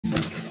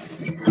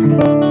My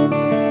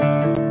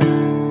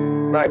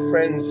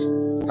friends,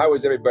 how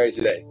is everybody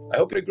today? I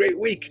hope you had a great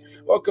week.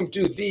 Welcome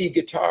to the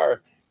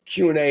Guitar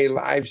Q&A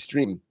live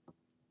stream.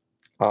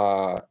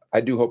 I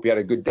do hope you had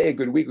a good day, a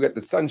good week. We got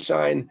the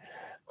sunshine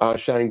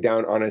shining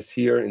down on us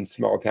here in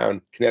small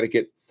town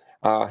Connecticut.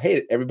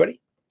 Hey, everybody.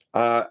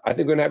 I think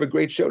we're going to have a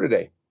great show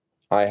today.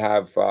 I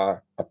have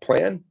a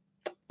plan,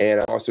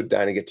 and I'm also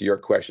dying to get to your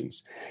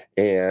questions.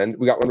 And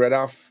we got one right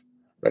off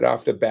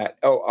the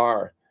bat.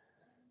 LR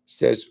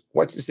says,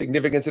 what's the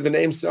significance of the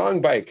name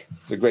SongBike?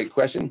 It's a great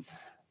question.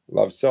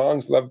 Love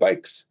songs, love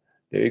bikes.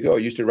 There you go. I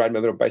used to ride my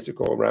little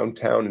bicycle around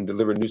town and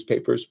deliver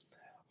newspapers.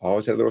 I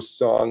always had a little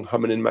song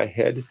humming in my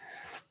head.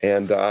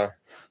 And there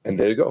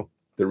you go.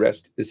 The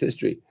rest is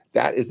history.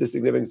 That is the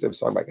significance of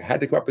SongBike. I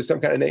had to come up with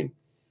some kind of name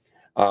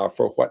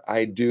for what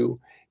I do.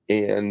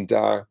 And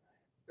to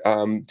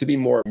be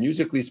more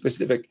musically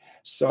specific,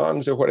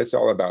 songs are what it's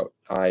all about.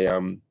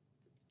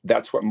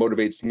 That's what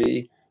motivates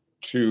me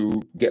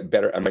to get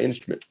better at my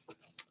instrument.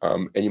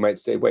 And you might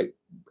say, wait,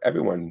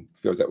 everyone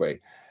feels that way.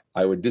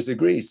 I would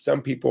disagree.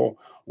 Some people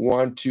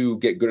want to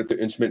get good at their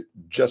instrument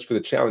just for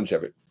the challenge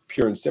of it,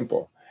 pure and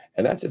simple.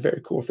 And that's a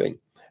very cool thing.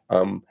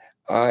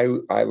 I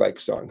like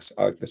songs.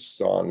 I like the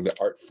song, the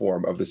art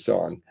form of the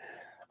song.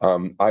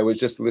 I was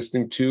just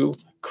listening to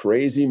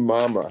Crazy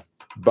Mama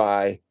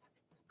by,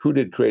 who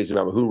did Crazy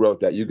Mama? Who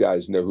wrote that? You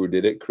guys know who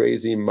did it.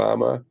 Crazy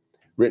Mama,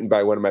 written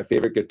by one of my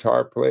favorite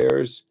guitar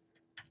players.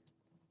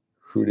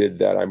 Who did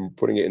that? I'm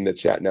putting it in the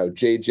chat now.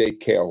 J.J.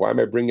 Cale. Why am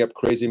I bringing up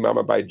Crazy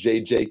Mama by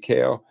J.J.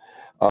 Cale?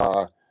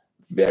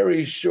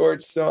 Very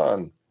short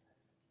song.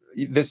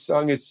 This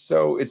song is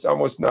it's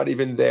almost not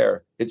even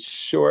there. It's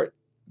short.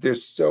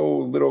 There's so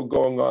little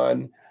going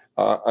on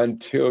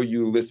until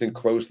you listen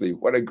closely.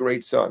 What a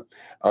great song.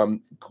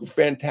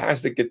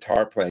 Fantastic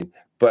guitar playing.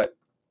 But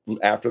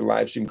after the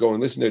live stream, go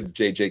and listen to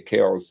J.J.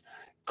 Cale's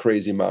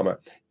Crazy Mama,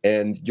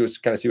 and you'll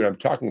kind of see what I'm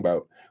talking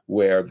about,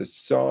 where the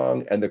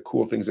song and the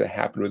cool things that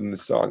happen within the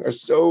song are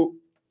so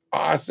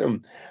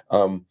awesome.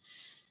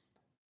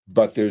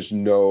 But there's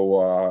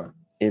no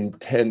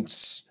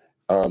intense,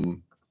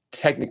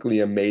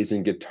 technically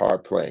amazing guitar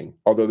playing,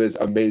 although there's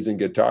amazing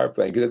guitar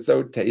playing because it's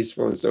so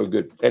tasteful and so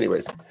good.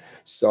 Anyways,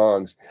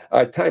 songs.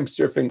 Time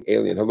Surfing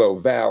Alien. Hello.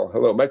 Val.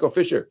 Hello. Michael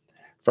Fisher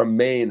from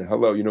Maine.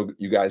 Hello.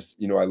 You guys,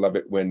 I love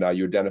it when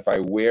you identify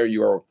where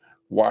you're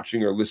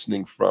watching or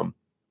listening from.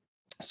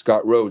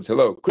 Scott Rhodes,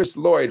 hello. Chris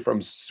Lloyd from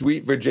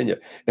Sweet Virginia.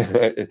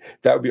 That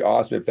would be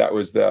awesome if that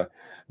was the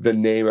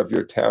name of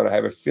your town. I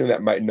have a feeling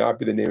that might not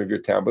be the name of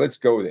your town, but let's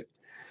go with it.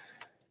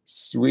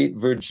 Sweet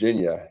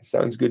Virginia.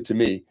 Sounds good to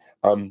me.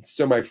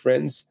 So my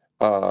friends,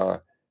 I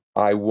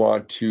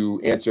want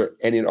to answer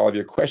any and all of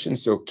your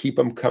questions, so keep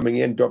them coming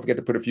in. Don't forget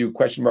to put a few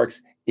question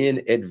marks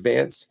in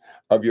advance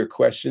of your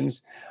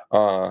questions.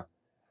 I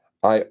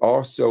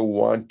also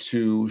want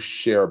to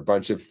share a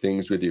bunch of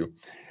things with you.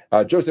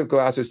 Joseph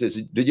Galasso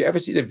says, did you ever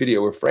see the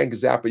video where Frank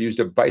Zappa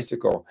used a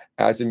bicycle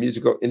as a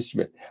musical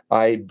instrument?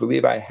 I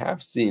believe I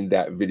have seen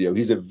that video.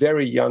 He's a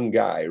very young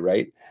guy,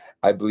 right?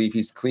 I believe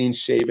he's clean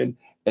shaven,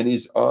 and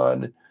he's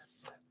on,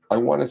 I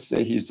want to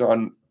say he's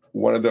on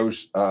one of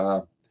those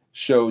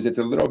shows. It's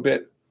a little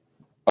bit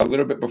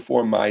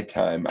before my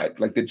time,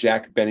 like the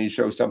Jack Benny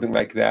show, something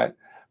like that.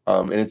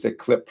 And it's a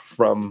clip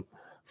from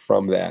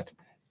that.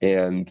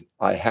 And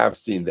I have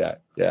seen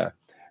that, yeah.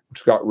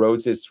 Scott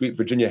Rhodes says, Sweet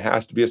Virginia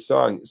has to be a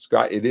song.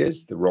 Scott, it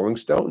is. The Rolling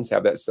Stones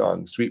have that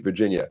song, Sweet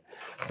Virginia,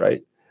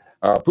 right?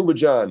 Pooba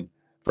John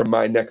from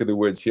my neck of the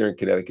woods here in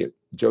Connecticut.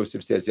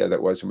 Joseph says, yeah,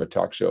 that was from a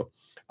talk show.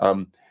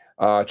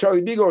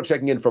 Charlie Beagle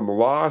checking in from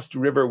Lost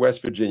River,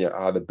 West Virginia.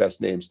 The best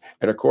names.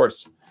 And, of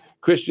course,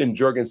 Christian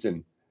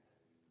Jorgensen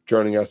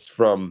joining us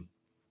from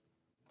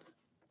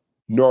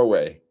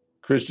Norway.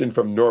 Christian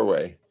from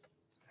Norway.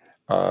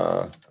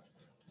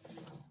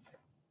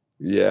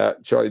 Yeah,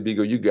 Charlie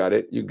Beagle, you got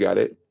it. You got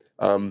it.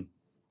 In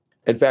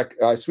fact,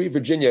 Sweet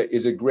Virginia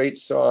is a great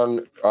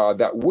song.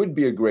 That would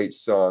be a great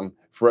song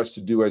for us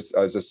to do as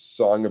a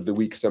song of the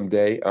week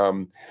someday.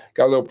 Got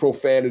a little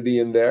profanity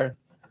in there,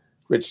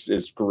 which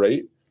is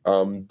great.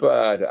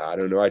 But I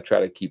don't know. I try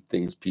to keep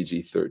things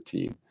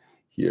PG-13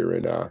 here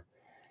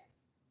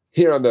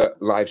on the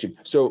live stream.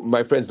 So,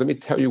 my friends, let me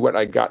tell you what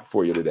I got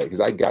for you today,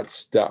 because I got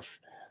stuff.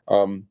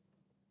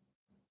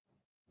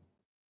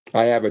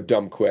 I have a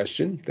dumb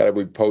question that I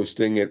will be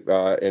posting it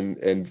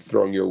and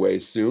throwing your way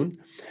soon.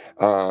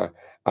 I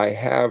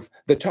have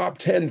the top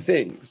 10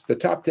 things. The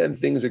top 10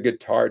 things a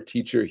guitar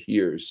teacher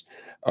hears.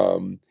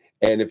 And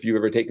if you've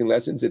ever taken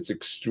lessons, it's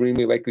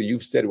extremely likely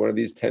you've said one of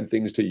these 10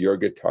 things to your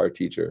guitar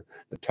teacher.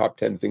 The top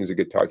 10 things a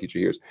guitar teacher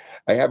hears.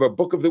 I have a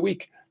book of the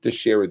week to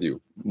share with you.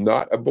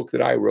 Not a book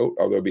that I wrote,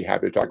 although I'd be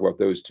happy to talk about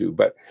those too.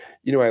 But,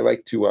 I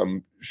like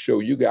to show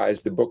you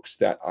guys the books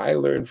that I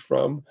learned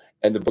from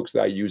and the books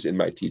that I use in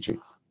my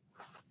teaching.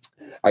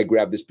 I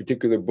grabbed this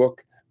particular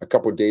book a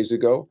couple of days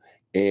ago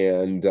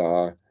and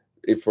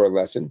for a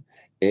lesson.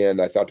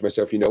 And I thought to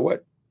myself, you know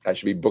what? That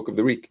should be book of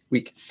the week.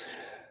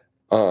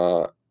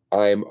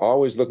 I'm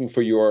always looking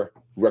for your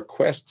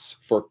requests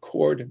for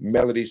chord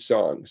melody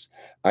songs.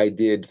 I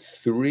did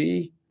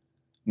 3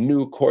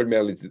 new chord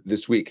melodies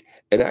this week.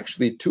 And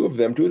actually, two of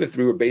the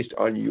three were based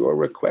on your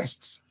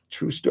requests.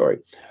 True story.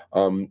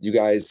 You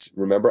guys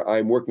remember,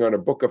 I'm working on a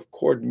book of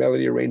chord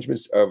melody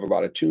arrangements of a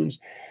lot of tunes.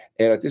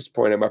 And at this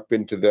point, I'm up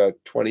into the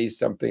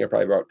 20-something,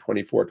 probably about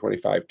 24,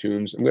 25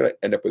 tunes. I'm going to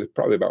end up with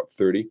probably about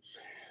 30.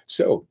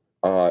 So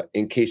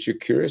in case you're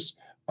curious,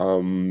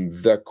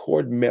 the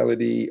chord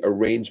melody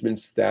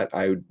arrangements that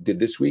I did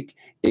this week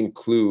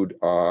include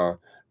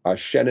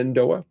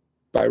Shenandoah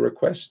by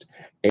request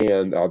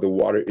and The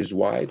Water is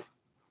Wide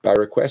by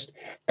request.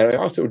 And I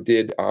also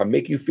did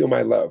Make You Feel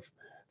My Love,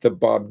 the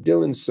Bob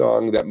Dylan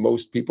song that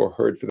most people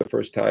heard for the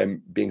first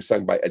time being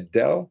sung by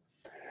Adele.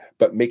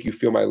 But Make You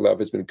Feel My Love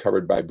has been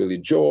covered by Billy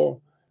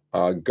Joel,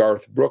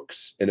 Garth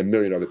Brooks, and a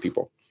million other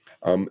people.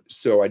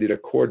 So I did a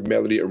chord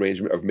melody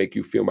arrangement of Make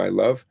You Feel My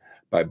Love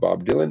by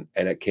Bob Dylan,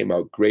 and it came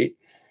out great.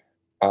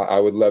 I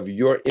would love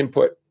your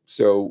input.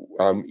 So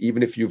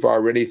even if you've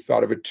already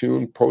thought of a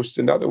tune, post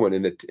another one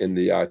in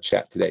the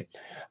chat today.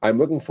 I'm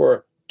looking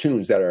for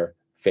tunes that are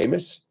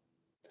famous,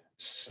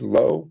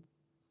 slow,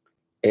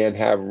 and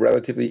have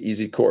relatively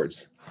easy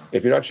chords.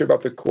 If you're not sure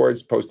about the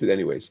chords, post it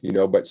anyways,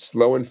 but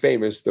slow and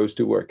famous, those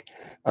two work.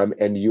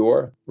 And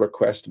your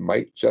request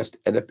might just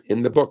end up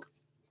in the book.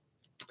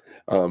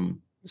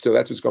 So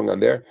that's what's going on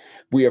there.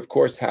 We, of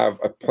course, have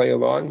a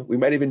play-along. We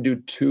might even do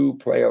 2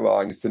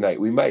 play-alongs tonight.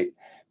 We might,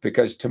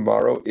 because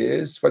tomorrow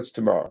is, what's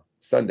tomorrow?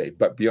 Sunday.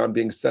 But beyond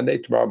being Sunday,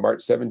 tomorrow,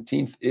 March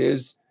 17th,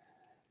 is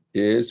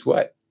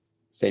what?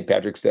 St.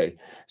 Patrick's Day.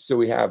 So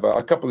we have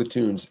a couple of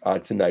tunes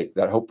tonight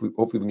that hopefully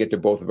we can get to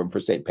both of them for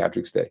St.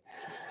 Patrick's Day.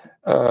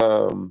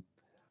 I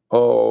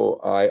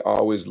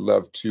always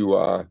love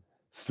to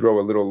throw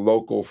a little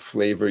local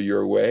flavor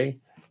your way.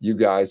 You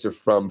guys are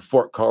from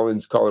Fort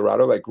Collins,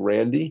 Colorado, like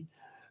Randy.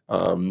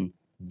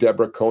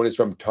 Deborah Cohn is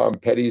from Tom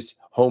Petty's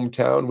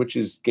hometown, which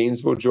is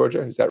Gainesville,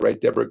 Georgia. Is that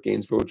right, Deborah?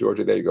 Gainesville,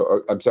 Georgia. There you go.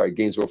 Oh, I'm sorry,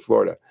 Gainesville,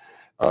 Florida.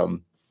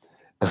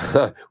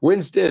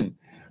 Winston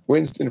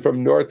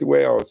from North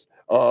Wales.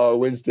 Oh,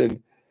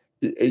 Winston,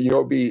 the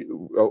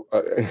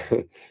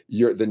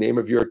name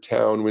of your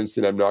town,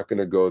 Winston. I'm not going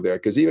to go there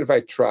because even if I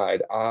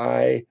tried,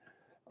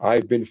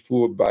 I've been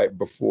fooled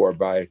before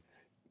by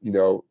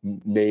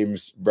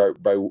names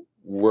by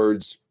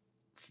words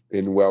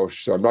in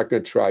Welsh. So I'm not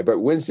going to try. But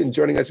Winston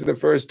joining us for the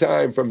first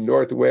time from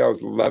North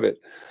Wales. Love it.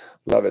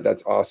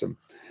 That's awesome.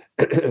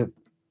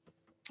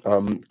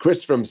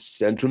 Chris from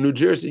Central New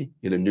Jersey,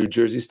 in a New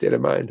Jersey state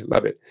of mind.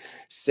 Love it.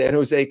 San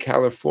Jose,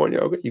 California.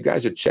 Okay, you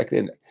guys are checking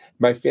in.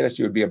 My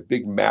fantasy would be a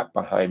big map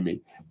behind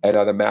me, and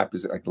the map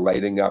is like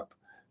lighting up,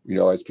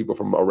 as people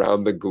from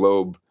around the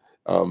globe,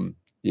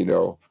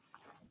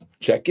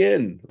 check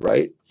in,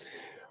 right?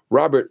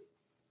 Robert,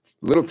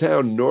 little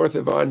town north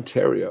of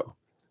Ontario.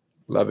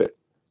 Love it.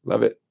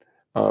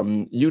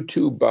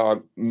 YouTube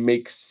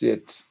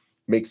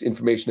makes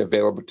information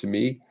available to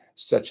me,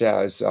 such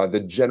as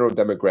the general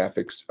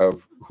demographics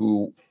of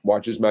who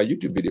watches my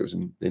YouTube videos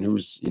and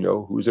who's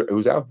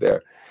out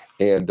there,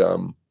 and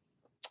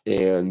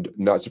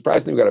not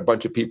surprisingly, we've got a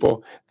bunch of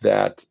people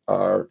that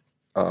are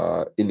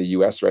in the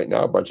U.S. right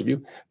now, a bunch of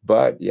you,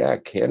 but yeah,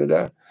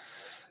 Canada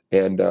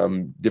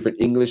and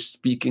different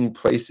English-speaking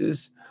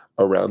places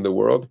around the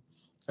world.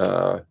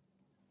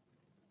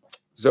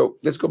 So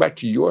let's go back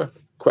to your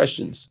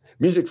questions.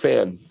 Music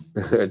Fan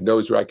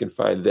knows where I can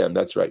find them.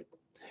 That's right.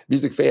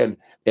 Music Fan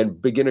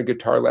and Beginner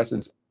Guitar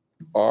Lessons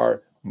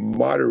are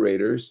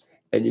moderators.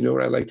 And you know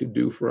what I like to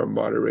do for our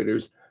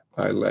moderators?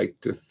 I like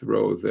to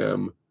throw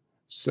them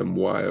some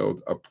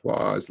wild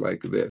applause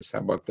like this. How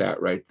about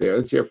that right there?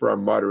 Let's hear for our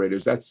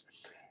moderators.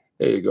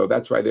 There you go.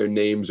 That's why their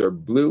names are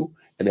blue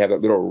and they have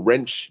that little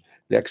wrench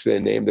next to their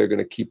name. They're going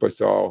to keep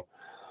us all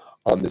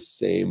on the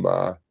same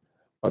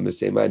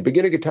line.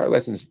 Beginner Guitar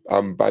Lessons,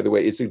 by the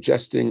way, is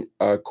suggesting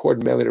a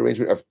chord melody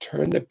arrangement of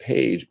Turn the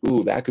Page.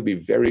 Ooh, that could be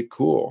very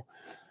cool.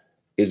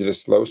 Is it a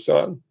slow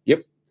song?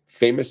 Yep.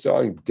 Famous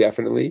song,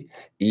 definitely.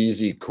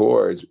 Easy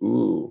chords.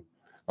 Ooh.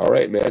 All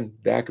right, man.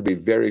 That could be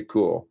very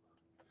cool.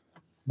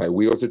 My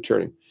wheels are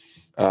turning.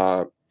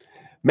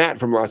 Matt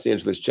from Los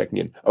Angeles checking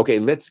in. Okay,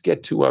 let's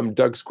get to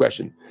Doug's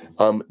question.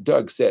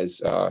 Doug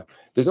says,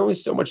 there's only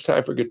so much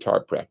time for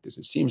guitar practice.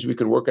 It seems we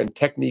can work on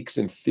techniques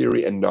and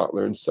theory and not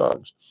learn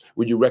songs.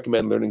 Would you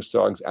recommend learning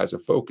songs as a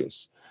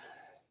focus?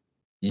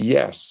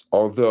 Yes,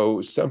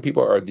 although some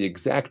people are the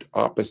exact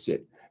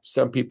opposite.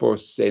 Some people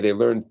say they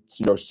learn,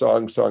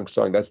 song.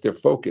 That's their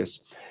focus.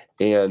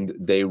 And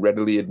they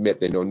readily admit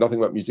they know nothing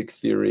about music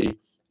theory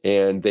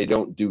and they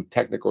don't do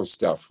technical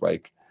stuff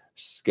like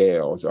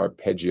scales,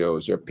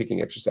 arpeggios, or picking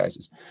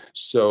exercises.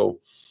 So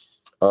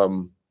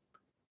the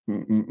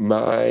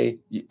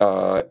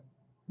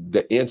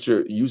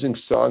answer, using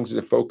songs as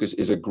a focus,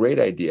 is a great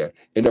idea.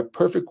 In a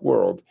perfect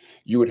world,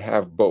 you would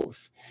have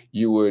both.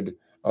 You would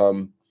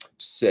learn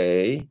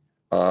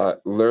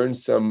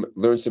some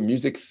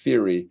music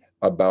theory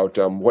about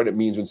what it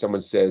means when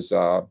someone says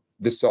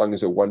this song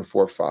is a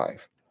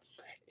 1-4-5,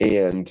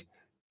 and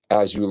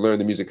as you learn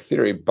the music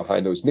theory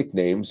behind those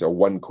nicknames, a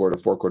 1 chord, a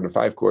 4 chord, and a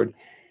 5 chord,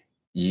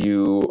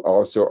 You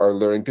also are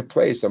learning to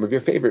play some of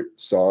your favorite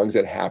songs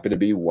that happen to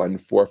be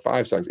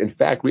 1-4-5 songs. In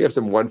fact, we have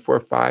some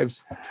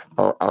 1-4-5s.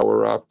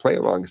 Our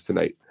play-alongs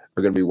tonight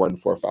are going to be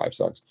 1-4-5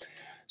 songs.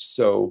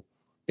 So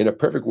in a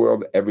perfect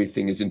world,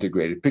 everything is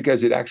integrated,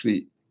 because it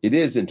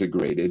is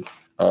integrated,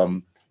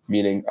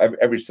 meaning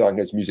every song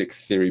has music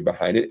theory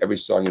behind it. Every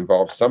song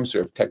involves some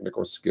sort of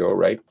technical skill,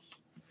 right?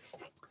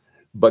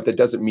 But that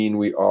doesn't mean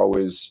we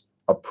always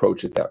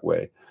approach it that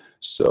way.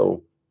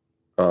 So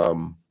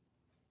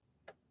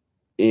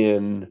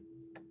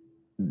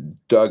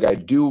Doug, I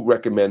do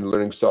recommend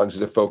learning songs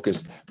as a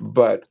focus,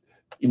 but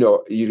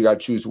you got to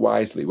choose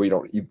wisely.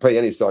 Well, you play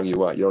any song you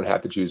want. You don't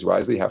have to choose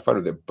wisely. Have fun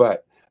with it.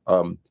 But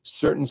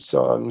certain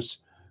songs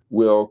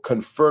will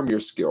confirm your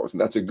skills,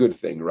 and that's a good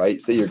thing, right?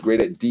 Say you're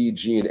great at D,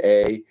 G, and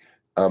A,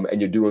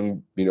 and you're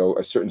doing,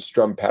 a certain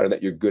strum pattern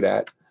that you're good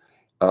at,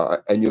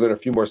 and you learn a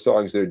few more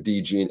songs that are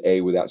D, G, and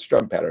A with that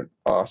strum pattern.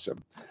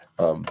 Awesome.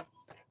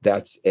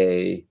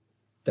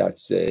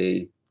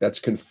 That's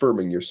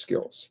confirming your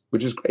skills,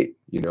 which is great.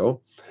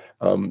 You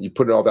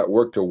put in all that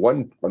work to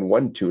one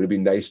tune. It'd be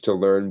nice to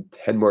learn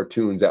 10 more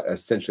tunes that are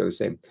essentially the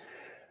same.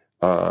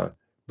 But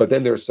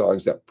then there are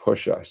songs that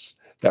push us,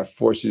 that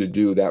force you to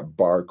do that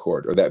bar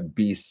chord or that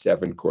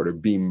B7 chord or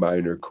B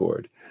minor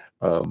chord.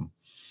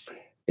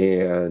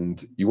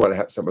 And you want to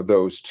have some of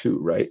those too,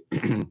 right?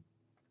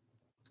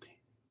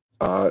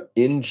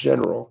 In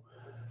general,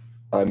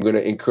 I'm going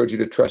to encourage you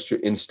to trust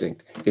your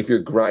instinct. If you're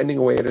grinding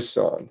away at a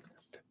song,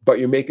 but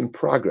you're making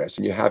progress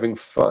and you're having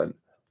fun,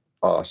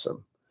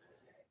 awesome.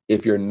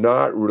 If you're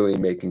not really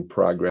making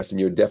progress and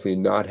you're definitely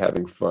not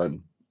having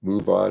fun,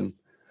 move on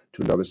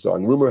to another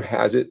song. Rumor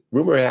has it,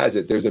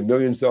 there's 1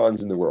 million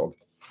songs in the world.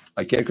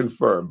 I can't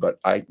confirm, but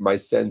my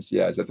sense,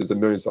 is that there's 1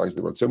 million songs in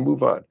the world. So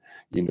move on,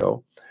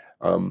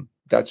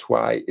 That's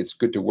why it's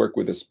good to work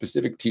with a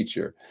specific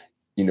teacher,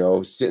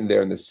 sitting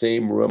there in the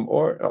same room,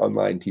 or an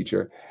online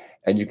teacher,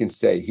 and you can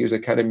say, here's the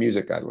kind of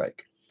music I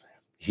like.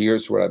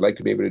 Here's what I'd like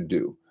to be able to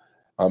do.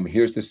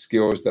 Here's the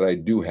skills that I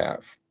do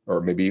have.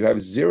 Or maybe you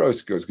have 0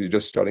 skills because you're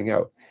just starting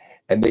out.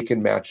 And they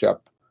can match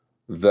up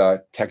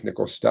the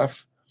technical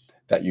stuff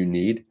that you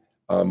need,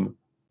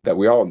 that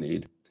we all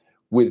need,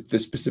 with the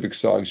specific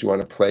songs you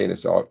want to play, and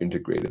it's all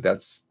integrated.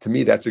 To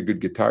me, that's a good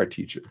guitar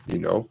teacher.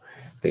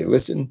 They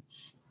listen,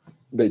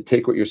 they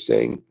take what you're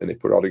saying, and they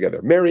put it all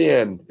together.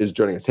 Marianne is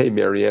joining us. Hey,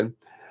 Marianne.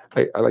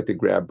 I like to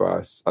grab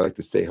us. I like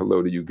to say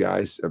hello to you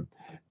guys.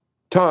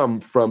 Tom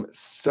from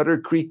Sutter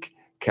Creek,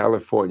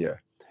 California.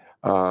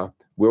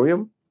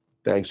 William,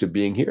 thanks for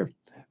being here.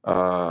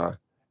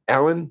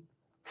 Alan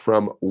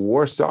from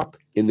Warsaw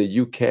in the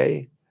UK.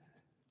 I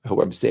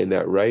hope I'm saying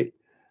that right.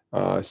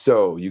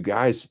 So you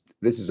guys,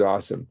 this is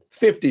awesome.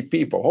 50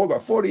 people. Hold on,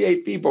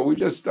 48 people. We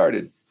just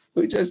started,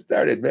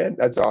 man.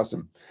 That's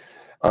awesome.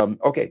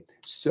 Okay,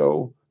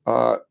 so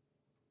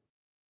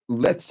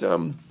let's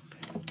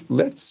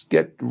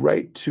get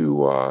right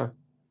to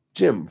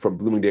Jim from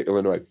Bloomingdale,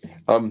 Illinois.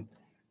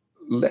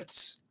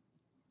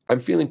 I'm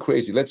feeling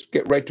crazy. Let's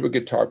get right to a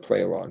guitar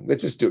play along.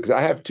 Let's just do it, because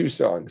I have 2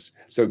 songs.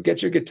 So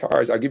get your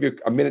guitars. I'll give you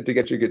a minute to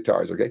get your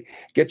guitars, okay?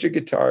 Get your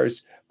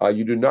guitars.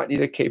 You do not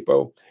need a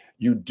capo.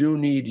 You do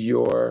need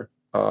your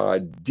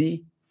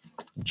D,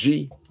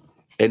 G,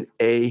 and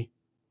A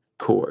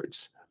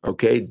chords,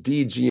 okay?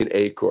 D, G, and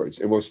A chords.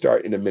 And we'll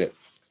start in a minute.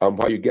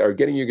 While you are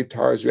getting your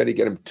guitars ready,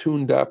 get them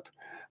tuned up.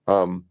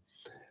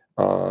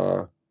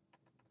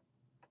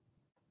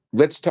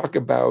 Let's talk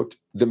about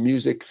the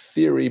music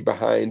theory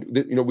behind,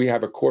 we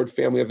have a chord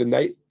family of the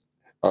night,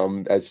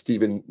 as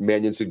Stephen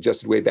Mannion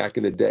suggested way back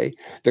in the day.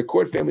 The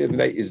chord family of the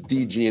night is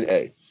D, G, and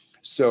A.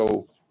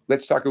 So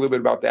let's talk a little bit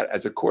about that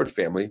as a chord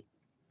family,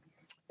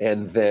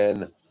 and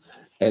then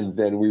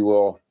we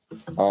will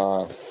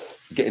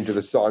get into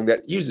the song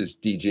that uses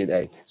D, G, and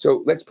A.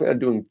 So let's plan on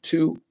doing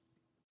 2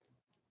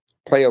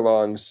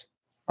 play-alongs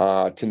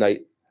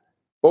tonight.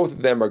 Both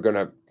of them are going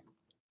to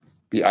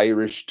be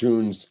Irish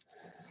tunes.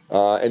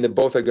 And they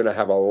both are going to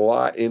have a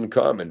lot in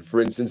common. For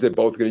instance, they're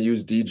both going to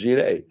use D, G,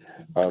 and A.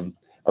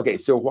 Okay,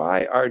 so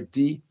why are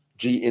D,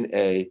 G, and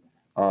A,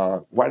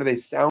 why do they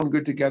sound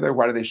good together?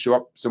 Why do they show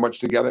up so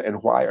much together?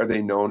 And why are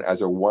they known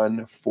as a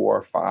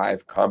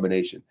 1-4-5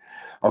 combination?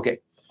 Okay,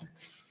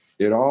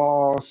 it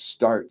all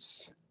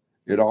starts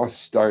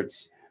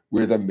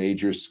with a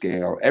major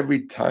scale.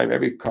 Every time,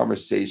 every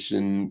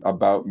conversation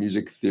about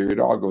music theory, it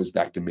all goes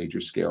back to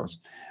major scales.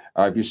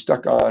 If you're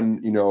stuck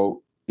on,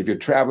 if you're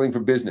traveling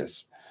for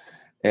business,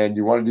 and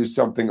you want to do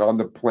something on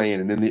the plane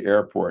and in the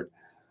airport,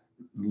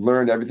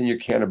 learn everything you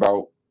can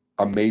about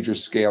a major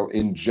scale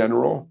in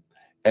general,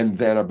 and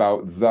then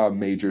about the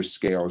major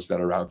scales that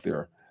are out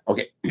there.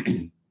 Okay.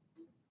 We're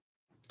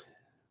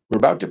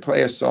about to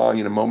play a song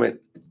in a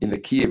moment in the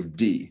key of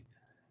D.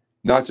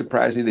 Not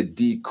surprisingly, the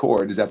D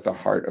chord is at the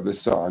heart of the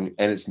song,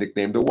 and it's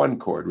nicknamed the 1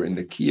 chord. We're in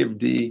the key of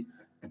D.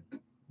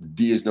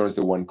 D is known as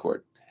the 1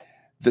 chord.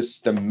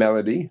 The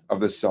melody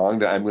of the song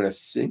that I'm going to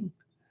sing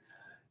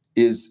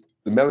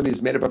the melody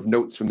is made up of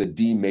notes from the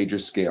D major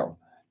scale.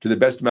 to the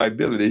best of my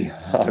ability,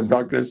 I'm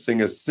not going to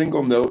sing a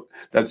single note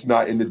that's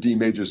not in the D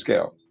major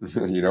scale.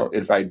 You know,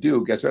 if I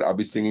do, guess what? I'll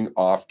be singing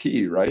off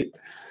key, right?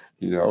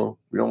 You know,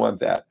 we don't want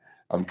that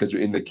because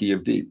we're in the key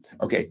of D.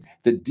 Okay,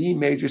 the D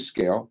major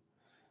scale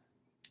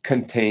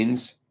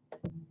contains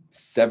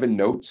 7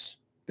 notes.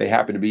 They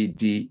happen to be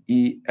D,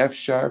 E, F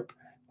sharp,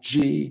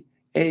 G,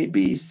 A,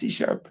 B, C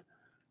sharp.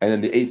 And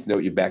then the 8th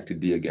note, you're back to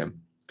D again.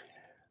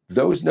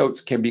 Those notes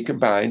can be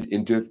combined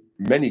into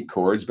many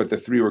chords, but the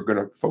 3 we're going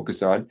to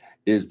focus on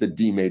is the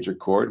D major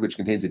chord, which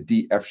contains a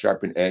D, F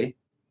sharp, and A.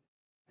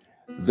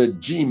 The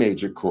G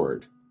major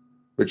chord,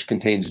 which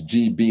contains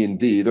G, B, and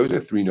D. Those are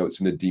 3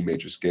 notes in the D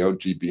major scale,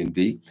 G, B, and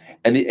D.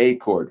 And the A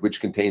chord, which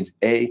contains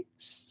A,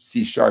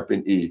 C sharp,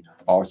 and E,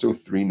 also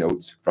 3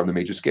 notes from the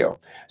major scale.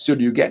 So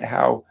do you get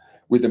how,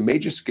 with the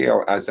major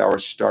scale as our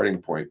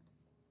starting point,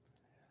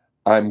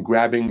 I'm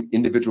grabbing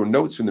individual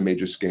notes from the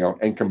major scale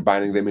and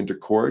combining them into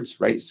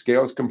chords, right?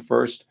 Scales come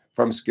first.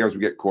 From scales,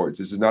 we get chords.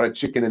 This is not a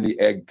chicken and the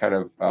egg kind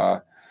of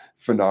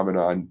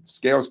phenomenon.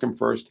 Scales come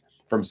first.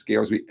 From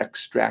scales, we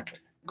extract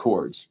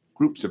chords,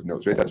 groups of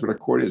notes, right? That's what a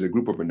chord is, a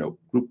group of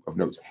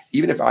notes.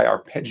 Even if I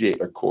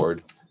arpeggiate a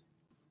chord,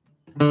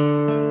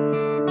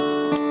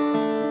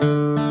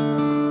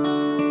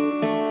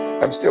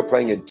 I'm still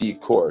playing a D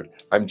chord.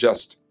 I'm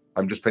just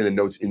playing the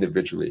notes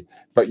individually.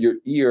 But your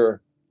ear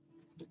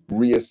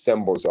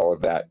reassembles all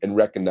of that and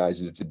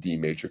recognizes it's a D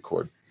major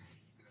chord.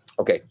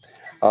 Okay.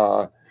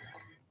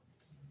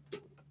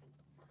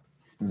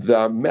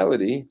 The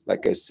melody,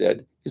 like I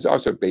said, is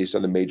also based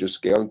on the major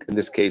scale. In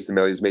this case, the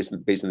melody is based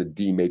on the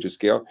D major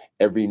scale.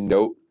 Every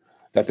note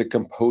that the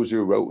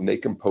composer wrote when they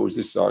composed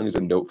this song is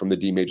a note from the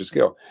D major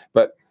scale.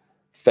 But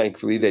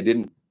thankfully, they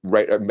didn't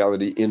write a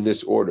melody in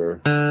this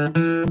order.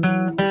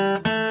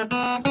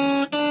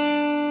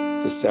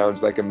 This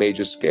sounds like a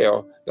major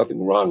scale.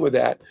 Nothing wrong with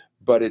that,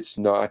 but it's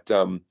not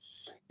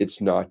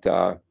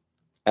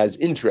as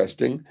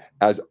interesting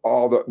as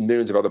all the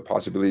millions of other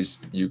possibilities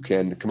you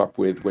can come up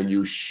with when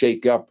you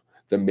shake up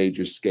the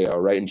major scale,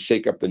 right? And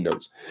shake up the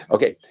notes.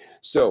 Okay,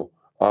 so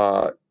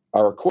our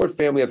chord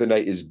family of the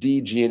night is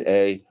D, G, and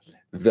A.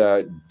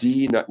 The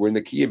D, we're in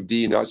the key of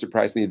D. Not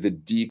surprisingly, the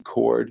D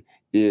chord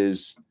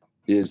is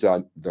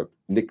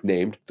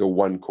nicknamed the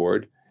 1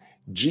 chord.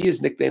 G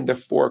is nicknamed the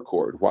 4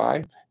 chord.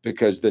 Why?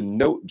 Because the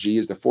note G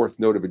is the 4th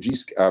note of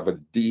a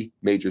D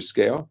major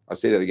scale. I'll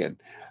say that again.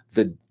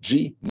 The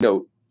G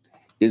note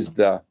is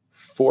the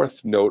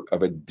 4th note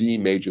of a D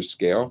major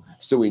scale.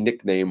 So we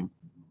nickname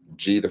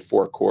G the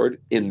 4 chord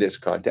in this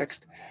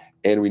context.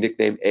 And we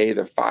nickname A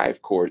the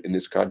 5 chord in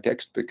this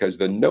context because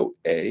the note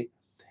A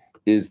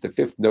is the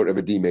 5th note of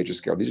a D major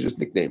scale. These are just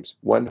nicknames,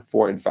 1,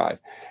 4, and 5.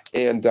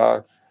 And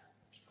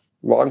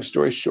long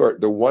story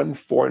short, the 1,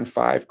 4, and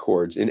 5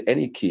 chords in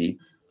any key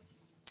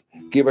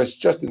give us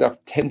just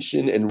enough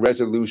tension and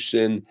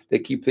resolution. They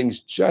keep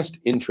things just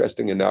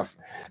interesting enough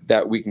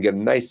that we can get a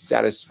nice,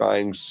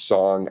 satisfying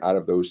song out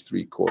of those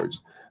 3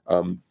 chords.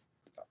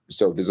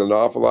 So there's an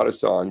awful lot of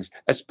songs,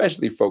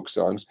 especially folk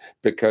songs,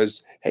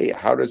 because, hey,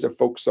 how does a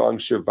folk song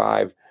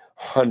survive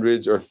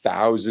hundreds or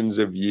thousands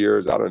of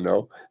years? I don't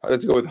know.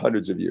 Let's go with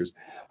hundreds of years.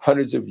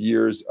 Hundreds of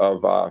years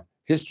of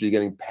history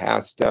getting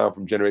passed down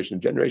from generation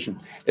to generation.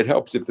 It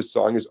helps if the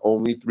song is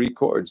only 3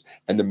 chords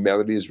and the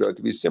melody is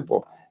relatively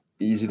simple,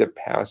 easy to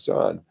pass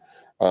on.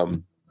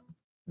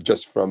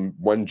 Just from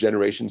one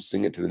generation,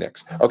 sing it to the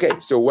next. Okay,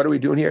 so what are we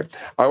doing here?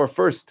 Our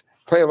first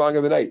play along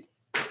of the night,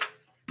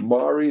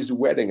 Mairi's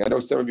Wedding. I know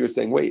some of you are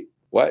saying, wait,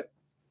 what?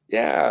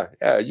 Yeah,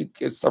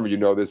 some of you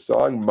know this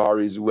song,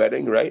 Mairi's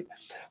Wedding, right?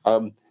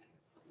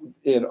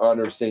 In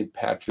honor of St.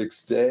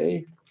 Patrick's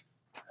Day.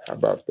 How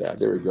about that?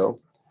 There we go.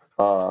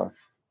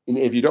 And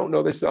if you don't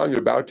know this song, you're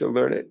about to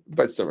learn it,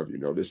 but some of you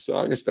know this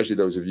song, especially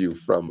those of you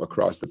from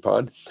across the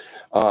pond.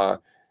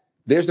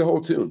 There's the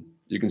whole tune.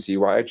 You can see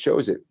why I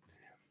chose it.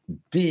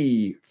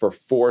 D for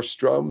 4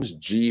 strums,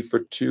 G for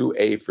 2,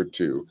 A for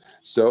 2.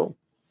 So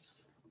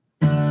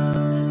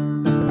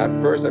at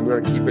first, I'm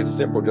going to keep it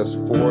simple, just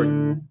 4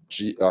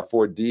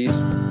 Ds,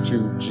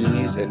 2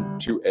 Gs, and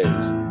 2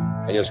 As.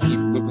 And just keep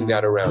looping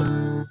that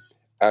around.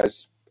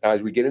 As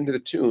we get into the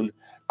tune,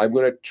 I'm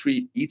going to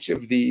treat each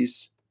of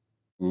these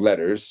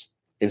letters,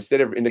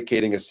 instead of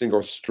indicating a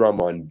single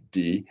strum on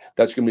D,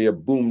 that's going to be a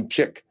boom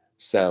chick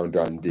sound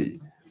on D.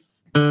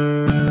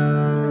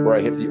 Where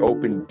I hit the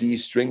open D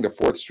string, the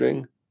 4th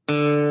string,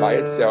 by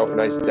itself, a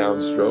nice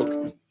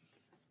downstroke.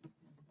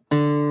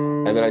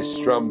 And then I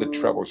strum the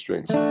treble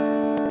strings.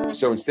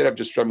 So instead of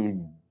just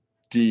strumming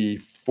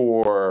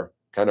D4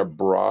 kind of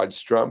broad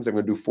strums, I'm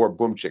going to do 4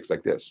 boom chicks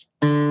like this.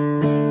 When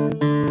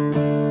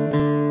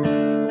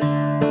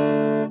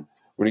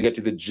you get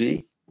to the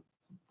G,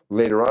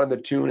 later on in the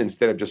tune,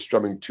 instead of just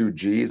strumming 2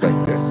 Gs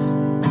like this,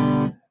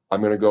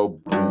 I'm going to go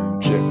boom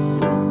chick,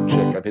 boom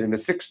chick. I'm hitting the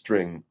 6th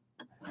string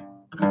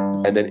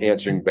and then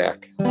answering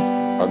back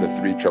on the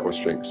 3 treble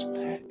strings.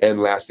 And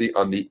lastly,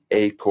 on the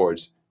A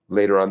chords,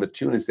 later on the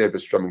tune, instead of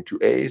just strumming 2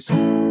 As,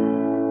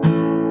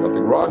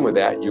 nothing wrong with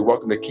that. You're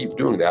welcome to keep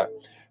doing that.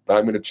 But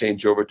I'm going to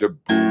change over to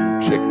boom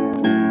chick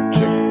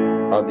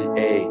on the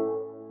A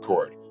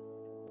chord.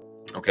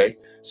 Okay,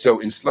 so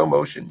in slow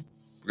motion,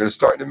 we're going to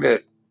start in a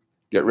minute.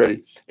 Get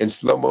ready. In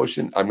slow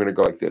motion, I'm going to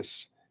go like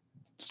this,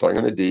 starting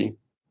on the D.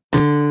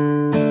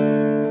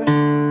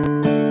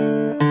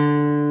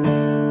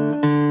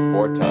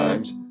 4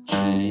 times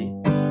G,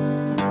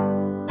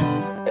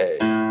 A.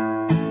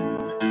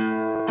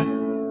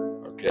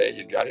 Okay,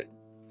 you got it?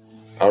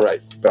 All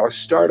right, but I'll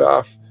start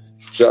off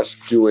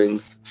just doing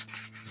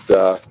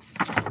the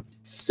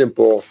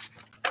simple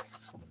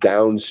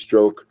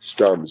downstroke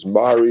strums.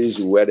 Mairi's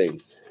Wedding.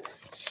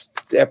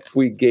 Step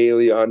we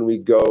gaily, on we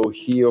go,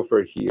 heel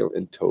for heel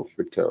and toe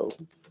for toe.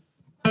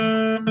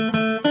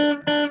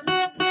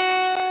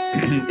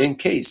 In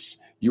case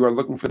you are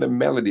looking for the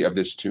melody of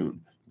this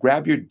tune,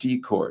 grab your D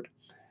chord.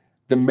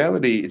 The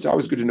melody, it's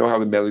always good to know how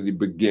the melody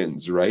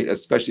begins, right?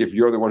 Especially if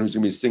you're the one who's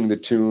going to be singing the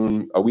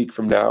tune a week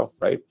from now,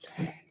 right?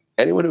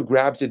 Anyone who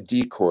grabs a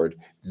D chord,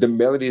 the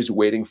melody is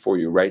waiting for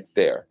you right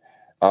there.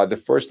 The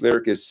first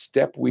lyric is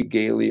step we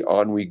gaily,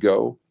 on we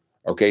go.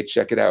 Okay,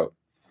 check it out.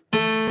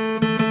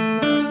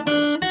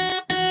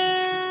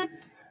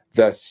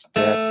 The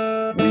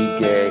step we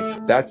gay,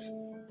 that's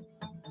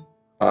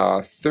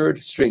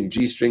 3rd string,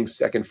 G string,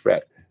 2nd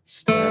fret.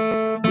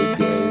 Step we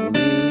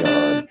gaily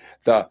on.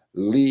 The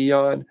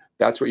Leon,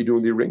 that's what you do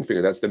with the ring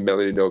finger. That's the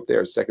melody note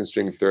there, 2nd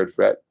string, 3rd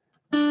fret.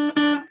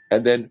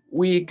 And then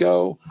we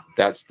go,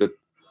 that's the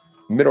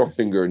middle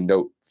finger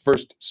note,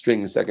 1st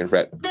string, 2nd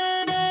fret.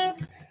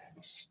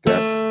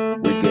 Step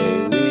we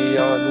gaily,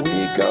 on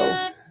we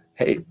go.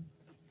 Hey,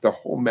 the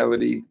whole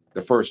melody,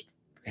 the first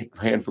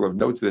handful of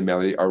notes of the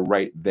melody are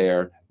right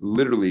there.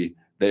 Literally,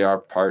 they are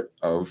part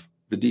of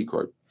the D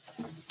chord.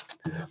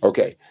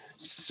 Okay,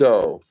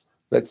 so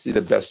let's see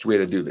the best way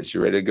to do this.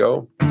 You ready to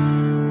go?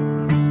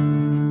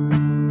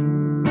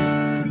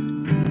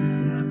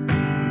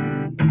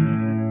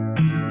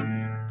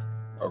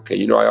 Okay,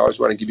 you know, I always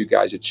want to give you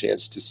guys a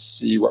chance to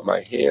see what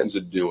my hands are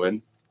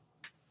doing.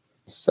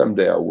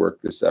 Someday I'll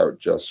work this out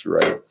just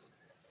right.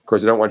 Of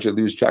course, I don't want you to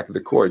lose track of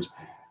the chords.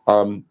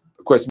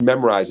 Of course,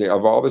 memorizing,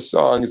 of all the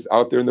songs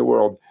out there in the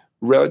world,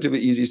 relatively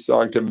easy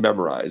song to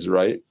memorize,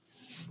 right?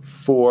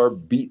 4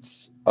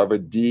 beats of a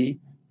D,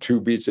 2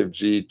 beats of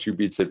G, 2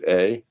 beats of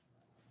A.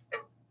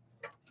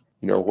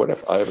 You know, what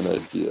if I have an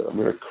idea? I'm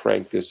going to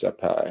crank this up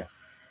high.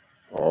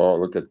 Oh,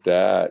 look at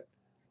that.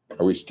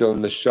 Are we still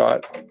in the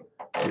shot?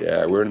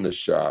 Yeah, we're in the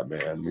shot,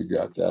 man. We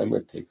got that. I'm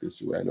going to take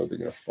this away. I know they're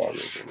going to fall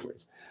over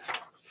anyways.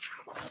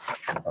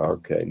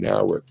 Okay,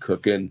 now we're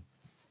cooking.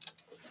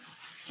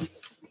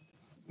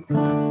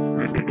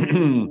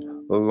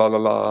 La la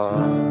la.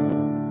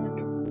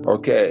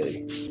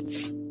 Okay.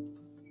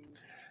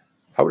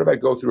 How about if I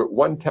go through it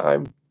one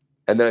time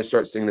and then I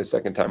start singing the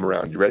second time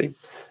around? You ready?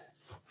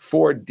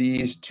 4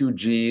 Ds, 2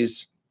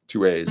 Gs,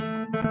 2 As.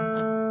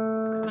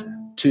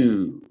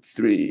 2,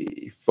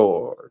 3,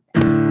 4.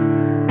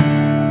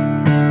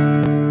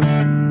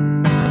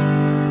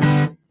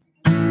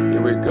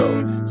 Here we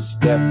go.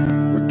 Step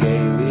we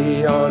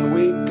gaily, on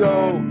we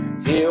go.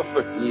 Heel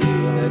for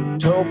heel and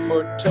toe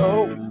for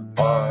toe.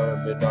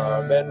 Arm in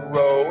arm and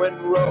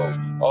row,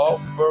 all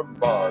for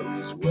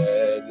Mairi's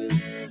wedding.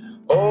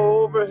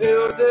 Over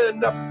hills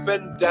and up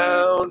and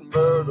down,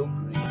 myrtle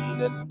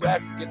green and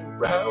black and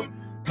brown,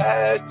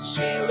 past the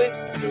shillings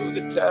through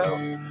the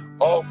town,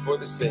 all for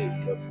the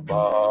sake of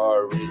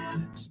Mairi.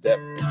 Step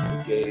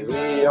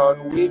gaily,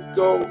 on we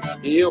go,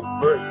 heel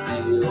for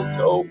heel,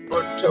 toe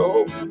for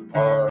toe,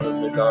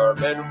 arm in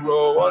arm and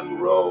row,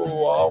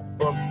 all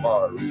for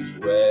Mairi's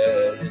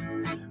wedding.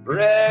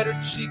 Redder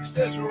cheeks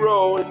as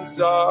rowans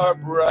are,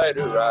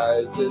 brighter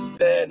eyes as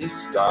any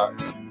star.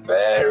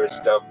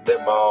 Fairest of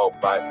them all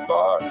by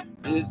far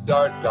is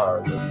our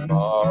darling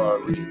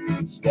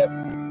Mairi. Step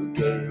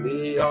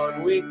gaily,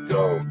 on we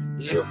go,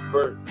 heel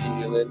for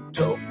heel and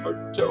toe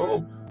for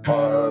toe,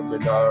 arm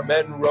in arm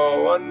and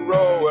row, and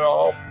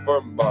all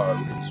for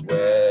Mairi's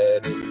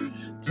wedding.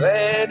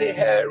 Plenty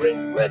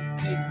herring,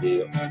 plenty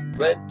meal,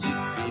 plenty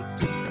meat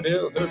to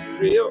fill her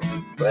creel,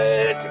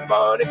 plenty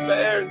bonny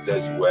bairns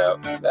as well.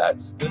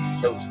 That's the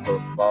toast for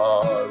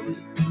Mairi.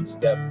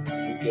 Step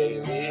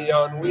gaily,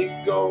 on we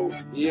go,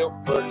 heel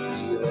for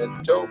heel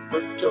and toe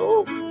for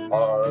toe,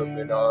 arm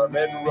in arm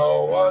and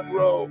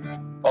row,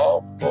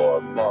 all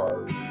for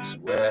Mairi's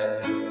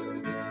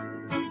wedding.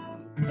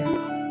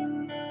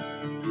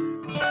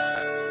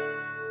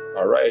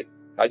 All right,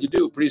 how'd you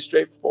do? Pretty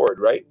straightforward,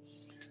 right?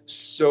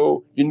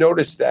 So you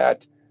notice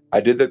that I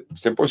did the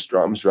simple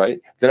strums, right?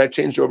 Then I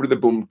changed over to the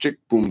boom, chick,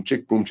 boom,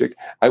 chick, boom, chick.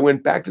 I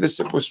went back to the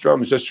simple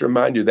strums just to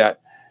remind you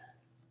that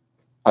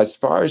as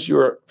far as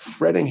your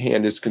fretting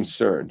hand is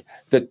concerned,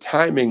 the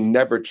timing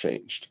never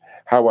changed.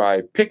 How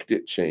I picked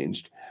it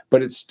changed,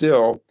 but it's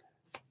still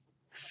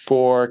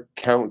 4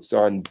 counts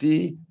on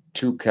D,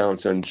 2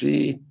 counts on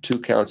G, 2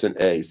 counts on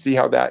A. See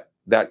how that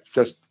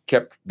just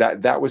kept,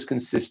 that was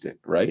consistent,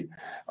 right?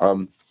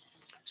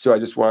 So I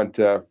just want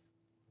to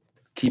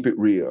keep it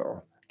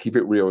real. Keep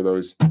it real with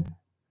those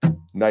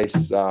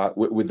nice, to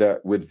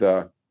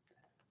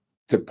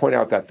point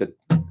out that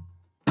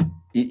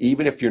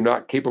even if you're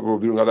not capable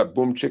of doing all that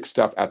boom chick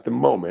stuff at the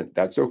moment,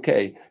 that's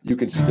okay. You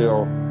can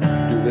still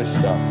do do this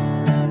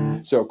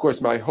stuff. So, of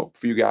course, my hope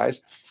for you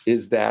guys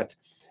is that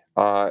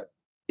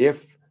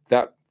if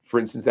that, for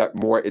instance, that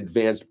more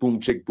advanced boom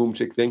chick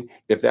thing,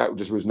 if that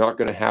just was not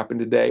going to happen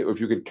today, or if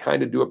you could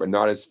kind of do it but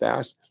not as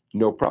fast,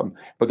 no problem.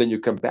 But then you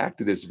come back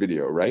to this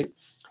video, right?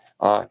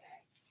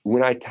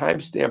 When I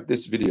timestamp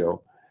this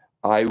video,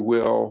 I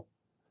will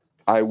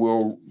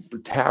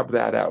tab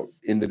that out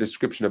in the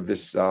description of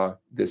this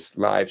this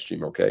live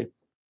stream. Okay,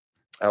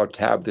 I'll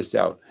tab this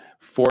out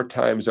 4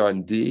 times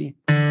on D,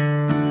 2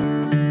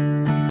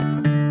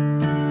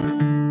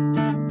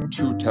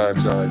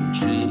 times on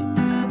G,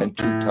 and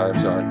 2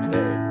 times on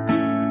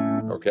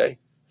A. Okay,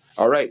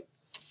 all right.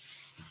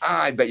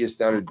 I bet you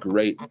sounded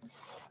great.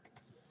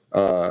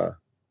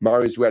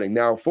 Mairi's Wedding.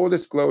 Now, full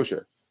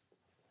disclosure,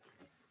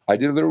 I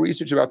did a little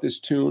research about this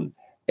tune,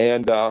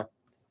 and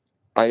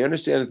I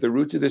understand that the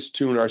roots of this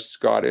tune are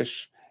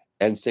Scottish,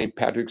 and St.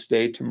 Patrick's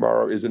Day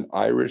tomorrow is an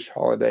Irish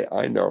holiday.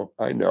 I know.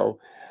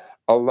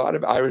 A lot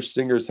of Irish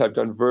singers have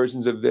done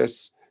versions of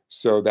this,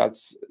 so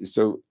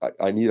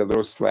I need a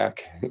little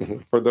slack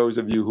for those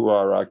of you who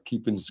are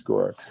keeping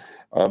score.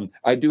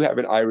 I do have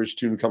an Irish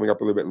tune coming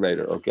up a little bit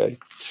later, okay?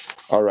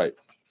 All right.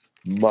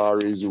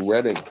 Mairi's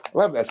Wedding. I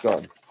love that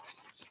song.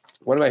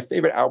 One of my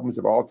favorite albums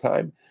of all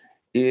time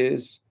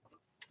is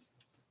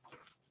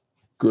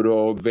good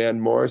old Van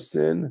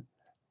Morrison,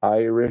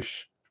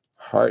 Irish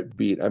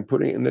Heartbeat. I'm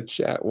putting it in the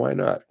chat. Why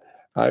not?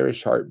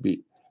 Irish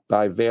Heartbeat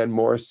by Van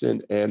Morrison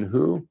and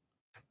who?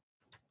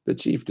 The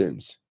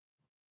Chieftains.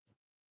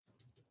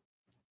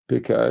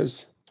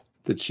 Because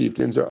the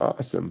Chieftains are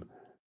awesome.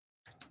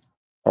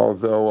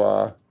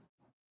 Although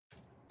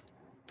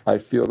I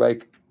feel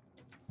like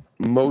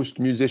most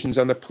musicians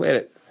on the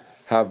planet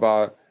have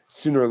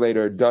sooner or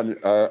later done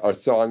a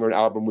song or an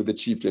album with the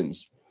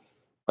Chieftains.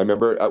 I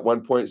remember at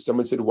one point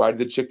someone said, "Why did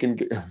the chicken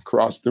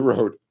cross the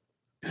road?"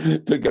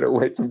 To get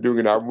away from doing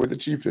an album with the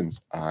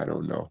Chieftains. I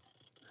don't know.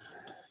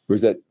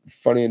 Was that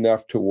funny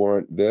enough to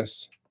warrant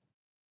this?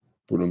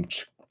 I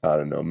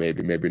don't know.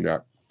 Maybe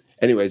not.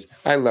 Anyways,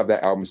 I love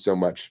that album so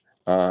much.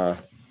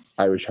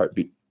 Irish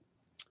Heartbeat,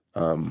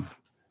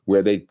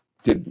 where they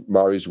did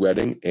Mairi's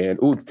Wedding, and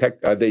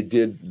they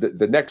did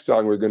the next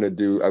song we're going to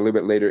do a little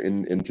bit later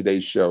in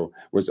today's show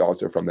was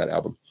also from that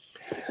album.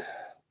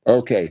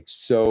 Okay,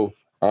 so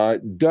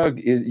Doug,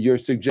 you're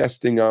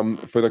suggesting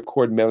for the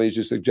chord melodies,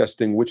 you're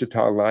suggesting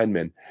Wichita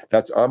Lineman.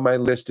 That's on my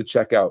list to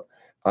check out.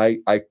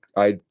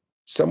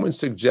 Someone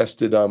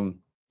suggested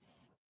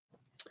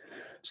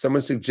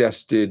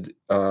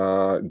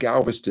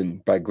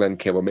Galveston by Glenn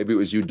Campbell. Maybe it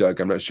was you,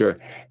 Doug. I'm not sure.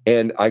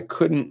 And I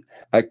couldn't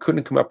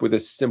come up with a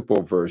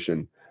simple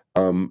version.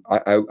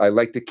 I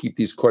like to keep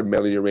these chord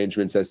melody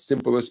arrangements as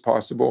simple as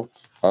possible.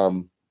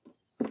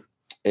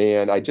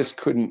 And I just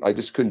couldn't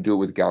do it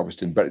with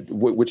Galveston, but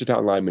Wichita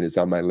Lineman is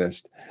on my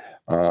list.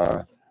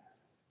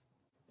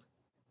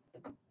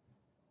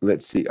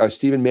 Let's see.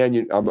 Stephen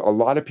Mannion, a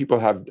lot of people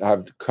have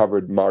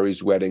covered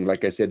Mairi's Wedding.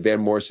 Like I said,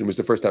 Van Morrison was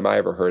the first time I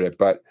ever heard it,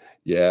 but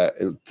yeah,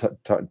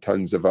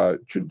 tons of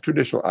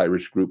traditional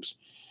Irish groups.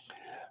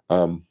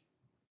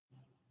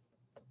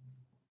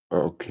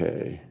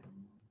 Okay.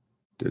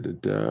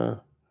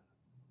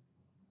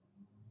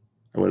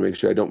 I want to make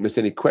sure I don't miss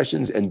any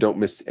questions and don't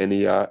miss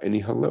any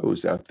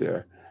hellos out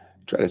there.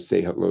 Try to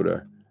say hello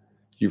to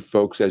you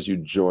folks as you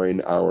join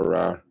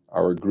our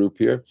group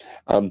here.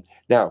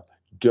 Now,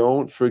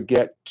 don't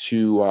forget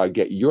to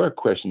get your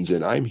questions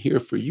in. I'm here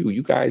for you.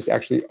 You guys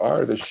actually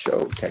are the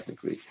show,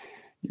 technically.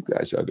 You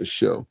guys are the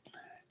show.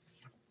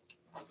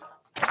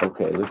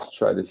 Okay, let's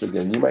try this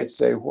again. You might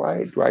say,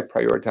 why do I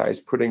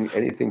prioritize putting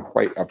anything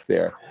white up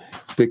there?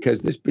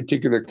 Because this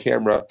particular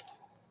camera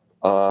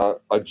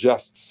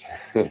adjusts.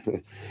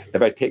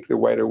 If I take the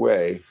white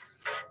away,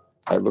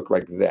 I look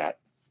like that.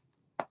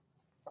 I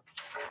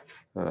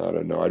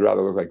don't know. I'd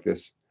rather look like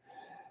this.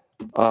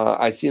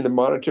 I see in the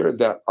monitor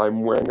that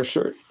I'm wearing a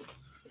shirt,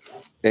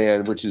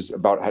 and which is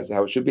about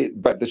how it should be.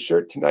 But the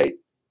shirt tonight,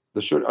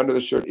 the shirt under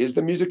the shirt is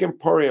the Music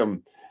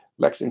Emporium,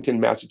 Lexington,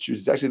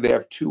 Massachusetts. Actually, they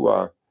have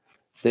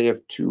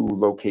two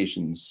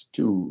locations,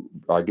 two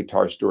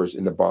guitar stores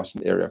in the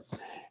Boston area.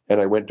 And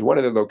I went to one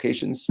of the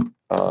locations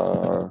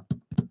a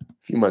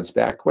few months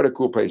back. What a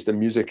cool place, the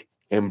Music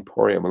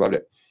Emporium. I loved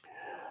it.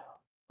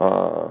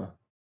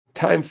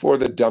 Time for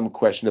the dumb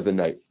question of the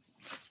night.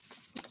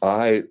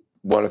 I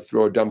want to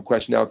throw a dumb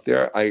question out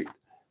there. I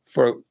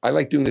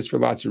like doing this for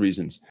lots of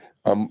reasons.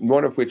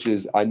 One of which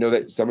is I know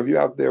that some of you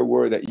out there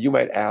were that you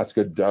might ask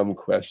a dumb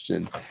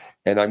question,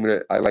 and I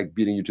like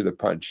beating you to the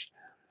punch.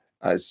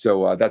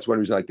 So that's one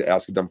reason I like to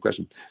ask a dumb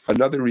question.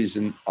 Another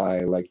reason I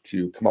like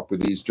to come up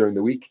with these during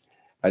the week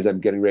as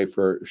I'm getting ready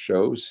for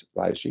shows,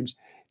 live streams,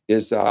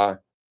 is I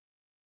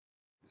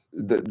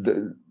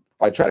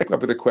try to come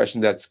up with a question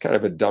that's kind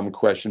of a dumb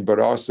question, but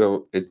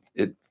also it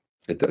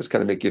does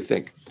kind of make you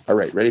think. All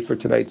right, ready for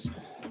tonight's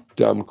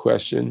dumb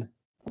question?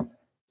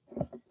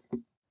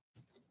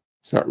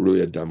 It's not really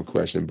a dumb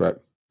question,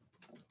 but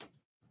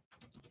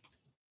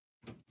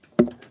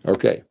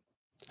okay.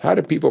 How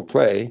do people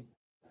play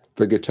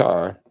the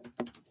guitar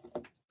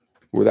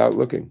without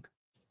looking?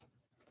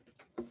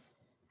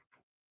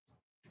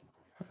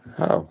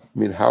 How? I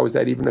mean, how is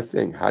that even a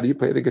thing? How do you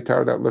play the guitar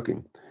without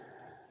looking?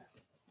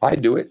 I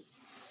do it.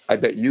 I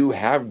bet you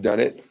have done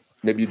it.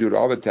 Maybe you do it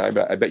all the time,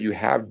 but I bet you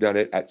have done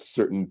it at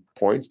certain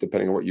points,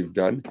 depending on what you've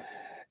done.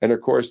 And of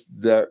course,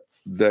 the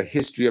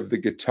history of the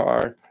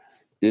guitar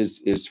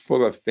is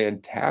full of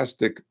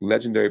fantastic,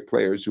 legendary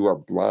players who are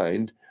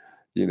blind.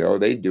 You know,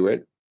 they do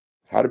it.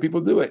 How do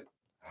people do it?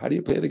 How do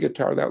you play the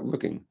guitar without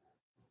looking?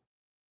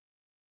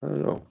 I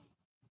don't know.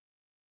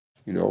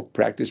 You know,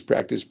 practice,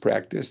 practice,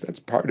 practice. That's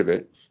part of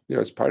it. You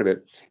know, it's part of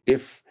it.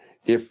 If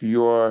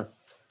you're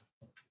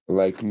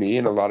like me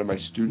and a lot of my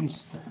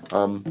students,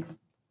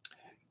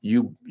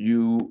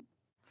 you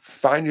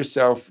find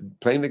yourself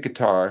playing the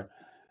guitar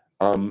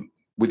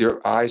with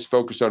your eyes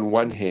focused on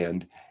one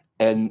hand,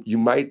 and you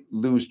might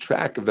lose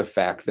track of the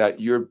fact that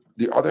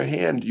the other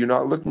hand, you're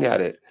not looking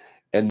at it,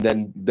 and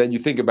then you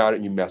think about it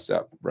and you mess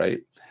up, right?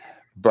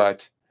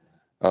 But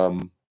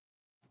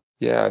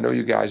yeah, I know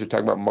you guys are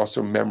talking about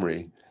muscle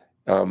memory.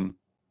 And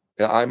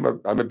I'm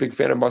a big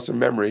fan of muscle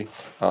memory,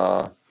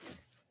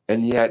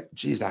 and yet,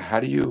 geez, how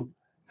do you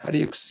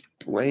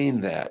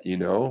explain that? You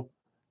know,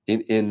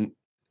 in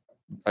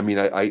I mean,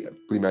 I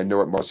believe me, I know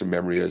what muscle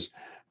memory is,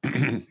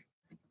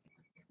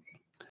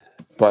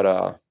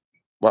 but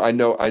well, I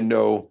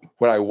know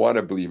what I want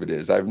to believe it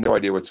is. I have no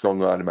idea what's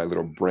going on in my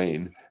little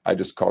brain. I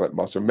just call it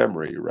muscle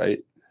memory,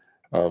 right?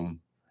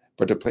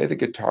 But to play the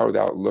guitar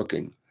without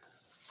looking,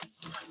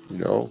 you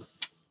know,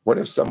 what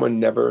if someone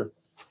never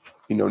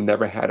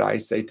had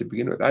eyesight to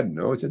begin with? I don't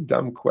know. It's a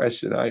dumb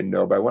question, I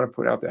know, but I want to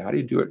put it out there. How do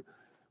you do it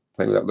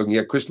playing without looking?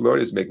 Yeah, Chris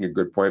Lloyd is making a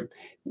good point.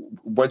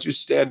 Once you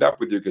stand up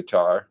with your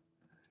guitar,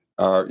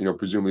 you know,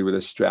 presumably with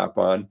a strap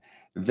on,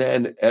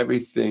 then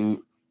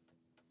everything,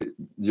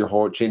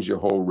 change your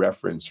whole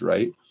reference,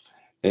 right?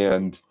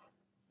 And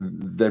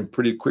then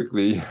pretty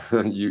quickly,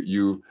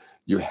 you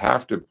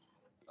have to,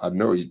 I don't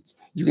know,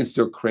 you can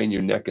still crane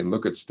your neck and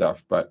look at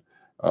stuff, but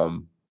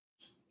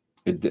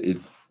it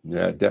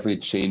yeah, it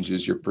definitely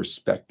changes your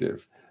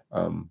perspective.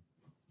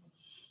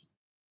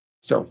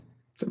 So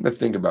something to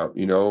think about.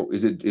 You know,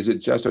 is it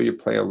just, oh, you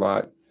play a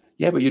lot?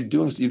 Yeah, but you're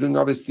doing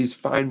all these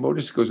fine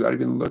motor skills without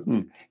even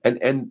looking.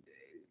 And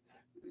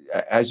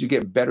as you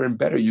get better and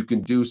better, you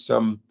can do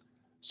some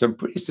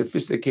pretty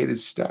sophisticated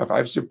stuff.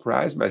 I've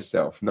surprised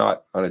myself,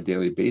 not on a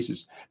daily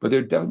basis, but there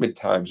have definitely been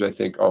times I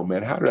think, oh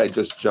man, how did I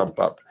just jump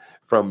up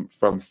from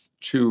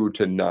 2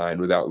 to 9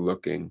 without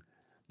looking?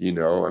 You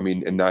know, I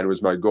mean, and 9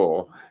 was my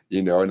goal,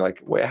 you know, and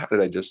like, wait, how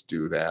did I just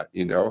do that?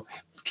 You know,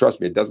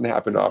 trust me, it doesn't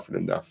happen often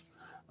enough.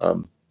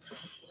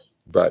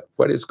 But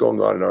what is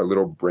going on in our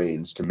little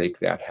brains to make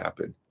that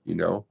happen, you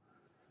know?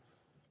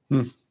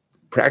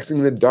 Practicing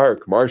in the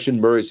dark. Martian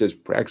Murray says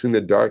practicing in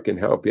the dark can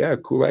help. Yeah,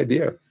 cool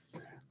idea.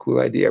 Cool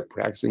idea.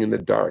 Practicing in the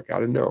dark. I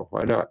don't know.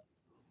 Why not?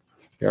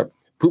 Yep.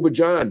 Pooba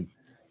John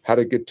had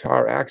a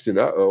guitar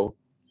accident. Uh-oh.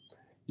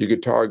 Your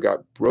guitar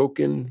got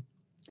broken,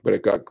 but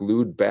it got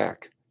glued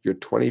back. Your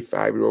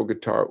 25-year-old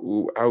guitar.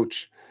 Ooh,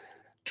 ouch.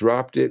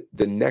 Dropped it.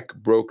 The neck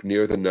broke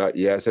near the nut.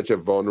 Yeah, such a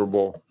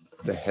vulnerable,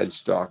 the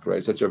headstock,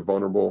 right? Such a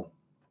vulnerable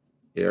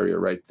area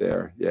right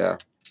there. Yeah.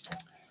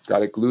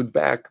 Got it glued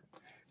back.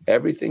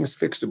 Everything's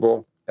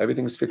fixable.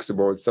 Everything's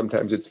fixable.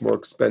 Sometimes it's more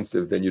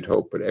expensive than you'd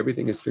hope, but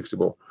everything is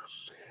fixable.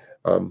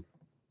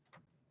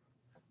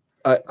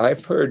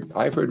 I've heard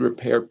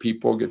repair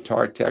people,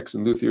 guitar techs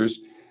and luthiers,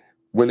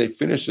 when they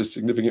finish a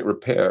significant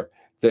repair,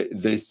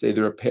 they say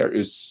the repair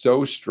is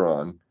so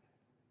strong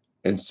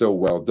and so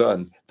well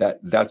done that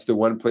that's the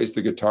one place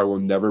the guitar will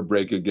never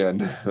break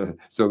again.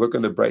 So look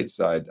on the bright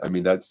side. I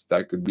mean,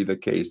 that could be the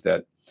case,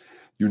 that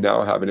you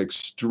now have an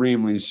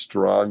extremely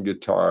strong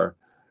guitar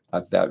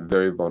at that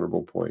very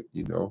vulnerable point,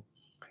 you know.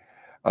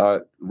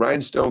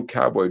 Rhinestone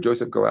Cowboy,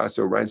 Joseph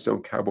Galasso,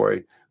 Rhinestone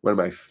Cowboy, one of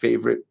my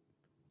favorite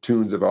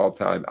tunes of all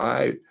time.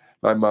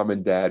 My mom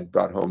and dad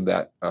brought home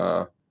that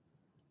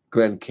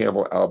Glenn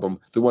Campbell album,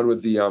 the one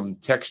with the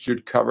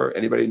textured cover.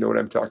 Anybody know what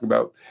I'm talking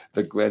about?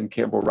 The Glenn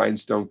Campbell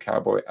Rhinestone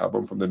Cowboy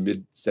album from the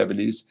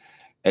mid-70s.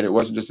 And it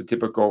wasn't just a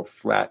typical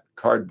flat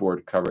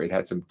cardboard cover. It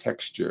had some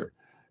texture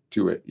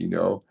to it, you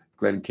know.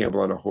 Glenn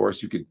Campbell on a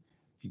horse. You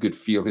could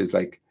feel his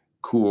like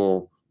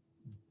cool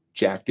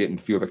jacket and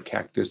feel the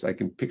cactus. I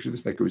can picture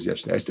this like it was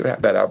yesterday. I still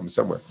have that album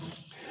somewhere.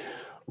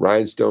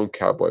 Rhinestone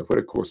Cowboy. What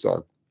a cool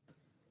song.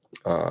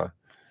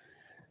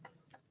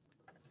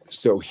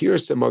 So here are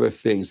some other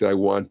things that I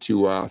want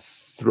to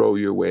throw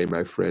your way,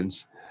 my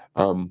friends.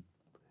 When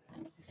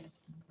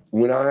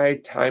I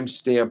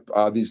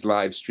timestamp these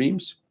live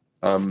streams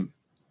in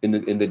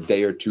the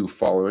day or two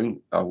following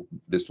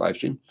this live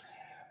stream,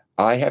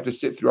 I have to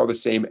sit through all the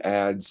same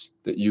ads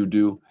that you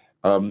do.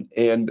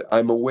 And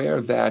I'm aware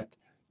that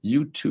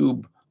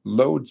YouTube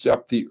loads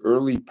up the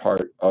early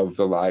part of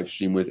the live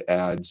stream with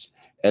ads,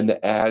 and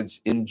the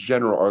ads in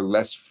general are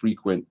less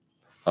frequent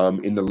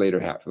in the later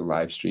half of the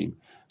live stream.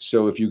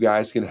 So if you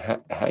guys can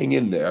hang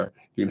in there,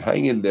 you can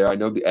hang in there. I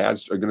know the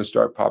ads are going to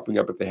start popping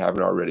up if they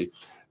haven't already.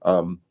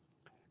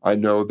 I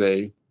know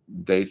they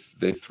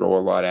throw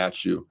a lot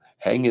at you.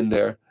 Hang in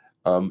there,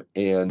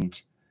 and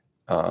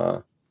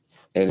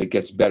it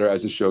gets better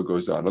as the show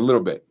goes on, a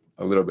little bit.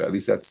 a little bit. At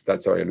least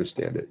that's how I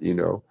understand it, you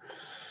know.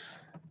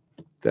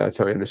 That's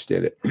how I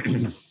understand it.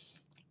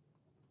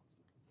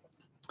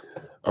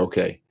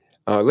 Okay,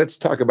 let's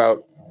talk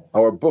about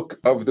our book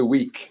of the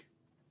week.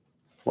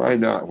 Why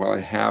not? Well, I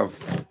have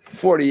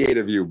 48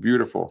 of you.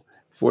 Beautiful.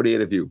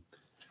 48 of you.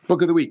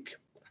 Book of the week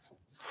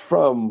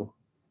from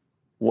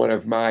one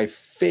of my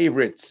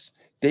favorites,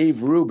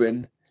 Dave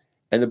Rubin.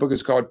 And the book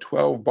is called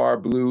 12 Bar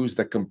Blues,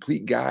 The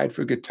Complete Guide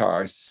for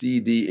Guitar,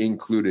 CD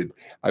included.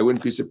 I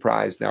wouldn't be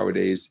surprised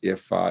nowadays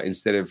if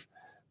instead of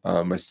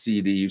a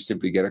CD, you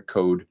simply get a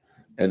code.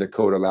 And the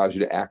code allows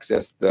you to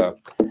access the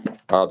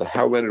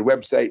How Leonard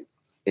website.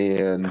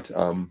 And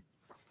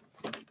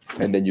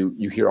then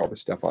you hear all the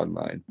stuff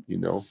online, you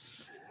know.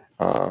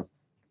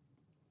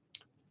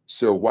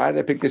 So why did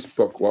I pick this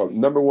book? Well,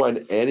 number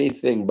one,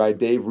 anything by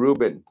Dave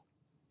Rubin.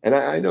 And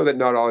I know that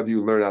not all of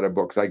you learn out of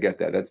books. I get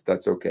that.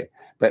 That's okay.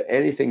 But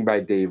anything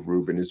by Dave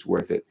Rubin is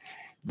worth it.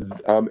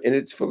 And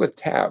it's full of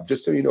tab.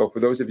 Just so you know, for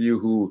those of you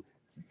who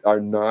are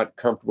not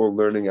comfortable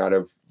learning out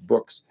of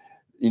books,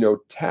 you know,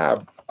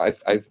 tab,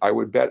 I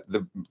would bet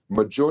the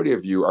majority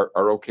of you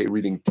are okay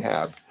reading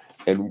tab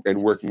and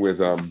working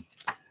with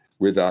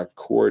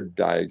chord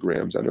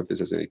diagrams. I don't know if this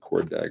has any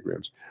chord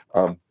diagrams.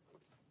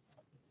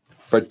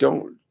 But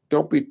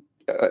don't be,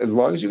 as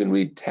long as you can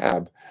read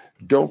tab,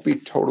 don't be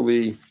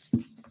totally,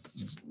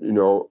 you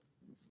know,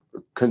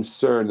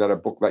 concerned that a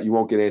book that you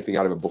won't get anything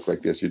out of a book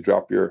like this. You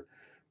drop your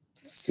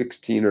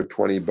 16 or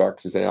 20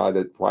 bucks and say,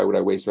 why would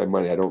I waste my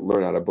money? I don't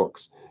learn out of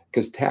books.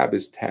 Because tab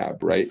is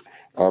tab, right?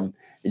 And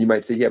you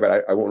might say, yeah,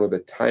 but I won't know the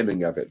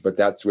timing of it. But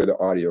that's where the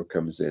audio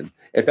comes in.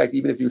 In fact,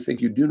 even if you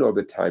think you do know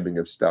the timing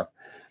of stuff,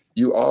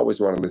 you always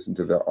want to listen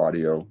to the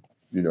audio,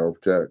 you know,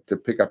 to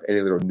pick up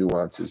any little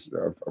nuances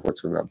of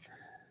what's going on.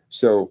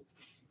 So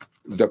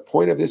the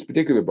point of this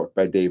particular book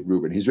by Dave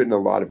Rubin, he's written a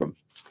lot of them.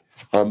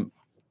 I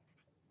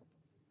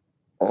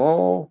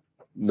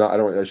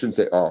shouldn't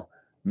say all,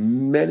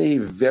 many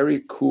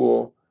very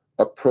cool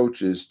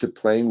approaches to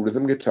playing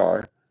rhythm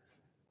guitar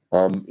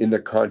in the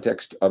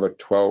context of a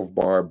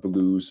 12-bar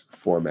blues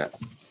format.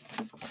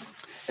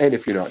 And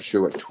if you're not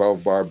sure what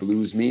 12-bar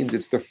blues means,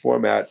 it's the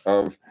format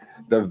of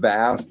the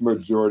vast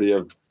majority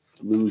of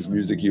blues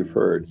music you've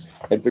heard.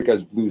 And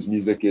because blues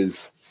music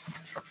is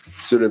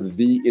sort of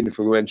the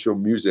influential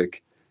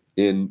music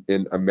in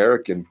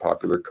American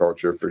popular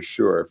culture, for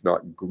sure, if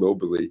not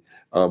globally,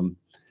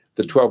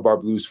 the 12-bar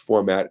blues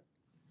format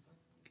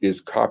is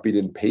copied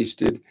and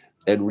pasted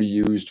and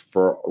reused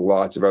for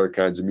lots of other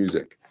kinds of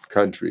music: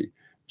 country,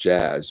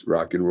 jazz,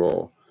 rock and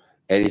roll,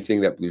 anything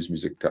that blues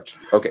music touched.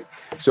 Okay,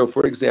 so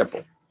for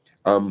example,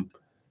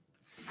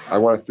 I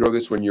want to throw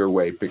this one your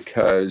way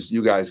because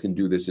you guys can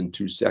do this in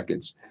 2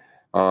 seconds.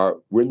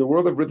 We're in the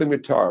world of rhythm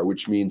guitar,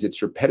 which means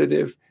it's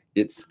repetitive,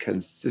 it's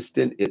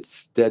consistent, it's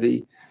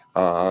steady.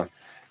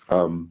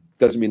 Doesn't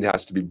mean it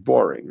has to be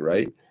boring,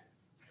 right?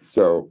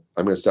 So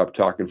I'm going to stop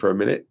talking for a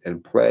minute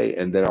and play,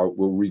 and then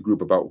we'll regroup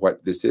about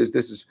what this is.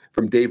 This is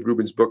from Dave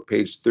Rubin's book,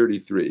 page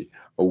 33.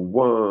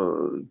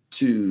 1,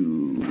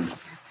 2,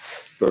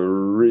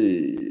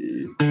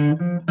 3.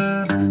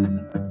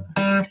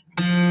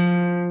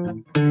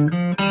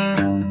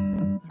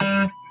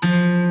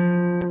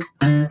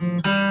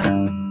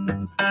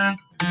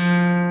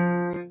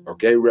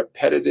 Okay,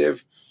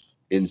 repetitive,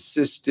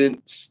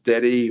 insistent,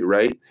 steady,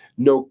 right?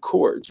 No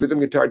chords. Rhythm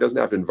guitar doesn't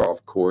have to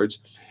involve chords.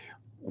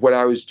 What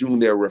I was doing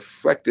there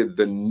reflected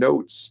the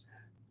notes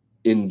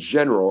in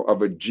general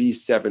of a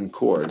G7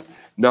 chord,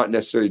 not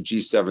necessarily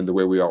G7 the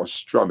way we all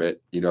strum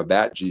it, you know,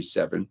 that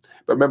G7.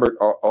 But remember,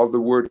 all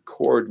the word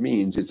chord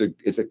means is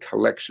a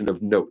collection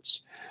of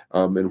notes.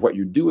 And what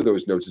you do with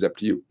those notes is up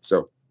to you.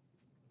 So,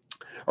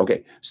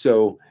 okay,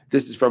 so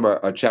this is from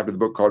a chapter of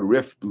the book called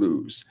Riff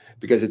Blues,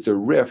 because it's a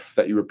riff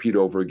that you repeat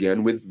over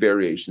again with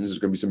variations. There's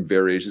going to be some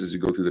variations as you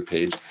go through the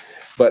page.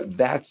 But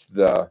that's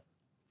the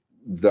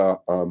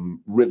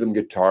rhythm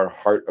guitar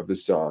heart of the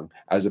song,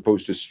 as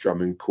opposed to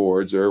strumming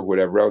chords or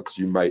whatever else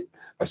you might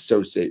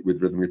associate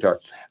with rhythm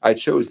guitar. I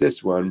chose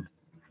this one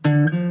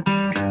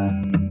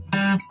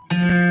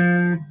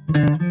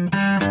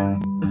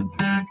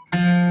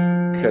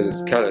because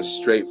it's kind of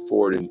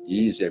straightforward and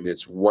easy. I mean,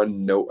 it's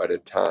one note at a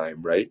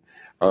time, right?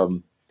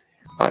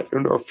 I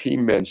don't know if he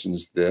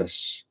mentions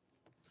this,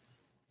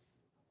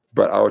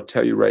 but I'll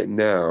tell you right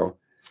now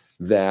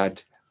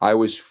that I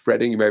was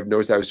fretting, you might have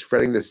noticed I was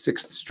fretting the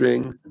 6th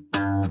string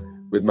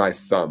with my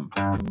thumb.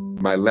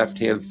 My left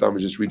hand thumb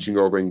is just reaching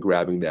over and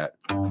grabbing that,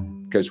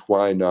 because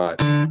why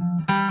not?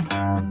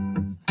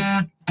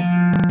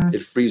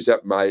 It frees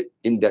up my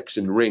index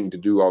and ring to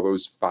do all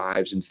those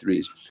 5s and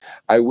 3s.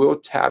 I will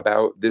tab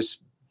out this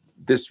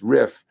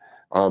riff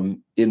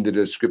in the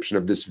description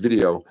of this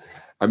video.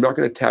 I'm not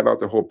going to tab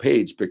out the whole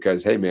page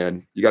because, hey,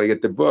 man, you got to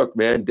get the book,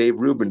 man. Dave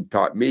Rubin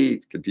taught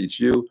me, can teach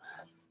you.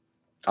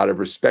 Out of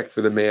respect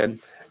for the man,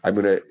 I'm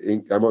only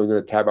going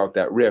to tab out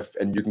that riff,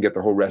 and you can get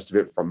the whole rest of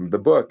it from the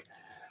book.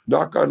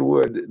 Knock on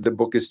wood, the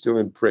book is still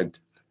in print.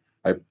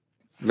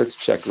 Let's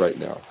check right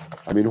now.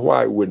 I mean,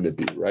 why wouldn't it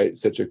be, right?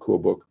 Such a cool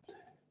book.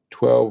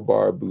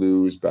 12-Bar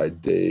Blues by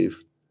Dave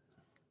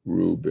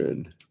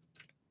Rubin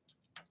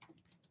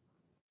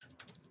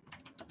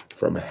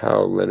from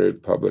Hal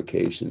Leonard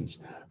Publications.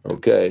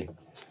 Okay.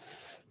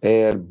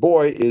 And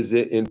boy, is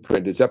it in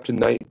print. It's up to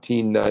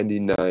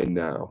 $19.99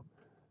 now.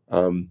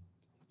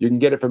 You can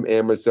get it from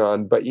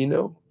Amazon, but you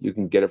know, you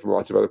can get it from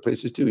lots of other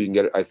places too. You can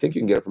get it, I think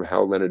you can get it from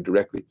Hal Leonard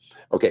directly.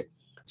 Okay.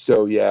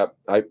 So yeah,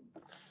 I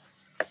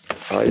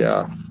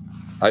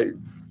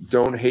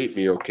don't hate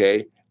me,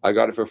 okay? I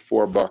got it for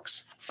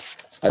 $4.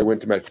 I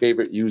went to my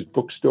favorite used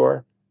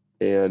bookstore,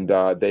 and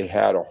they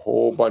had a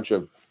whole bunch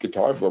of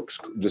guitar books.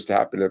 Just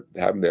happened to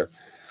have them there.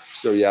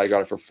 So yeah, I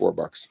got it for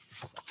 $4.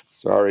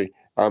 Sorry.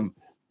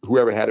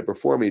 Whoever had it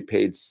before me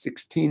paid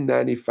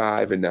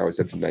 $16.95, and now it's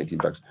up to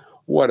 $19.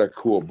 What a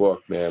cool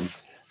book, man.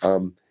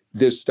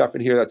 There's stuff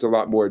in here that's a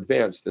lot more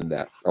advanced than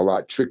that, a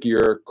lot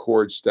trickier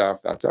chord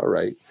stuff. That's all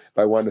right.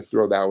 But I wanted to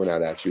throw that one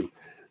out at you.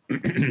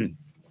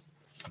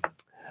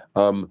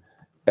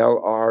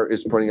 LR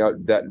is pointing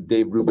out that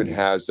Dave Rubin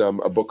has a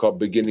book called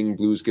Beginning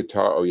Blues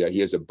Guitar. Oh yeah, he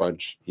has a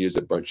bunch. He has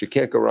a bunch. You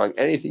can't go wrong.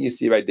 Anything you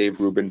see by Dave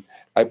Rubin,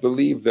 I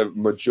believe the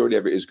majority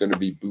of it is going to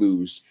be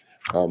blues.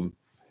 But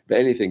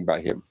anything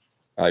by him,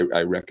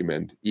 I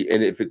recommend.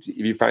 And if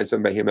you find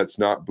something by him that's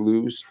not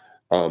blues,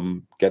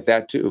 get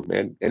that too,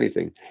 man.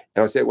 Anything.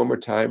 And I'll say it one more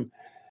time.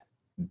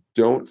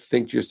 Don't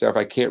think to yourself,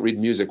 I can't read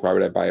music. Why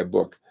would I buy a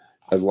book?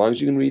 As long as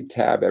you can read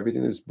tab,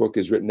 everything in this book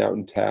is written out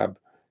in tab.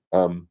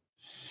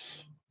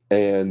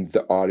 And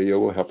the audio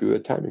will help you with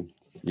the timing.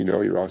 You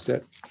know, you're all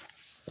set.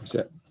 I'm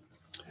set.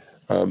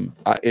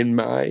 In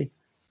my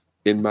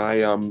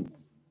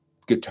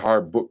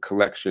guitar book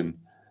collection,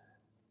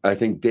 I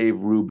think Dave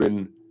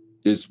Rubin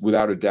is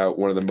without a doubt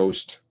one of the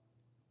most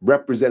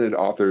represented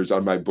authors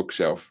on my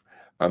bookshelf.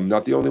 I'm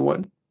not the only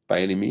one by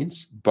any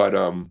means, but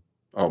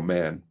oh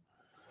man,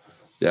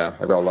 yeah,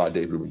 I've got a lot of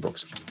Dave Rubin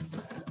books.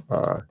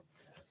 And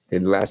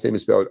the last name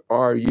is spelled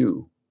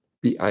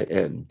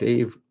R-U-B-I-N.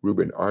 Dave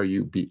Rubin,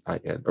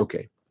 R-U-B-I-N.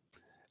 Okay.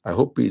 I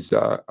hope he's.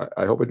 I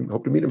hope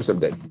to meet him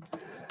someday.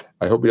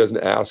 I hope he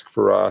doesn't ask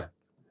for a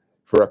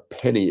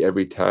penny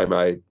every time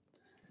I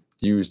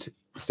used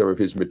some of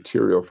his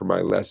material for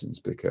my lessons,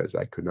 because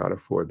I could not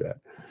afford that.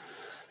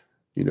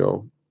 You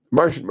know,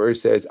 Martian Murray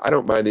says, I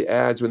don't mind the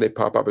ads when they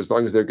pop up as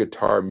long as they're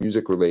guitar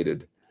music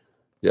related.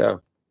 Yeah,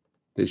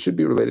 they should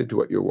be related to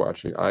what you're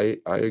watching. I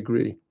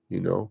agree. You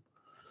know.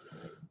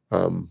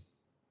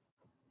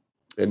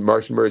 And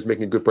Martian Murray is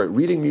making a good point.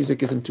 Reading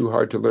music isn't too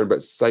hard to learn,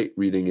 but sight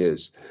reading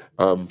is.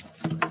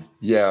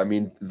 Yeah, I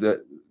mean,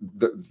 the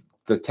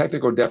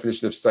technical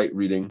definition of sight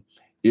reading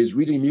is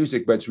reading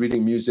music, but it's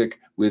reading music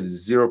with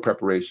zero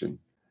preparation.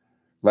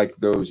 Like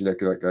those, you know,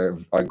 like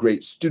a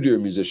great studio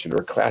musician or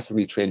a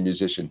classically trained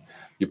musician.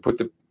 You put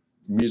the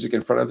music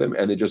in front of them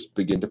and they just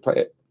begin to play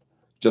it.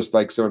 Just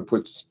like someone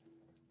puts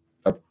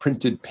a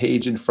printed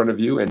page in front of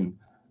you, and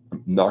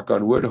knock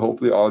on wood,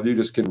 hopefully all of you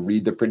just can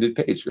read the printed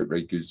page, right?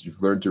 Because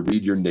you've learned to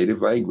read your native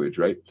language,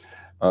 right?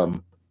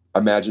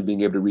 Imagine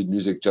being able to read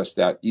music just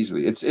that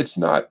easily. It's a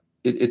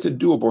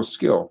doable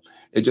skill.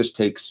 It just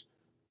takes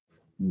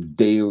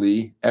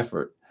daily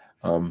effort.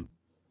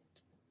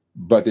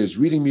 But there's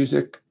reading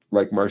music,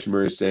 like Martian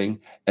Murray is saying,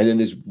 and then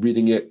there's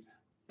reading it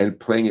and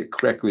playing it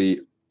correctly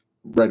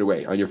right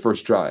away on your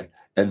first try.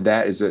 And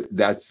that's a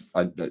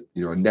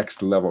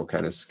next level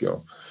kind of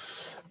skill.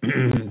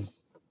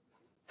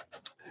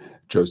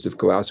 Joseph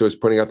Colasso is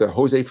pointing out that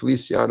Jose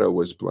Feliciano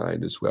was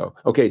blind as well.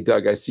 Okay,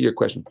 Doug, I see your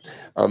question.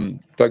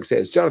 Doug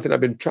says, Jonathan,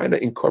 I've been trying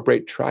to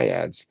incorporate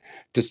triads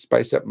to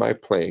spice up my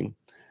playing.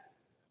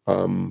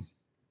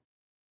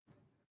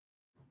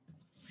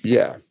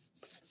 Yeah.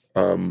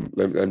 Let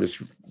me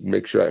just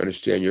make sure I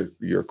understand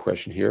your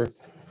question here.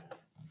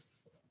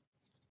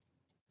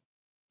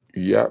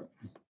 Yep.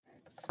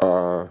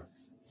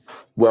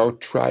 Well,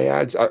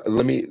 triads,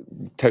 let me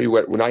tell you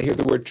what, when I hear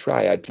the word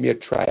triad, to me a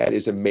triad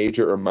is a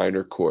major or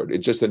minor chord.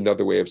 It's just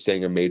another way of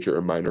saying a major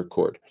or minor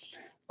chord.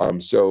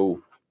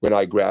 So when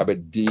I grab a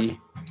D,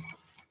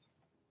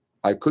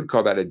 I could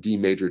call that a D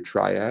major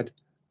triad.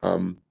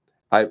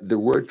 The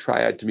word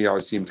triad to me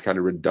always seems kind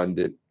of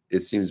redundant. It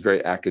seems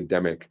very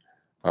academic.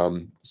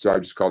 So I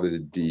just called it a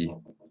D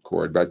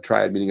chord, but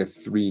triad meaning a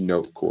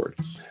 3-note chord.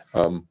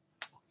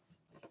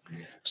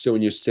 So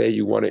when you say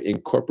you want to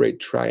incorporate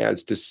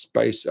triads to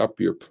spice up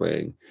your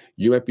playing,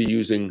 you might be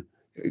using,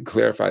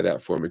 clarify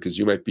that for me, because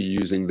you might be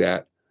using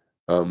that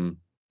in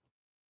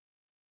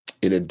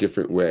a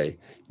different way.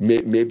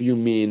 Maybe you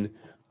mean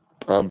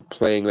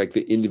playing like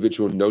the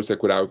individual notes,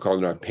 like what I would call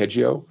an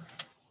arpeggio.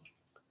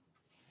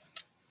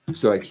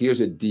 So like here's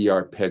a D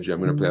arpeggio.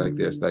 I'm going to play like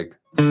this, like.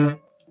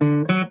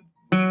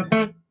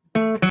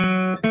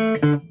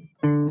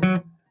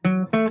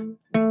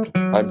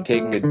 I'm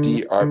taking a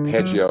D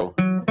arpeggio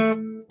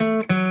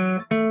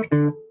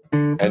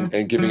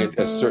and giving it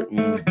a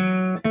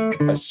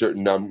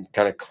certain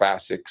kind of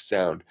classic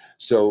sound.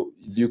 So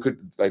you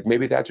could, like,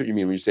 maybe that's what you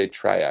mean when you say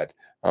triad,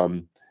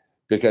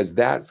 because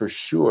that for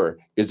sure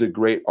is a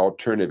great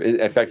alternative.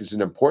 In fact, it's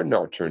an important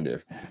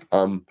alternative.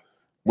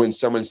 When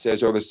someone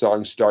says, "Oh, the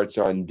song starts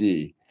on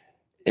D,"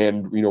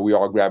 and we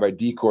all grab a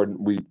D chord and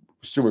we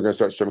assume we're going to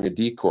start strumming a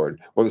D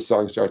chord. Well, the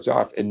song starts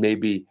off, and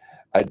maybe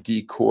a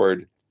D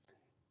chord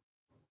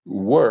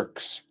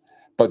works,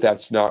 but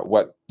that's not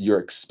what you're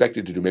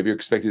expected to do. Maybe you're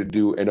expected to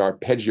do an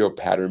arpeggio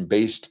pattern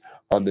based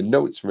on the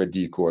notes from a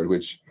D chord,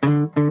 which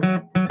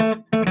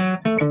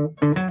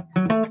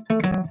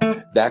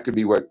that could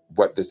be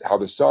how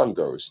the song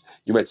goes.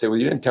 You might say, well,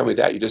 you didn't tell me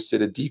that. You just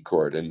said a D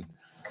chord, and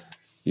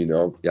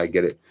yeah, I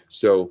get it.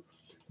 So,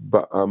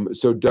 but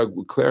so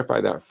Doug,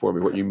 clarify that for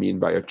me. What you mean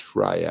by a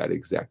triad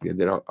exactly, and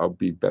then I'll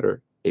be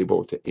better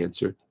able to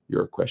answer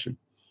your question.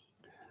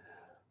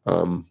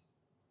 Charlie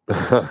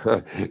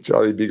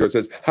Bigo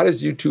says, how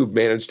does YouTube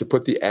manage to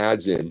put the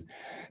ads in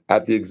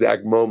at the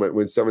exact moment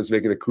when someone's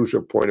making a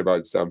crucial point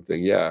about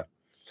something? Yeah.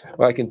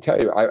 Well, I can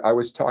tell you, I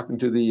was talking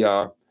to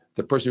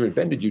the person who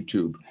invented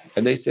YouTube,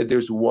 and they said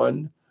there's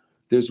one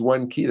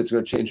key that's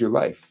going to change your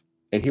life.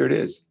 And here it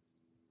is.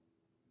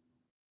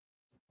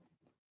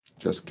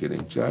 Just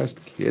kidding.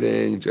 Just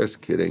kidding.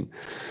 Just kidding.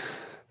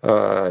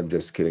 I'm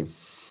just kidding.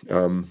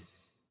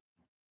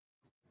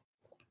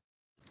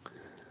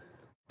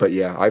 But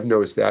yeah, I've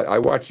noticed that. I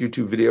watch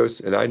YouTube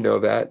videos, and I know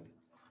that,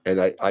 and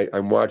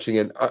I'm watching,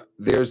 and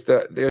there's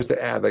the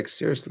ad. Like,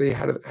 seriously,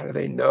 how do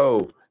they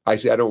know?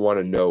 Actually, I don't want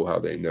to know how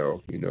they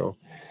know.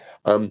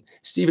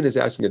 Stephen is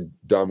asking a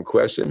dumb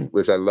question,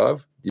 which I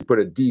love. You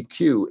put a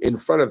DQ in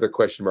front of the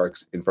question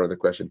marks in front of the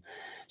question.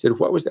 He said,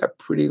 what was that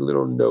pretty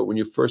little note when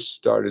you first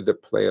started to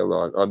play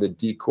along on the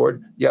D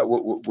chord? Yeah,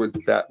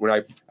 with that, when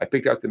I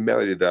picked out the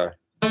melody, that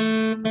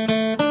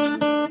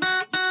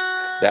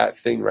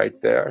thing right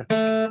there.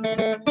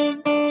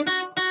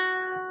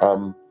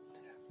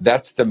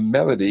 That's the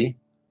melody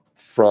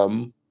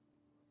from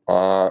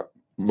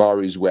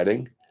Mairi's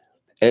wedding.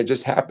 And it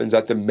just happens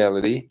that the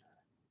melody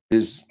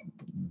is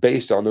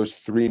based on those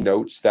three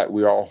notes that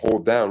we all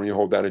hold down when you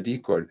hold down a D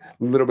chord.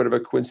 A little bit of a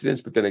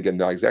coincidence, but then again,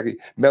 not exactly.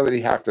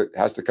 Melody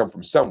has to come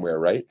from somewhere,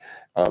 right?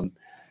 And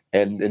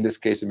in this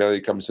case, the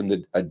melody comes from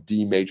a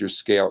D major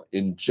scale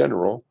in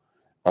general.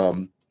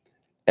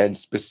 And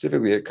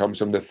specifically, it comes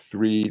from the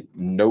three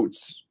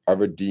notes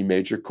of a D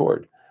major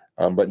chord.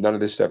 But none of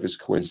this stuff is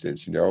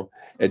coincidence,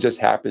 It just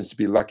happens to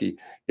be lucky.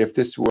 If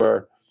this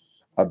were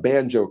a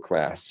banjo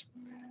class,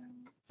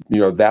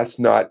 that's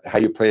not how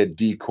you play a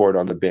D chord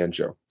on the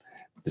banjo.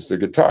 This is a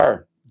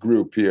guitar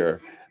group here.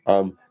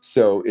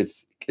 So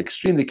it's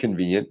extremely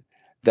convenient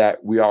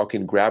that we all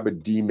can grab a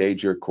D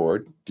major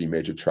chord, D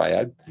major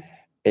triad,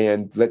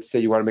 and let's say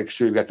you want to make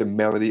sure you've got the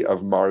melody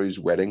of Mairi's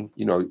wedding.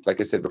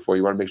 Like I said before,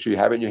 you want to make sure you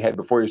have it in your head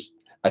before you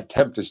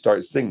attempt to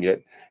start singing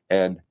it.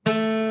 And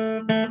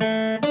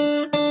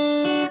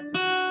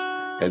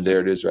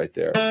there it is right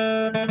there.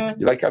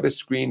 You like how the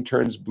screen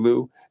turns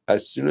blue?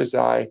 As soon as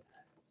I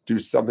do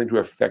something to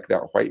affect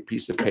that white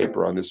piece of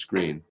paper on the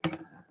screen.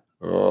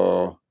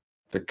 Oh,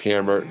 the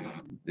camera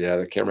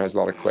has a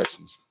lot of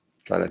questions.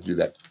 Try not to do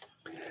that.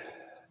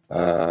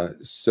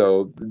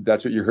 So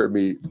that's what you heard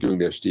me doing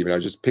there, Stephen. I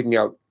was just picking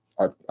out,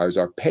 I was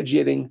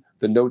arpeggiating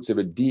the notes of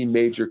a D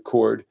major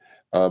chord,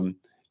 and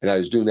I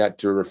was doing that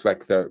to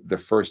reflect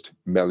the first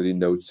melody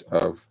notes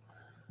of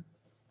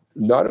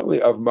not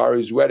only of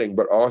Mairi's wedding,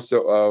 but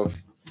also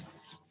of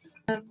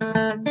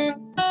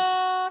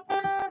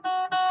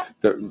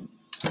the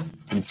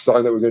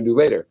song that we're going to do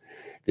later,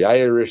 the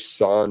Irish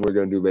song we're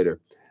going to do later.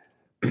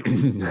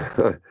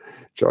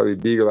 Charlie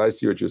Beagle, I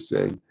see what you're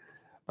saying.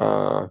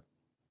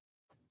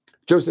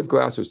 Joseph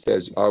Glasser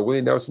says,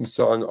 Willie Nelson's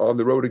song On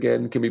the Road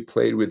Again can be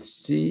played with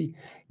C,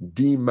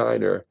 D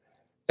minor,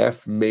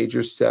 F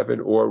major 7,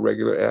 or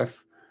regular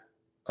F.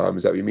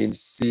 Is that what you mean?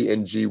 C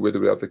and G with or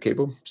without the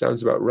cable?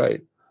 Sounds about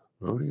right.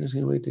 Roading is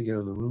going to wait to get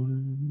on the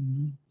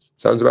road.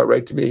 Sounds about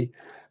right to me.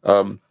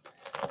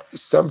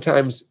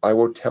 Sometimes I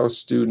will tell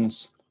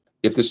students,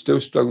 if they're still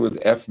struggling with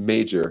F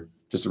major,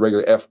 just a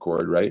regular F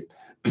chord, right?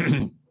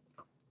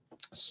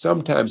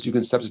 Sometimes you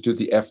can substitute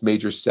the F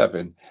major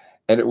 7,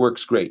 and it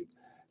works great.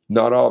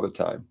 Not all the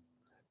time.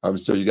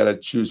 So you got to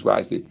choose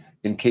wisely.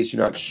 In case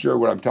you're not sure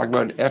what I'm talking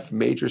about, an F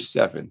major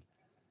 7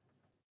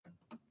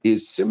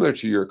 is similar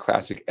to your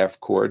classic F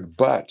chord,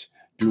 but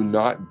do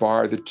not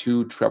bar the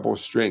two treble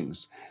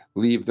strings.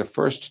 Leave the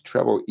first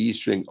treble E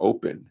string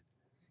open.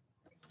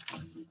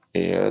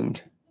 And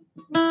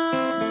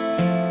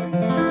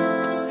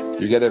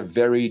you get a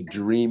very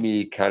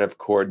dreamy kind of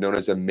chord known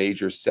as a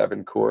major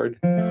 7 chord.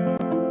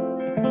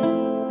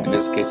 In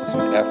this case, it's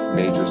an F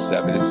major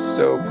 7. It's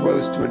so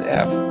close to an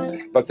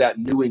F. But that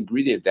new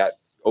ingredient, that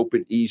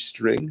open E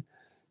string,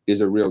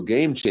 is a real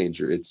game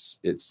changer. It's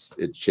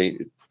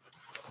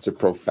a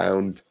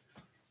profound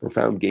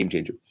game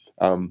changer.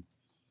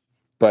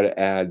 But it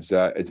adds,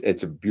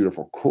 it's a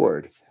beautiful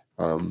chord.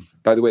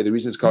 By the way, the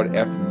reason it's called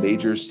F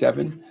major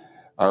 7,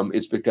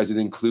 it's because it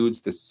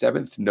includes the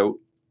 7th note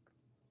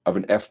of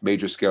an F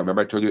major scale.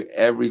 Remember I told you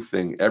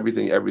everything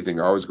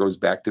always goes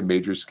back to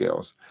major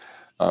scales.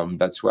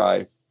 That's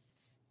why,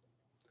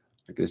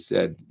 like I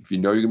said, if you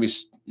know you're going to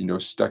be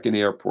stuck in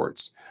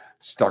airports,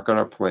 stuck on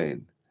a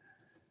plane,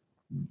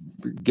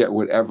 get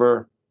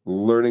whatever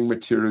learning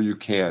material you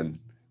can,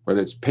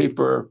 whether it's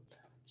paper,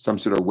 some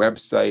sort of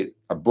website,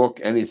 a book,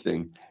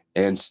 anything,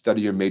 and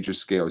study your major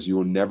scales. You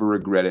will never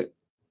regret it.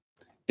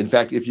 In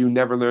fact, if you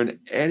never learn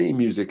any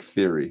music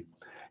theory,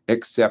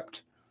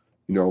 except,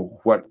 you know,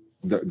 what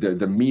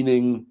the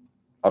meaning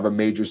of a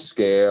major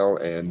scale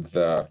and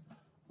the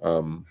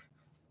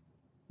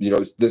you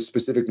know, the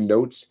specific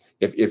notes,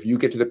 if you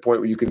get to the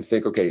point where you can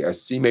think, okay, a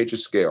C major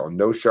scale,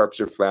 no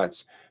sharps or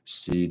flats,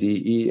 C,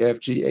 D, E, F,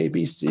 G, A,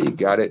 B, C,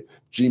 got it.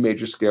 G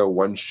major scale,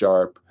 1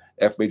 sharp,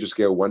 F major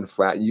scale, 1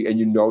 flat, and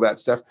you know that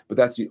stuff, but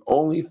that's the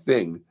only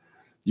thing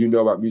you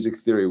know about music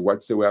theory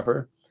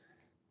whatsoever.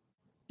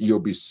 You'll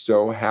be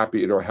so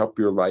happy. It'll help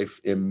your life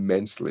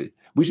immensely.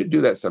 We should do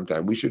that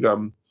sometime. We should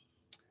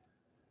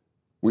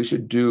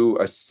do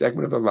a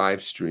segment of the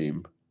live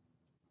stream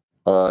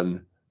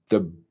on the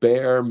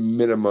bare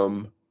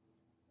minimum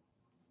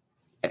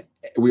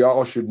we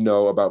all should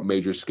know about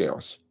major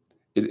scales.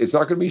 It's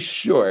not going to be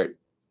short,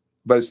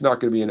 but it's not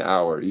going to be an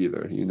hour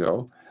either, you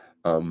know.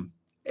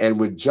 And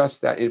with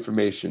just that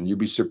information, you'll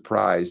be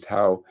surprised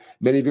how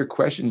many of your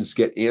questions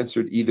get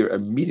answered either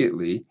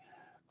immediately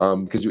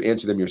because you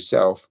answer them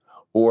yourself,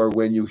 or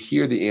when you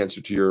hear the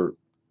answer to your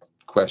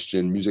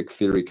question, music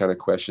theory kind of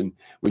question,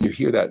 when you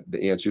hear that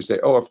the answer, you say,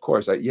 oh, of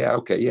course, yeah,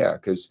 okay, yeah,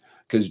 because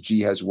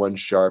G has 1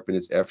 sharp and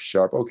it's F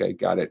sharp. Okay,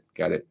 got it.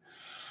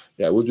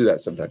 Yeah, we'll do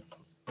that sometime.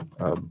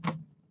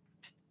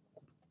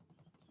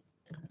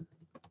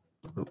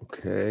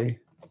 Okay.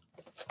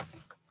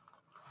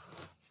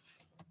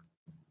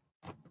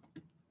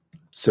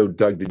 So,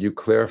 Doug, did you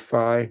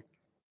clarify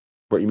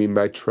what you mean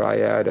by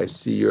triad? I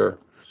see your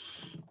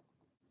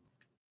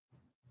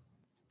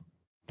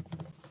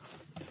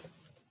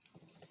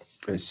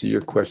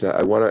question.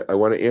 I want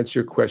to answer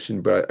your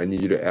question, but I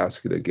need you to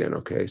ask it again.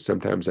 Okay.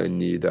 Sometimes I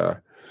need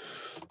a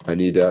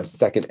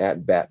second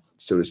at bat,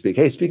 so to speak.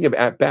 Hey, speaking of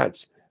at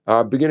bats,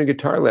 beginner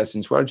guitar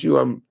lessons. Why don't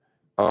you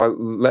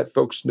let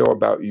folks know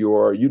about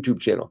your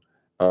YouTube channel?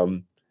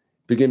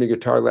 Beginner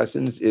guitar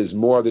lessons is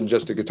more than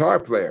just a guitar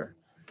player.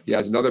 He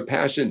has another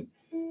passion,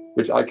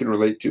 which I can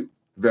relate to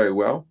very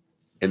well,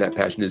 and that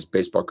passion is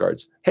baseball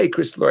cards. Hey,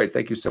 Chris Lloyd,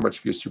 thank you so much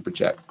for your super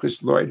chat.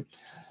 Chris Lloyd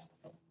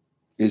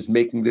is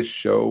making this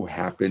show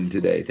happen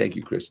today. Thank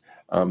you, Chris.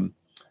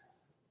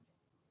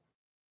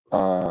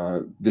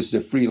 This is a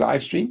free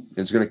live stream.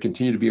 It's going to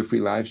continue to be a free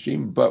live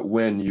stream, but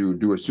when you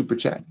do a super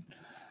chat,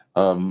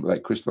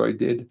 like Chris Lloyd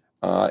did,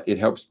 it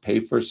helps pay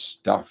for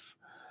stuff.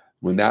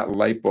 When that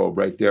light bulb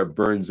right there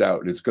burns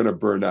out, and it's going to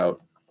burn out,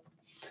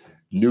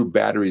 new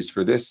batteries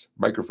for this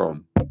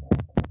microphone. They're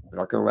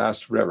not going to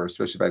last forever,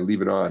 especially if I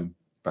leave it on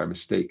by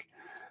mistake.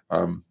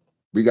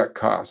 We got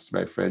costs,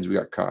 my friends. We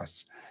got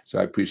costs. So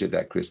I appreciate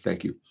that, Chris.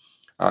 Thank you.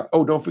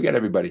 Oh, don't forget,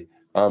 everybody.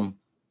 I'll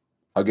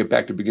get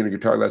back to beginner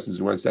guitar lessons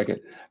in 1 second.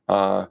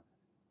 At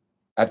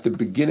the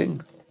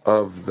beginning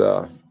of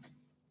the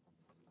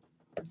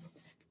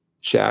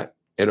chat,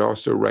 and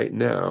also right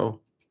now,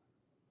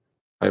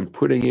 I'm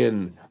putting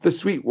in the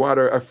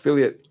Sweetwater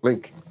affiliate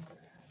link.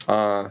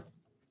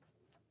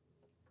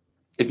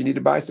 If you need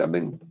to buy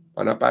something,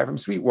 why not buy from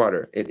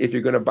Sweetwater? And if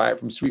you're going to buy it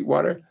from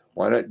Sweetwater,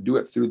 why not do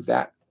it through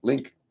that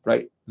link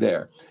right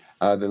there?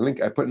 The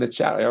link I put in the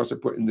chat, I also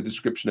put in the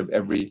description of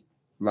every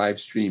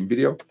live stream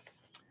video,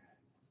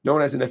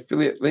 known as an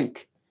affiliate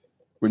link.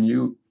 When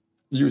you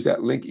use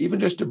that link,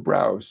 even just to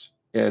browse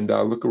and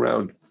look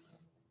around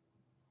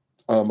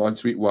on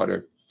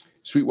Sweetwater,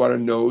 Sweetwater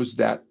knows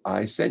that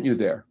I sent you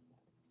there.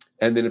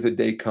 And then if the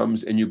day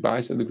comes and you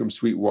buy something from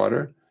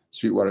Sweetwater,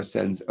 Sweetwater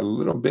sends a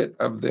little bit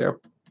of their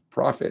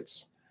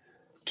profits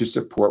to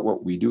support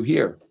what we do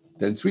here.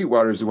 Then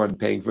Sweetwater is the one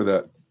paying for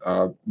the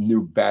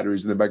new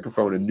batteries in the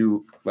microphone, and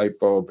new light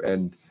bulb,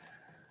 and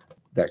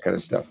that kind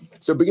of stuff.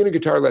 So Beginner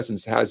Guitar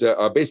Lessons has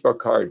a baseball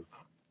card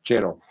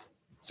channel.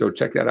 So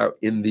check that out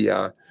in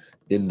the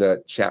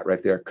chat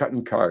right there.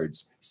 Cutting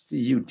Cards,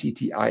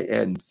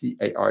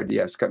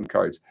 CUTTINCARDS, Cutting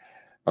Cards.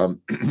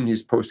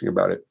 He's posting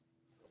about it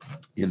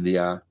in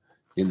the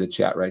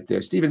chat right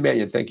there. Stephen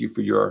Mannion, thank you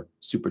for your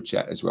super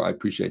chat as well. I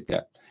appreciate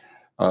that.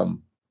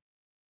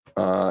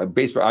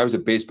 Baseball. I was a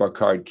baseball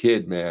card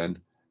kid, man.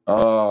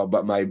 Oh,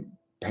 but my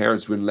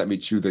parents wouldn't let me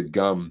chew the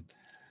gum,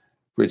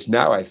 which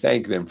now I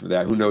thank them for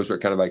that. Who knows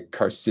what kind of like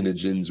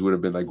carcinogens would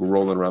have been like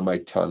rolling around my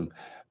tongue.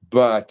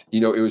 But, you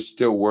know, it was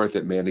still worth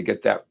it, man, to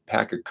get that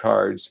pack of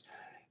cards.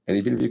 And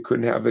even if you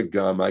couldn't have the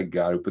gum, I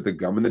got it. Put the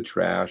gum in the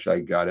trash,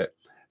 I got it.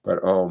 But,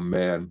 oh,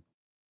 man,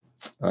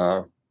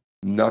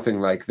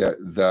 nothing like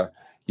that.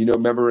 You know,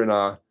 remember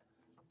in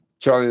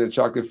Charlie and the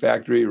Chocolate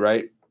Factory,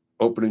 right?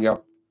 Opening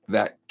up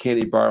that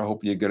candy bar,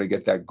 hoping you're going to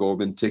get that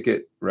golden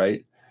ticket,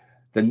 right?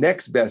 The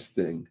next best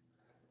thing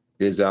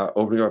is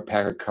opening up a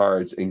pack of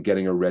cards and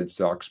getting a Red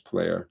Sox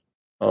player.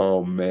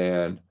 Oh,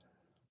 man.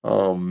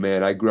 Oh,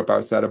 man. I grew up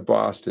outside of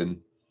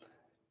Boston,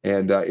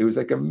 and it was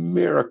like a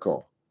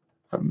miracle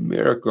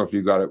if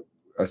you got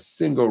a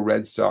single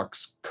Red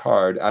Sox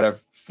card out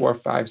of 4,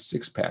 5,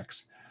 6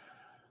 packs.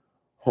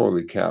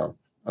 Holy cow.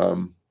 But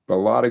a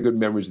lot of good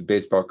memories with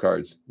baseball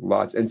cards.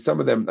 Lots. And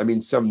some of them, I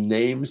mean, some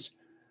names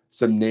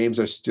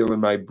are still in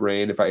my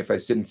brain. If I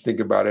sit and think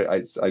about it,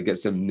 I get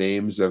some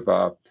names of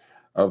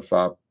of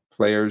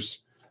players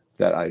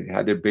that I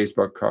had their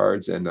baseball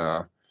cards, and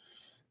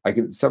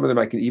some of them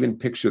I can even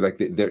picture like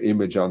their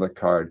image on the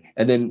card.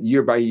 And then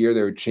year by year,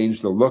 they would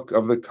change the look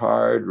of the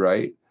card,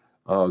 right?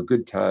 Oh,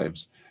 good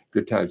times,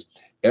 good times.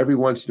 Every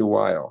once in a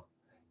while,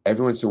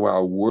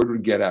 word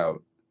would get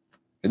out.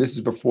 And this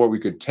is before we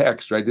could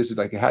text, right? This is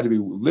like, it had to be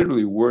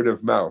literally word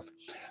of mouth.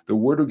 The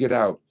word would get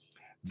out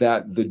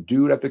that the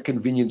dude at the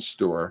convenience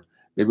store,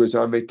 maybe was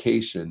on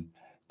vacation,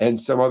 and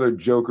some other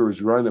joker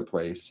was running the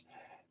place,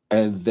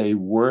 and they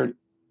were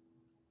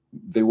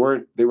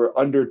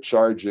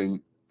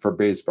undercharging for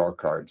baseball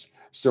cards.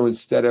 So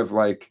instead of,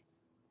 like,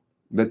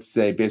 let's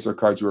say baseball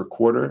cards were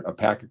a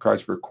pack of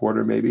cards for a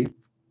quarter, maybe,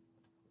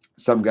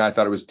 some guy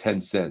thought it was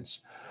 10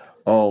 cents.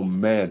 Oh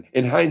man.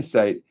 In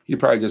hindsight, he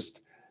probably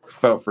just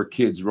felt for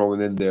kids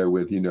rolling in there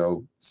with,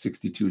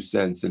 62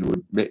 cents and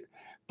would make,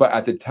 but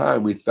at the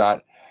time we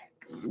thought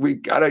we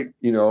gotta,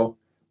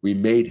 we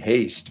made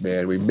haste,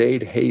 man. We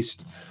made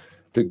haste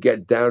to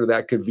get down to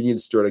that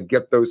convenience store to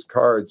get those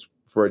cards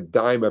for a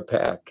dime a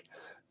pack.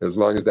 As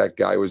long as that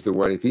guy was the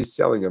one, if he's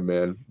selling them,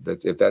 man,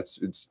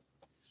 it's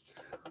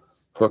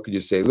what could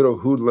you say? Little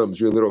hoodlums,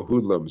 we're little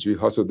hoodlums. We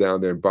hustled down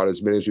there and bought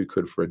as many as we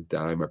could for a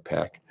dime a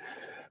pack.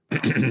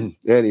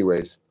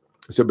 Anyways,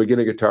 so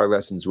beginner guitar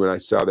lessons, when I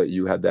saw that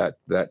you had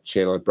that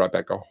channel, it brought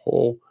back a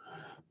whole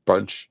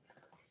bunch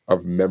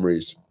of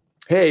memories.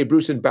 Hey,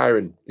 Bruce and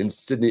Byron in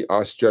Sydney,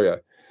 Australia.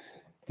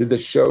 Did the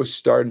show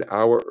start an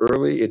hour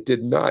early? It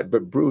did not,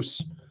 but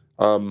Bruce,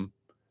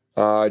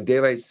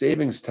 daylight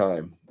savings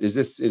time. Is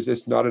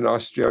this not an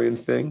Australian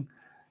thing?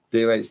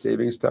 Daylight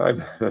savings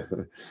time.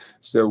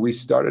 So we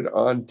started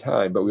on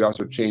time, but we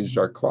also changed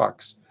our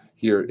clocks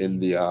here in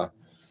the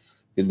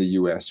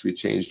U.S. We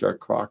changed our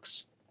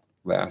clocks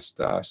last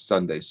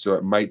Sunday, so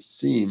it might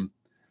seem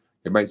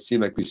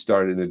like we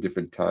started in a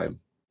different time.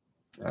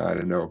 I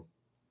don't know.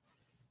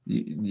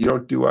 You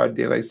don't do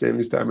daylight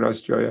savings time in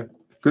Australia?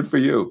 Good for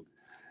you.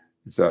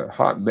 It's a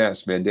hot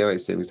mess, man.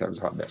 Daylight savings time is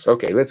a hot mess.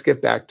 Okay, let's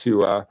get back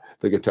to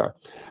the guitar.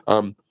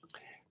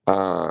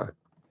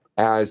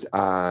 As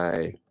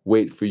I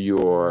wait for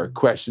your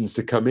questions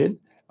to come in,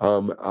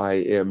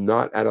 I am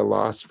not at a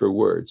loss for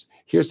words.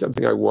 Here's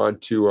something I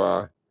want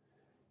to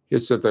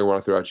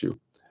throw at you.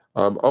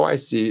 Oh, I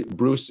see,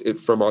 Bruce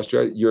from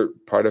Australia. You're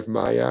part of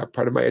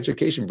my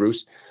education,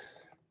 Bruce.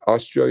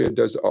 Australia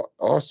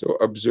also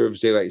observes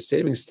daylight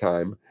savings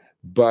time,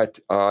 but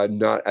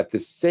not at the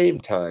same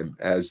time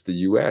as the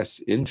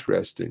U.S.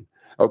 Interesting.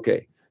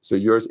 Okay, so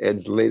yours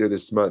ends later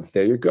this month.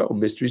 There you go.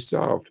 Mystery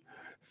solved.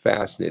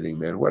 Fascinating,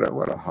 man. What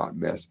a hot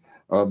mess.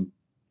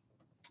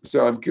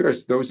 So I'm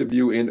curious, those of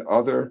you in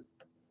other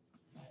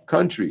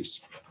countries,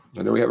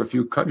 I know we have a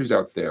few countries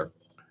out there.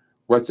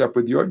 What's up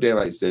with your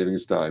daylight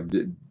savings time?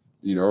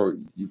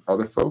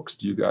 Other folks,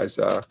 do you guys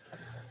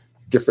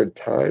different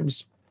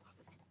times?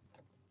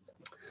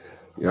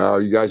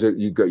 You guys there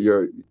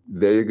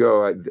you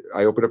go.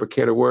 I opened up a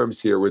can of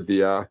worms here with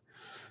the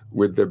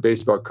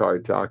baseball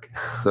card talk.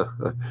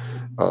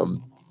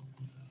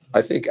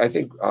 I think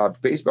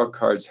baseball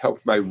cards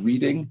helped my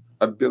reading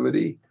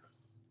ability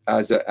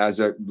as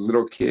a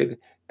little kid,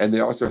 and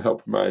they also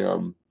helped me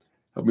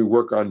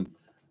work on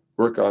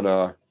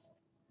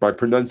my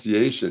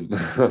pronunciation.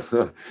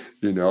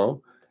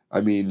 I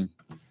mean,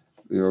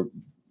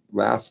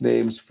 last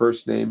names,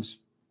 first names,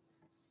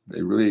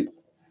 they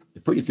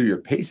put you through your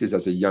paces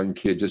as a young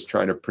kid just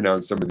trying to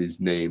pronounce some of these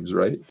names,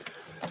 right?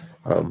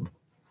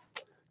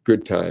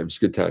 Good times,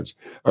 good times.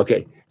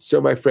 Okay,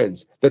 so my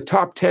friends, the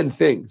top 10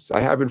 things I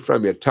have in front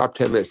of me, a top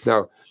 10 list.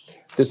 Now,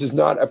 this is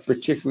not a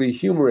particularly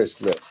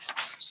humorous list,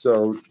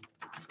 so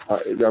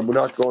we're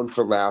not going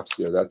for laughs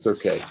here. That's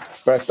okay.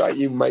 But I thought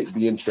you might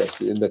be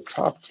interested in the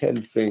top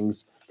 10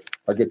 things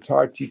a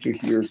guitar teacher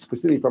hears,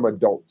 specifically from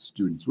adult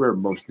students. We're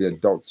mostly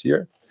adults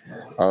here.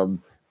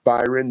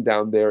 Byron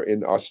down there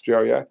in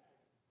Australia,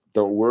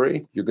 don't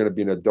worry, you're going to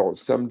be an adult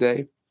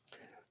someday.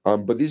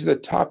 But these are the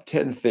top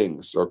 10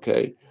 things,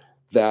 okay,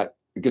 that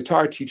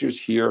guitar teachers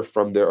hear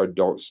from their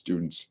adult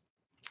students.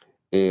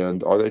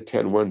 And are they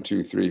 10? 1,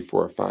 2, 3,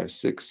 4, 5,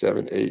 6,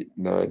 7, 8,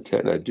 9,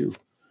 10. I do.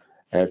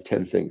 I have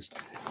 10 things.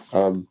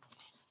 And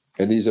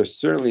these are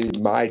certainly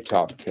my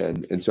top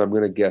 10. And so I'm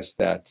going to guess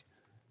that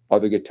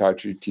other guitar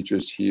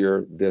teachers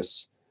hear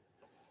this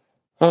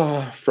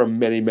from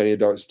many, many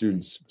adult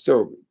students.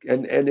 So,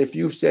 and if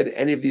you've said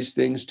any of these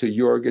things to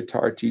your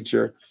guitar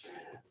teacher,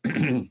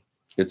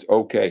 it's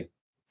okay.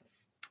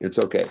 It's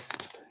okay.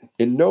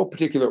 In no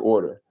particular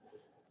order.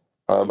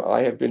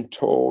 I have been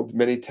told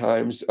many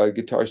times a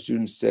guitar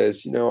student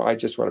says, I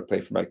just want to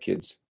play for my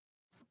kids.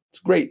 It's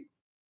great.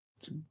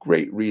 It's a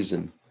great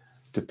reason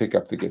to pick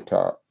up the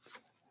guitar.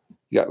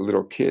 You got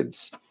little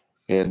kids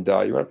and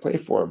you want to play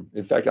for them.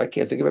 In fact, I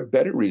can't think of a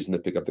better reason to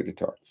pick up the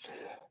guitar.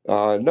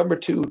 Number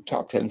 2,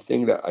 top 10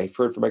 thing that I've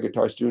heard from my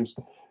guitar students,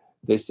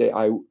 they say,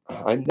 I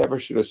never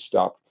should have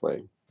stopped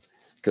playing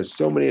because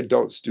so many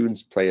adult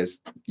students play as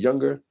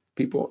younger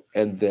people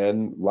and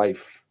then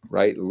life,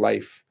 right?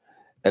 Life.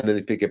 And then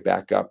they pick it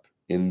back up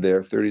in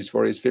their 30s,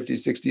 40s,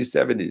 50s, 60s,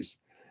 70s.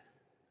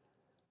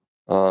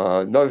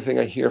 Another thing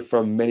I hear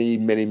from many,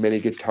 many, many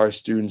guitar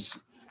students,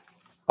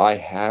 I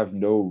have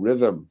no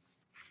rhythm.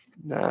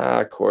 Nah,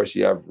 of course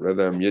you have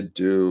rhythm. You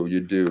do.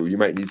 You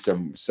might need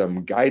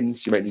some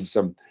guidance. You might need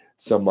some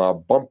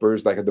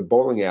bumpers like at the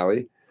bowling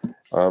alley.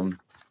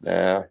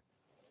 Nah,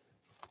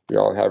 we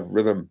all have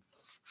rhythm.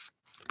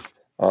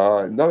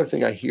 Another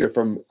thing I hear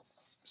from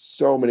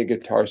so many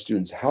guitar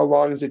students, how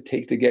long does it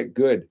take to get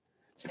good?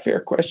 It's a fair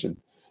question.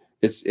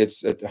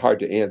 It's hard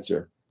to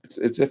answer.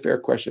 It's a fair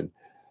question.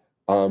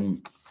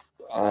 And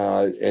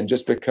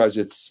just because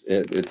it's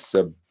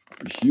a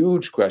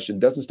huge question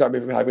doesn't stop me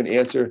from having an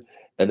answer.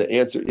 And the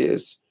answer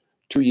is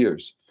 2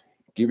 years.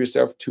 Give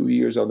yourself 2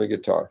 years on the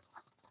guitar.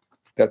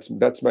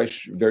 That's my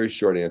very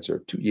short answer.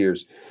 2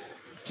 years.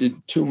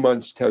 2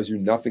 months tells you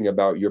nothing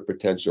about your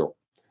potential.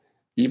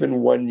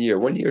 Even 1 year.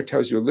 1 year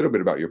tells you a little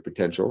bit about your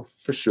potential,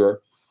 for sure.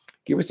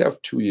 Give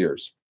yourself 2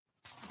 years.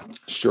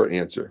 Short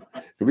answer.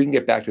 And we can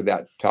get back to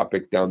that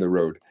topic down the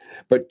road.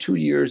 But 2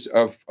 years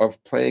of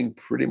playing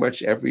pretty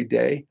much every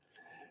day.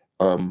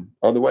 On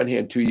the one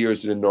hand, 2 years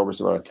is an enormous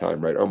amount of time,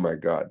 right? Oh my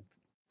God.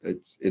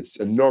 It's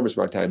an enormous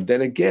amount of time.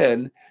 Then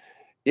again,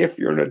 if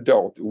you're an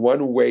adult,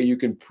 one way you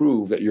can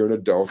prove that you're an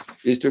adult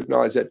is to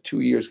acknowledge that 2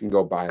 years can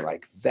go by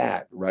like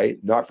that,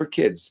 right? Not for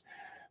kids.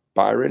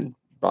 Byron,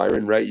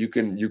 right? You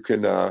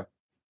can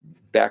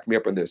back me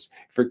up on this.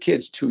 For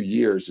kids, 2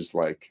 years is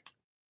like,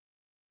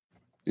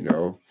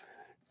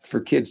 for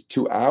kids,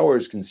 2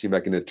 hours can seem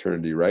like an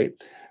eternity, right?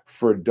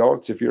 For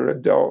adults, if you're an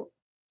adult,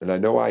 and I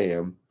know I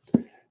am,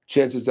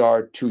 chances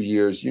are 2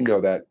 years,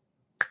 that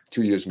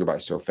 2 years can go by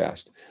so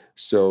fast.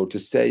 So to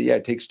say, yeah,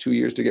 it takes 2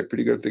 years to get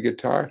pretty good at the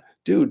guitar,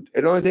 dude,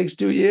 it only takes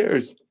 2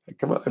 years.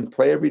 Come on,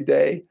 play every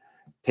day,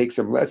 take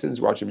some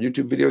lessons, watch some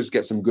YouTube videos,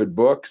 get some good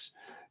books.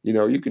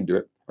 You can do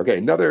it. Okay,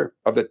 another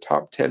of the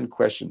top 10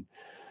 questions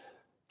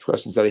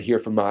that I hear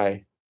from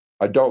my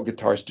adult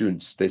guitar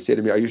students. They say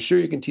to me, are you sure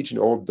you can teach an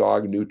old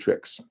dog new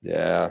tricks?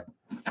 Yeah.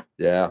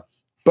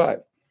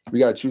 But we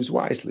got to choose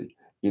wisely.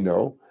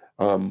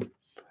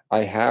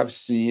 I have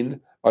seen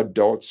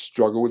adults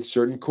struggle with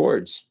certain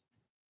chords,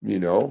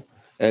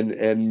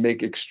 and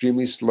make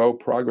extremely slow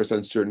progress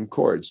on certain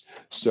chords.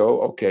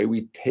 So, okay,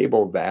 we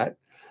table that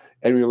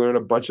and we learn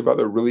a bunch of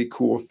other really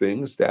cool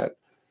things that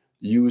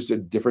use a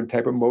different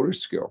type of motor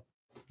skill,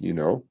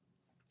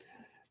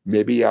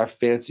 Maybe our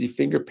fancy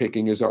finger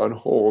picking is on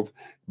hold,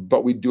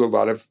 but we do a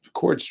lot of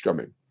chord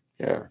strumming.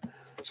 Yeah.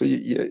 So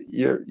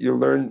you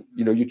learn,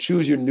 you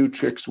choose your new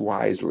tricks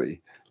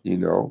wisely,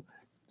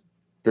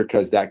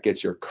 because that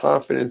gets your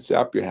confidence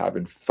up. You're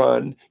having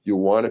fun. You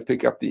want to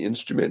pick up the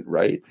instrument,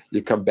 right?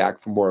 You come back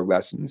for more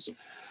lessons.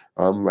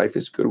 Life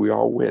is good. We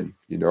all win,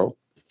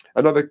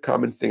 Another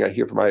common thing I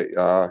hear from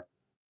my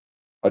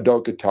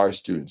adult guitar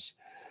students,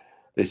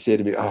 they say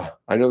to me,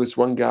 I know this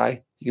one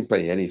guy, he can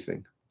play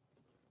anything.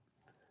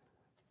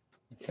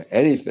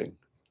 Anything.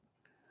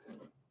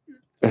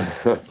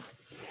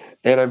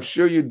 And I'm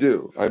sure you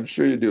do.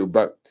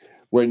 But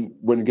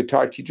when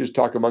guitar teachers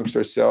talk amongst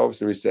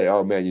ourselves and we say,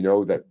 oh man,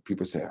 that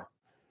people say,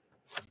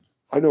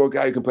 I know a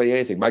guy who can play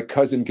anything. My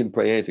cousin can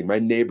play anything. My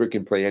neighbor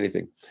can play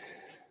anything.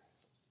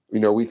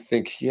 We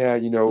think, yeah,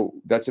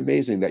 that's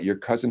amazing that your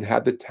cousin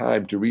had the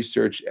time to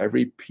research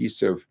every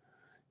piece of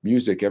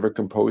music ever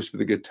composed for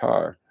the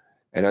guitar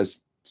and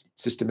has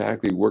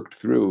systematically worked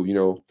through,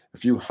 a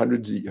few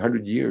hundred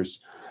years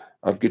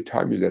of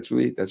guitar music.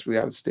 That's really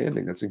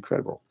outstanding. That's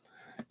incredible.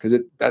 Because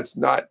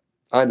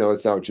I know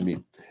it's not what you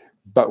mean.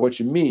 But what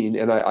you mean,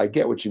 and I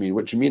get what you mean.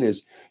 What you mean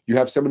is you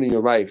have someone in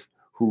your life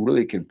who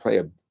really can play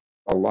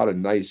a lot of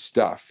nice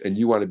stuff, and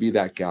you want to be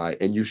that guy,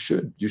 and you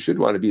should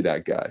want to be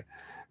that guy.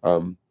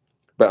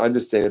 But I'm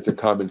just saying it's a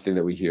common thing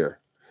that we hear.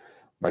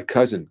 My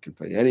cousin can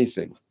play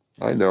anything.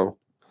 I know.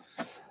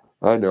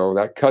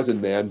 That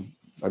cousin, man.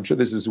 I'm sure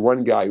this is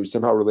one guy who's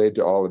somehow related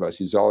to all of us.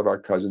 He's all of our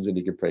cousins, and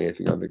he can play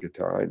anything on the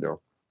guitar. I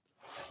know.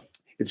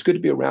 It's good to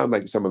be around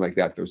like someone like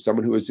that, though.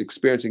 Someone who is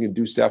experiencing and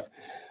do stuff.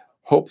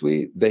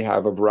 Hopefully, they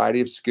have a variety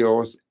of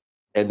skills,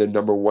 and the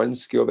number one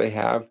skill they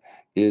have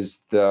is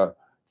the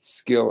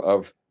skill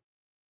of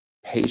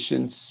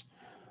patience,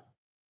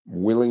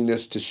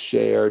 willingness to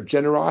share,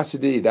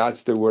 generosity.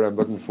 That's the word I'm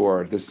looking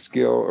for. The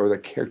skill or the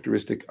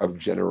characteristic of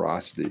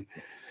generosity,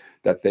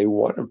 that they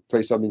want to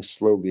play something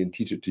slowly and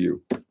teach it to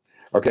you.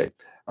 Okay.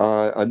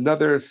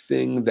 Another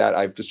thing that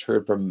I've just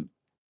heard from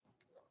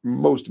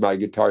most of my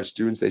guitar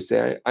students, they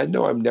say, I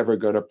know I'm never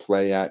going to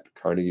play at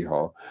Carnegie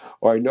Hall,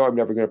 or I know I'm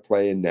never going to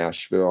play in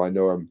Nashville.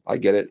 I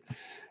get it.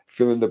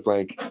 Fill in the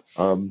blank.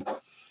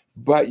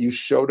 But you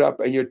showed up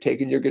and you're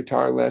taking your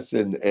guitar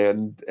lesson,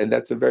 and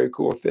that's a very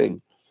cool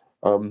thing.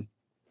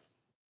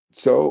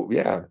 So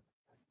yeah,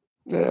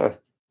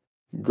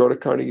 go to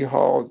Carnegie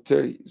Hall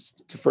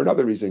for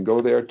another reason. Go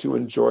there to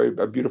enjoy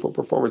a beautiful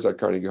performance at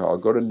Carnegie Hall.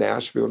 Go to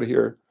Nashville to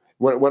hear.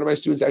 One of my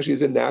students actually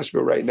is in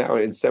Nashville right now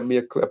and sent me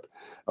a clip.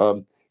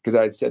 Because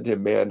I had said to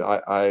him, man,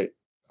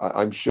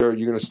 I'm sure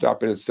you're going to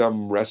stop in at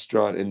some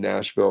restaurant in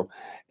Nashville,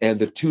 and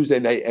the Tuesday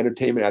night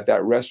entertainment at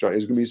that restaurant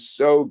is going to be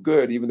so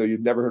good, even though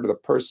you've never heard of the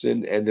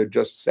person, and they're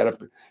just set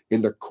up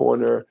in the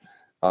corner.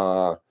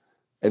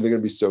 And they're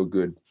going to be so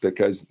good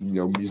because, you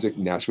know,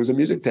 Nashville's a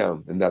music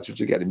town, and that's what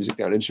you get, a music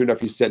town. And sure enough,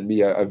 he sent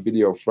me a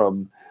video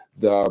from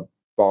the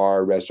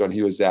bar restaurant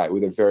he was at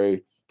with a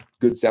very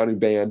good sounding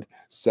band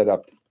set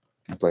up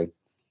and playing.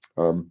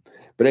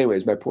 But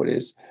anyways, my point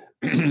is,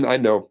 I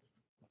know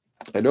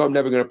I'm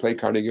never going to play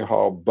Carnegie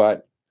Hall,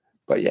 but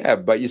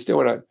you still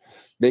want to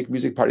make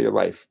music part of your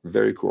life.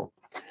 Very cool.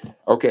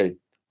 Okay,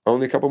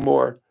 only a couple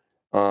more.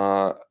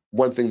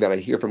 One thing that I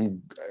hear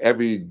from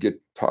every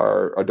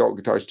adult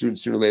guitar student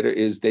sooner or later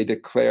is they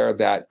declare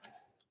that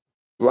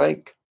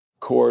blank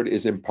chord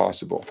is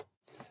impossible.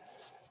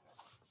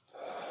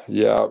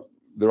 Yeah,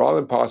 they're all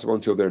impossible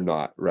until they're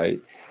not,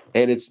 right?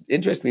 And it's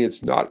interesting,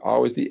 it's not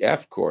always the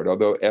F chord,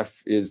 although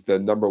F is the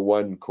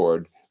 #1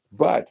 chord.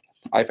 But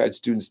I've had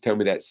students tell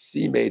me that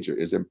C major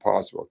is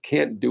impossible.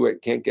 Can't do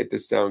it, can't get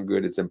this sound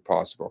good, it's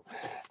impossible.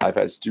 I've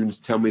had students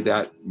tell me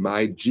that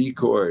my G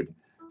chord,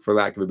 for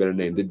lack of a better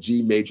name, the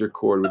G major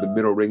chord with the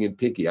middle ring and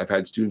pinky. I've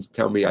had students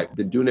tell me I've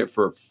been doing it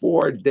for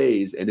 4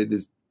 days and it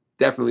is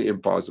definitely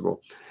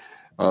impossible.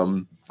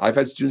 I've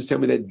had students tell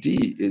me that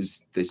D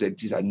is, they said,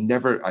 geez, I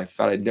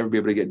thought I'd never be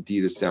able to get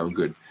D to sound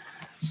good.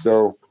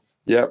 So,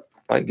 yep,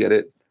 I get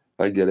it.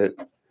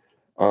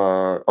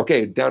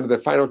 Okay, down to the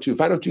final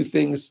two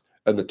things,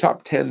 and the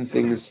top 10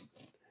 things.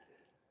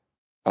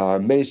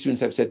 Many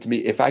students have said to me,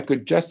 if I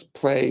could just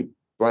play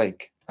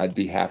blank, I'd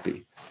be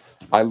happy.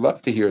 I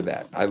love to hear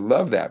that. I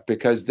love that,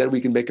 because then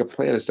we can make a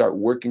plan and start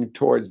working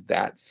towards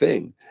that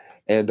thing.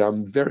 And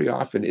very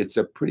often it's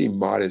a pretty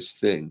modest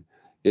thing.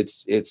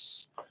 It's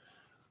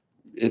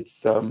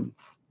a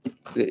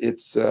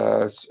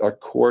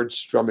chord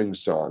strumming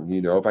song.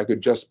 You know, if I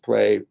could just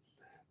play,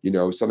 you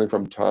know, something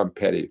from Tom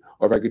Petty,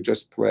 or if I could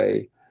just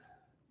play,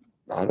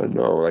 I don't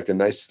know, like a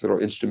nice little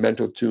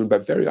instrumental tune.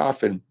 But very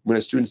often when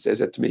a student says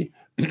that to me,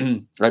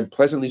 I'm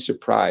pleasantly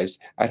surprised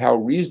at how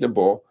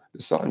reasonable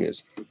the song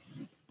is.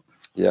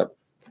 Yep,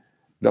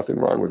 nothing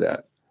wrong with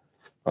that.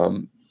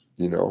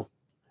 You know,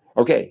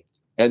 okay.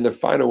 And the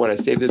final one, I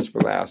saved this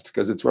for last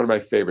because it's one of my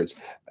favorites.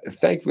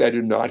 Thankfully, I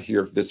do not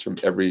hear this from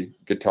every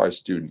guitar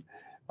student,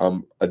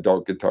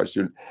 adult guitar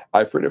student.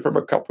 I've heard it from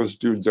a couple of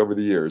students over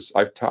the years.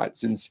 I've taught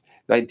since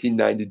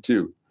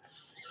 1992.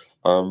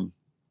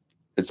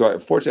 And so,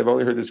 unfortunately, I've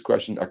only heard this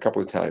question a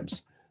couple of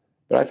times.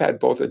 But I've had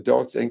both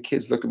adults and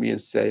kids look at me and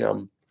say,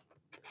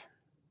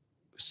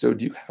 so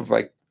do you have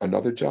like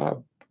another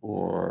job?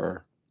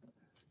 Or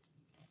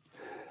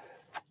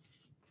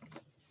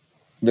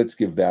let's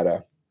give that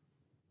a...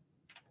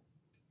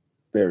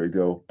 There we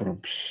go.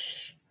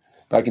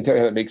 I can tell you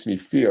how that makes me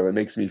feel. It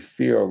makes me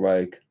feel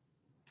like,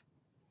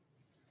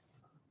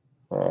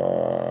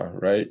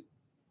 right?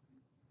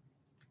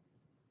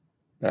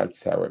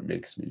 That's how it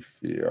makes me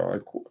feel.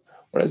 Like,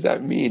 what does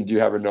that mean? Do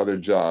you have another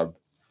job?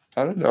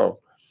 I don't know.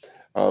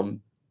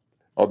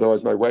 Although,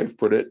 as my wife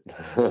put it,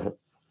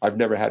 I've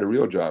never had a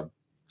real job.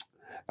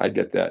 I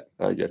get that.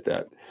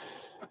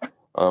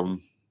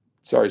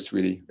 Sorry,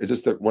 sweetie. It's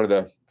just one of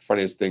the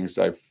funniest things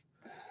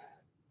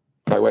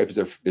my wife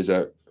is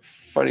a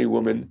funny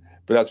woman,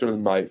 but that's one of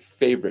my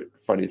favorite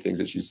funny things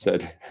that she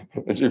said.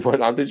 And I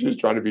don't think she was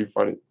trying to be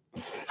funny.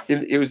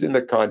 It was in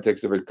the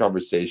context of a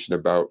conversation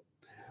about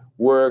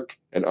work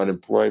and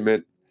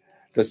unemployment.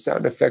 The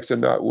sound effects are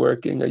not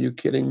working. Are you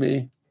kidding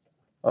me?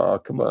 Oh,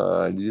 come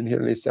on. You didn't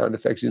hear any sound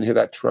effects? You didn't hear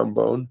that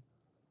trombone?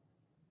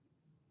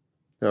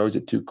 No, is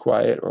it too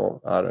quiet?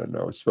 Well, I don't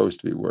know. It's supposed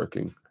to be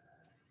working.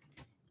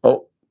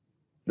 Oh,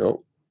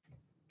 no.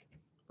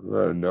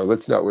 No,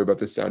 let's not worry about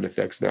the sound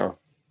effects now.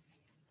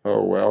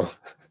 Oh, well.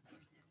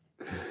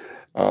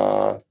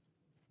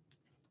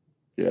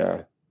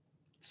 Yeah.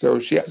 So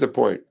she has a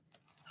point.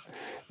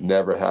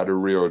 Never had a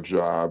real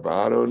job.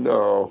 I don't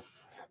know.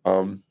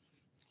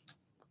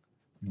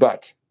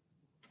 But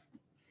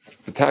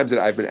the times that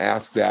I've been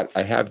asked that,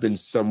 I have been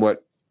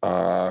somewhat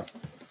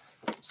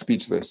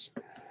speechless.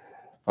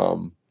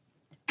 Do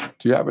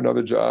you have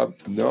another job?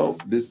 No,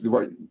 this is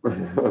what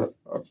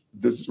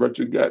this is what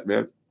you get,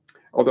 man.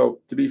 Although,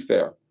 to be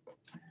fair,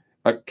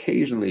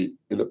 occasionally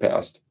in the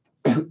past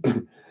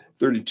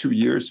 32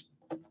 years,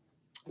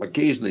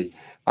 occasionally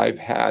I've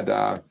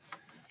had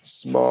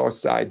small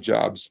side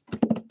jobs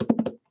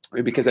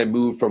because I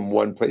moved from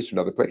one place to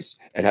another place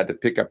and had to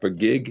pick up a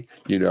gig,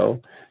 you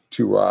know,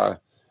 to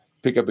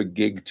pick up a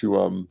gig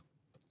to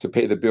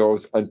pay the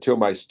bills until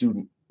my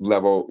student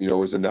level, you know,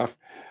 was enough.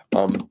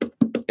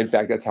 In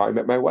fact, that's how I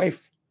met my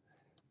wife.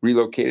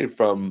 Relocated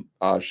from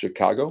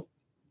Chicago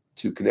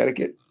to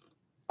Connecticut,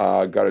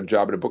 got a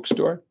job at a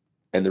bookstore,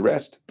 and the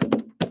rest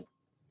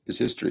is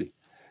history.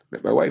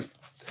 Met my wife.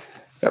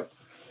 Yep.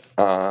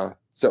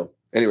 So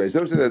anyways,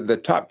 those are the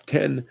top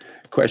 10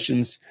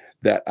 questions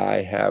that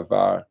I have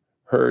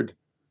heard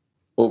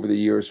over the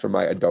years from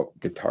my adult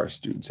guitar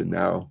students. And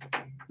now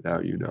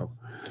you know.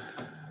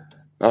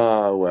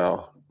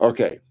 Well,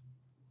 okay.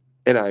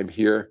 And I'm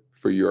here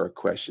for your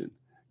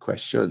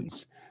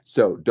questions.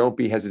 So don't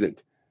be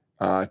hesitant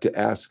to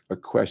ask a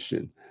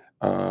question.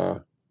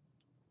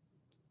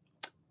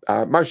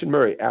 Martian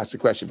Murray asked a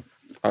question.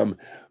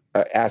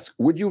 asks,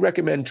 would you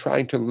recommend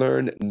trying to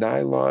learn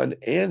nylon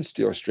and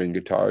steel string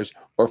guitars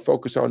or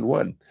focus on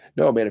one?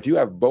 No, man, if you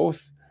have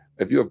both,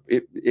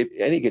 if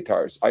any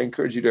guitars, I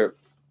encourage you to,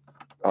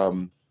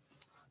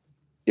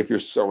 if you're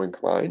so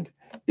inclined,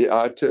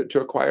 to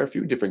acquire a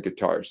few different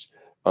guitars,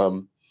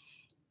 and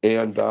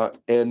have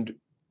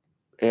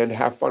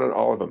fun on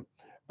all of them.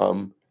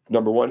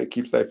 Number one, it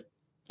keeps life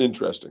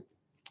interesting.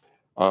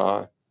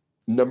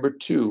 Number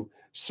two,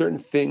 certain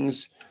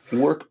things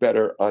work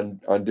better on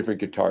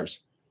different guitars.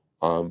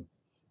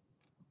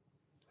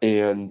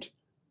 And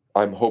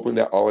I'm hoping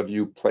that all of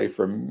you play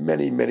for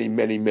many, many,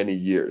 many, many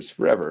years,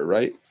 forever,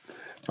 right?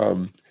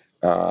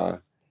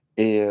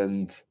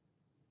 And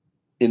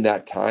in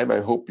that time, I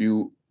hope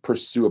you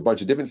pursue a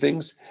bunch of different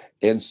things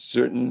and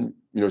certain,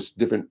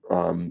 different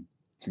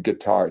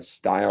guitar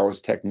styles,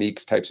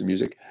 techniques, types of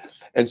music,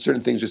 and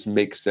certain things just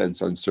make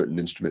sense on certain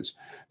instruments.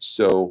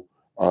 So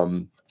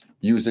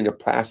using a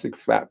plastic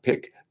flat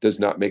pick does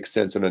not make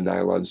sense on a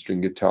nylon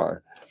string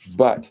guitar,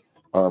 but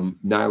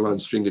nylon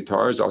string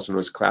guitars, also known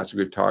as classic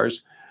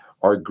guitars,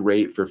 are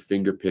great for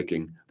finger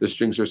picking. The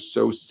strings are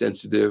so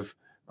sensitive.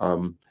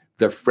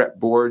 The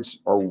fretboards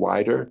are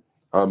wider,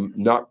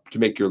 not to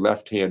make your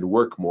left hand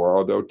work more,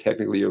 although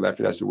technically your left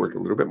hand has to work a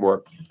little bit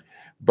more.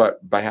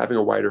 But by having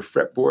a wider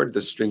fretboard,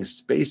 the string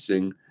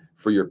spacing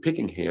for your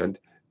picking hand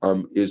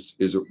is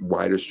a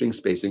wider string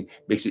spacing,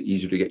 makes it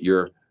easier to get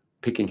your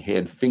picking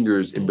hand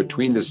fingers in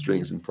between the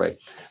strings and play.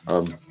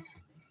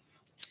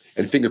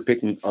 And finger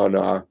picking on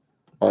a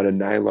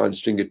nylon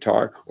string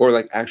guitar, or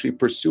like actually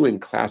pursuing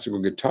classical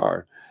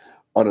guitar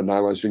on a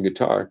nylon string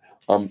guitar,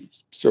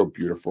 so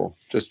beautiful,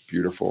 just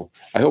beautiful.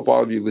 I hope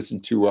all of you listen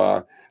to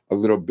a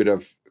little bit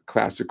of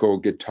classical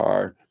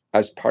guitar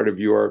as part of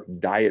your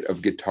diet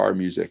of guitar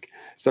music.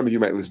 Some of you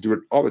might listen to it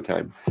all the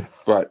time,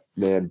 but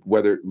man,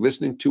 whether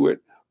listening to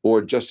it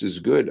or just as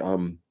good,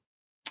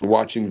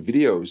 watching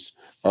videos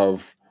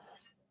of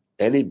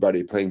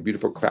anybody playing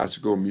beautiful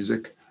classical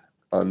music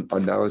on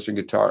nylon string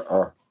guitar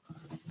are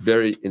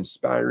very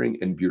inspiring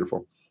and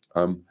beautiful.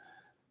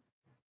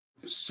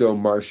 So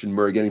Martian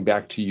Murray, getting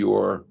back to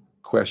your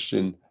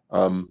question,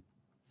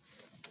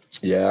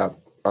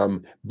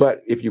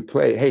 but if you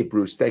play, hey,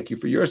 Bruce, thank you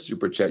for your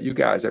super chat. You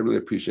guys, I really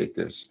appreciate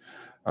this.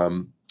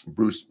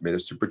 Bruce made a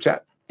super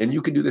chat. And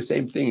you can do the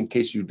same thing in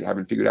case you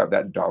haven't figured out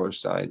that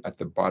 $ at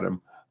the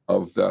bottom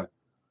of the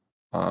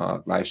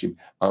live stream,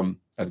 at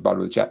the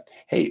bottom of the chat.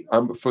 Hey,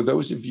 for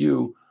those of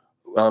you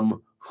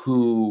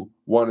who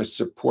want to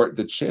support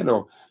the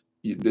channel,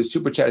 the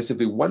super chat is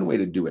simply one way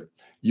to do it.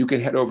 You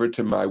can head over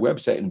to my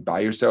website and buy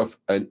yourself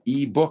an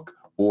ebook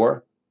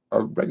or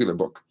a regular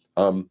book.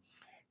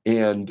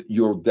 And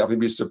you'll definitely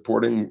be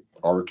supporting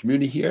our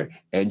community here,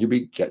 and you'll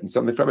be getting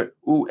something from it.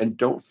 Ooh, and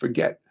don't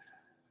forget,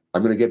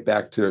 I'm going to get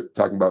back to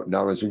talking about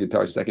nylon string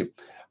guitars in a second.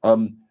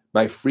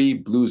 My free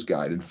blues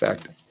guide. In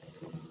fact,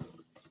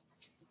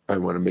 I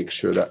want to make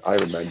sure that I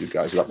remind you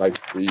guys about my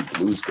free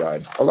blues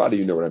guide. A lot of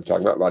you know what I'm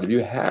talking about. A lot of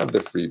you have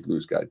the free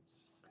blues guide.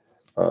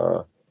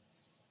 Hold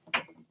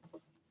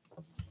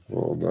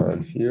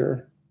on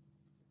here.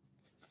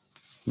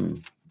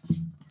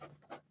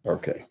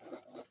 Okay.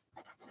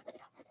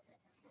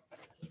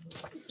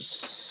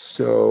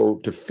 So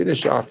to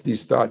finish off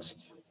these thoughts,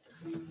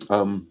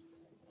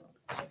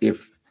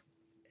 if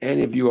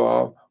any of you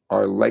all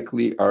are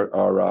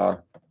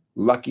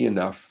lucky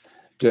enough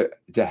to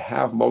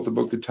have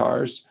multiple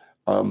guitars,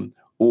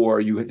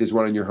 or there's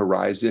one on your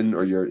horizon,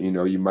 or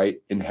you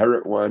might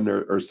inherit one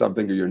or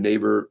something, or your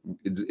neighbor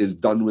is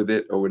done with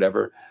it or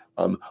whatever.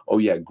 Oh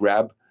yeah,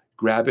 grab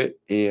it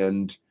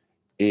and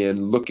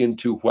look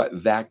into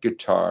what that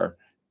guitar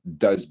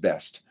does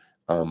best.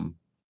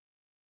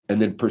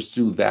 And then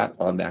pursue that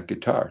on that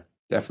guitar,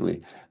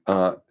 definitely.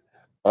 On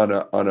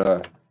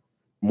a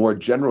more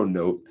general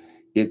note,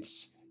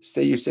 it's,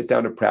 say you sit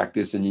down to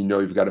practice and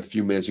you've got a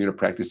few minutes, you're going to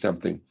practice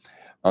something.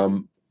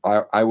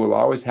 I will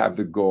always have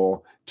the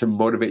goal to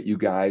motivate you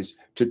guys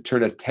to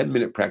turn a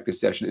 10-minute practice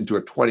session into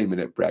a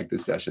 20-minute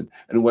practice session.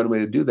 And one way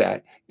to do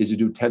that is to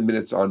do 10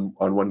 minutes on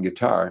one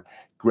guitar,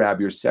 grab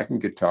your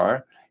second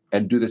guitar,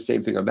 and do the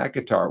same thing on that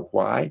guitar.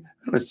 Why? I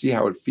want to see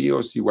how it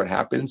feels, see what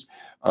happens,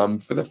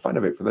 for the fun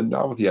of it, for the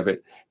novelty of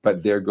it.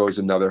 But there goes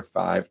another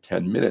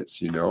 5-10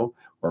 minutes,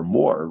 or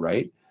more,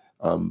 right?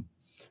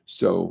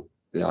 So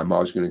yeah, I'm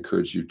always going to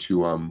encourage you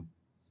to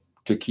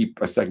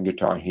keep a second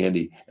guitar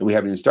handy. And we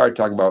haven't even started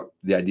talking about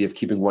the idea of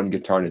keeping one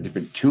guitar in a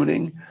different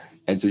tuning,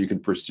 and so you can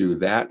pursue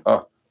that.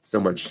 Oh, so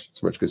much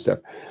good stuff.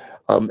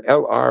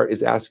 LR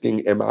is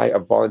asking, am I a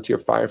volunteer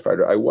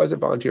firefighter? I was a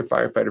volunteer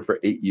firefighter for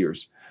 8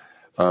 years.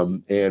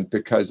 And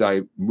because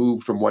I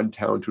moved from one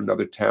town to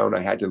another town, I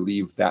had to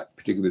leave that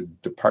particular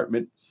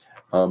department.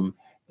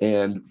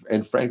 And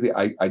frankly,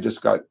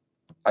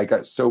 I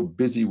got so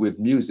busy with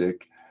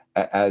music,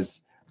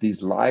 as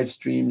these live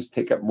streams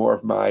take up more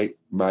of my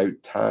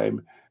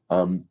time,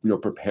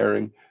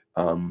 preparing,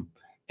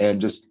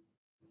 and just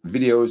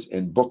videos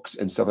and books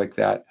and stuff like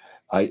that.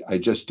 I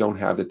just don't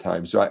have the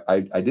time. So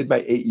I did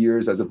my 8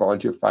 years as a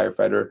volunteer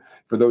firefighter.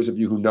 For those of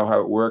you who know how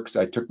it works,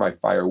 I took my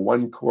Fire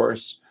 1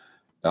 course.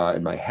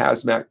 in my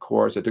hazmat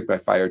course. I took my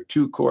Fire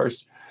 2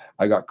 course.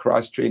 I got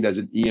cross-trained as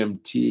an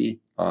EMT.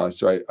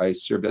 So I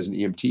served as an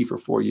EMT for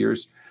 4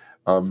 years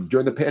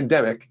during the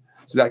pandemic.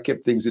 So that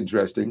kept things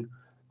interesting.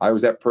 I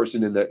was that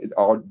person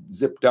all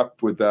zipped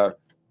up with,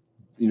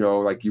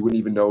 like you wouldn't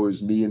even know it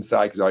was me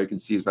inside because all you can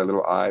see is my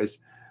little eyes.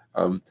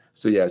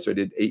 So I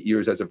did 8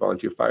 years as a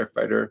volunteer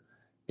firefighter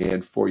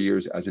and 4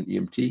 years as an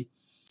EMT.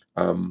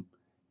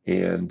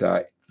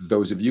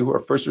 Those of you who are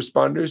first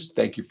responders,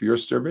 thank you for your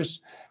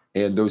service.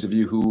 And those of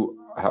you who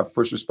have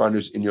first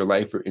responders in your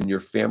life or in your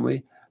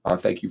family,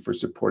 thank you for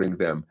supporting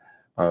them.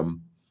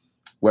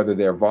 Whether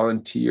they're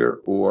volunteer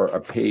or a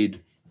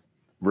paid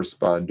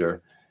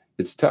responder,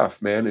 it's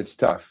tough, man. It's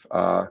tough.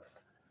 But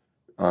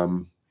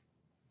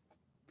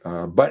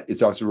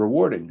it's also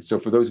rewarding. So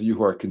for those of you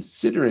who are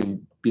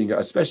considering being,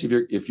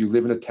 especially if you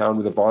live in a town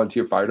with a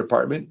volunteer fire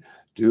department,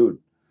 dude,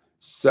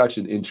 such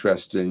an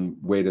interesting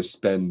way to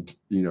spend,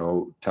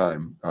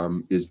 time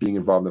is being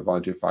involved in the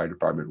volunteer fire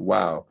department.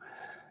 Wow.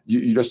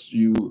 You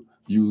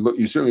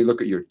certainly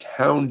look at your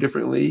town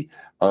differently,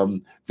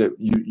 that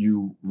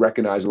you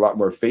recognize a lot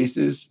more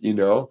faces.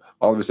 All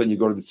of a sudden you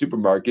go to the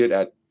supermarket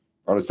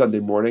on a Sunday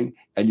morning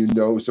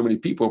and so many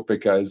people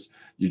because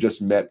you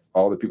just met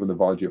all the people in the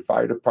volunteer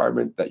fire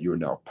department that you are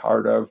now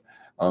part of.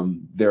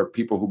 There are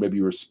people who maybe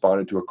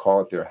responded to a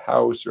call at their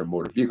house or a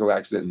motor vehicle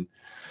accident.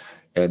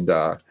 And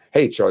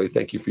hey, Charlie,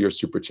 thank you for your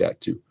super chat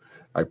too.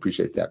 I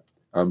appreciate that.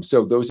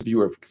 So those of you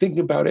who are thinking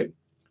about it,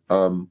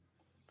 and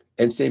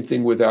same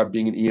thing with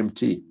being an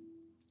EMT.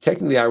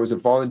 Technically, I was a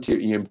volunteer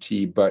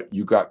EMT, but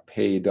you got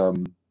paid or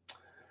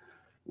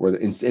the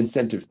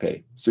incentive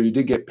pay. So you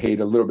did get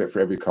paid a little bit for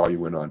every call you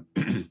went on.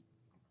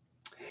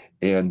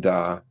 And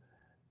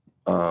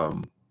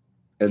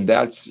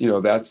that's,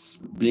 that's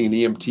being an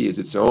EMT is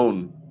its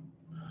own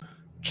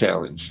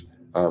challenge.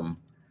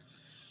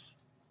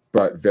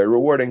 But very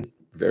rewarding,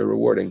 very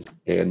rewarding.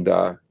 And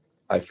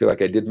I feel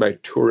like I did my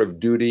tour of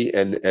duty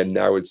and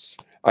now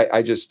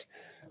I just,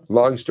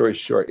 long story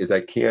short is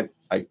I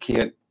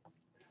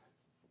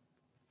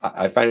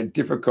find it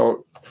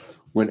difficult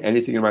when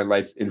anything in my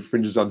life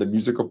infringes on the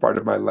musical part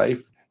of my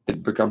life.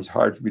 It becomes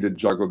hard for me to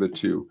juggle the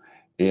two.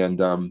 And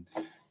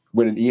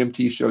when an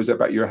EMT shows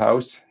up at your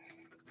house,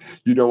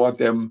 you don't want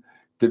them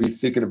to be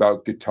thinking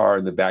about guitar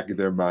in the back of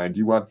their mind.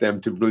 You want them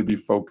to really be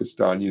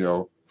focused on,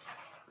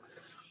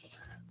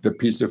 the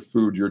piece of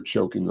food you're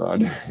choking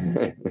on.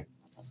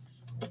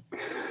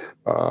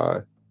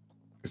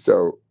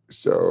 So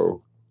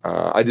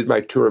I did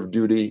my tour of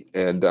duty,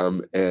 and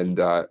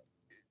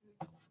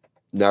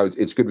now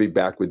it's good to be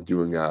back with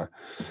doing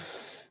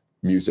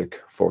music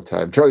full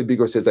time. Charlie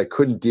Bigo says I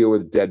couldn't deal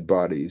with dead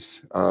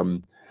bodies.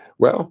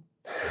 Well,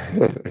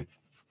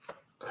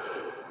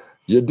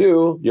 you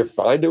do. You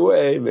find a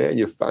way, man.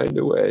 You find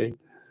a way.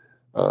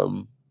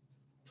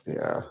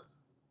 Yeah.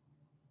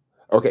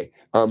 Okay.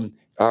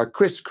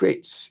 Chris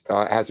Creates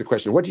has a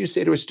question. What do you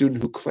say to a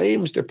student who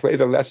claims to play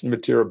the lesson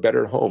material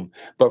better at home,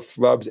 but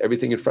flubs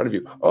everything in front of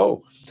you?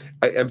 Oh,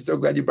 I am so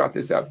glad you brought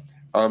this up.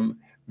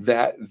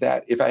 That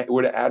if I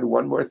were to add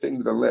one more thing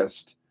to the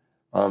list,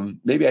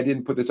 maybe I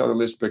didn't put this on the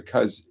list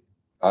because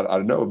I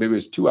don't know, maybe it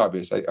was too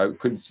obvious. I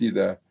couldn't see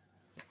the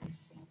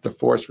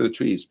forest for the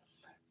trees.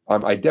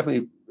 I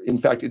definitely, in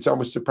fact, it's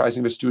almost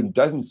surprising if a student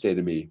doesn't say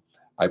to me,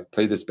 I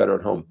play this better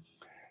at home.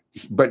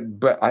 But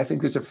I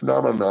think there's a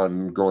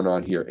phenomenon going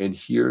on here, and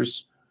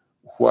here's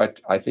what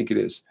I think it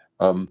is.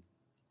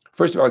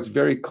 First of all, it's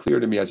very clear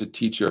to me as a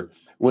teacher,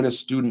 when a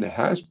student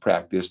has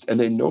practiced and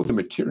they know the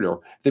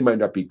material, they might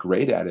not be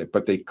great at it,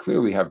 but they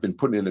clearly have been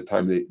putting in the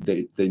time.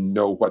 They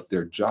know what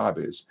their job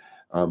is,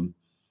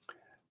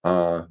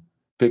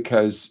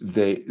 because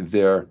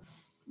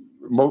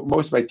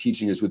most of my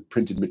teaching is with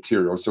printed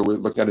material. So we're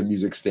looking at a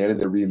music stand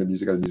and they're reading the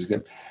music on the music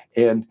stand,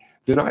 and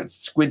they're not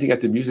squinting at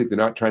the music. They're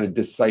not trying to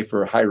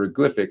decipher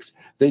hieroglyphics.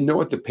 They know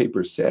what the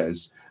paper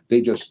says.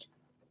 They just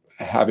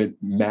haven't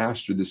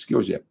mastered the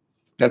skills yet.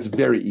 That's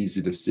very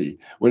easy to see.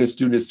 When a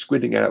student is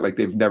squinting at it like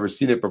they've never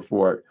seen it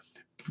before,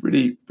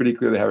 pretty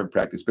clear they haven't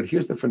practiced. But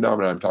here's the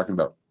phenomenon I'm talking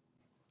about.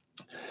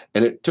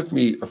 And it took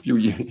me a few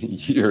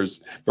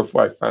years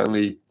before I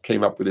finally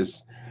came up with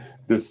this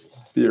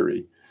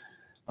theory.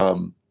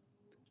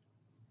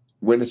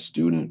 When a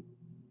student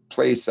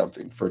plays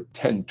something for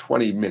 10,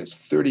 20 minutes,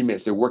 30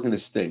 minutes, they're working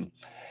this thing,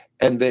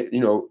 and they've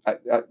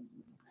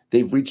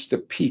reached the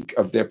peak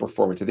of their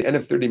performance. At the end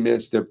of 30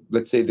 minutes,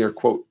 let's say they're,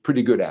 quote,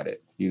 pretty good at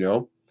it,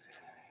 and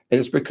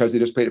it's because they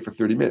just played it for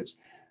 30 minutes.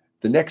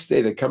 The next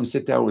day they come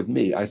sit down with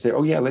me. I say,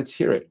 oh yeah, let's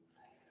hear it.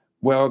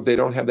 Well, they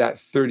don't have that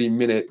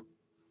 30-minute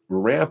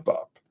ramp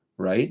up,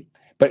 right?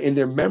 But in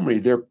their memory,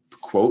 they're,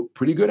 quote,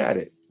 pretty good at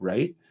it,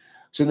 right?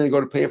 So then they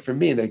go to play it for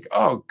me and they go,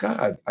 oh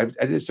God, I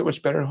did so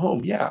much better at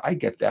home. Yeah, I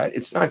get that.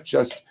 It's not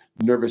just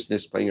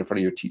nervousness playing in front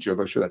of your teacher,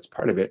 although sure, that's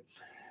part of it.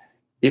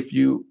 If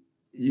you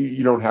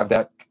don't have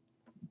that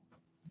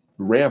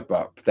ramp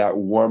up, that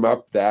warm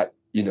up, that,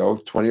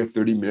 20 or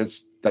 30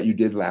 minutes that you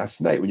did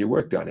last night when you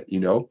worked on it,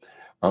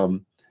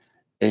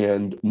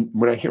 and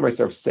when I hear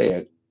myself say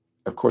it,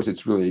 of course,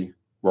 it's really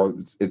well,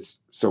 it's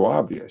so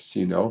obvious,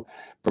 you know.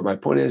 But my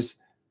point is,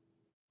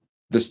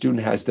 the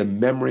student has the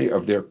memory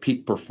of their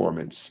peak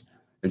performance.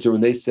 And so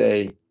when they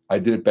say, I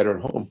did it better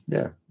at home,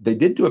 yeah, they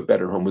did do it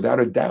better at home, without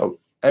a doubt.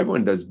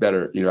 Everyone does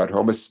better, you know, at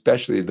home,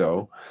 especially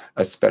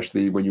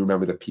when you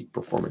remember the peak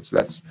performance.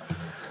 That's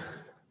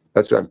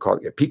what I'm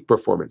calling it, peak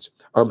performance.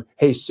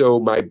 Hey, so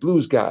my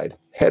blues guide,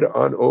 head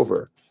on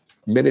over.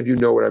 Many of you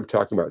know what I'm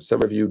talking about.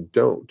 Some of you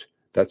don't.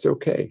 That's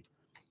okay.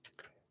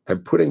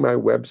 I'm putting my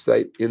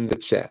website in the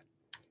chat,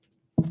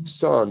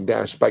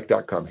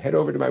 song-bike.com. Head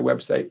over to my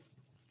website.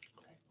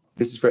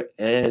 This is for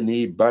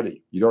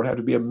anybody. You don't have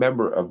to be a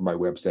member of my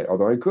website,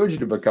 although I encourage you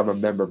to become a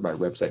member of my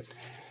website.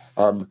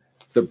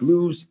 The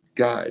Blues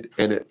Guide,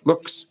 and it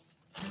looks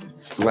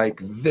like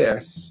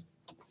this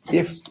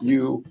if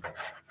you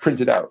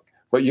print it out.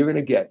 What you're going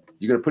to get,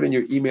 you're going to put in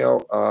your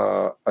email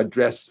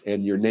address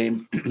and your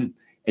name,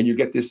 and you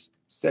get this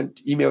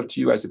emailed to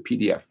you as a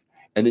PDF,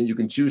 and then you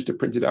can choose to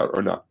print it out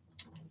or not.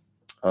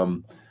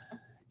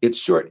 It's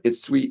short,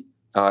 it's sweet,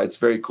 it's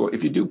very cool.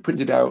 If you do print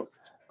it out,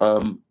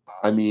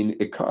 I mean,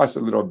 it costs a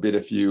little bit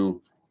if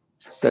you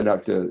send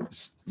out to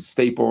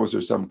Staples or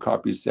some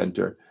copy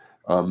center.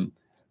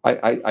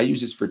 I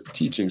use this for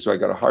teaching, so I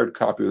got a hard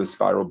copy with a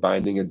spiral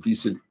binding, a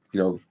decent, you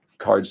know,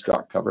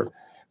 cardstock cover.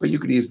 But you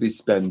could easily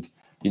spend,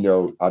 you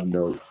know, I don't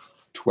know,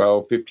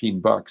 $12,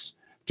 $15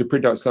 to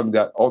print out something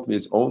that ultimately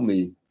is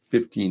only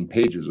 15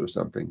 pages or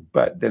something.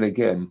 But then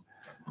again,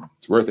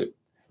 it's worth it.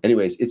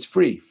 Anyways, it's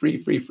free.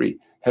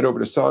 Head over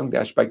to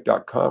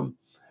song-bike.com,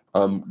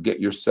 get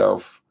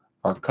yourself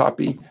a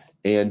copy,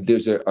 and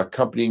there's an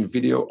accompanying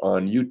video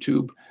on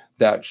YouTube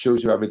that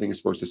shows you how everything is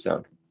supposed to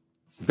sound.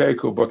 Very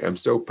cool book. I'm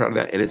so proud of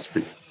that, and it's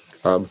free.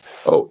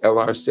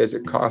 LR says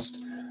it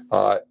cost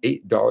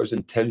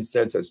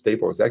 $8.10 at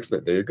Staples.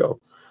 Excellent. There you go.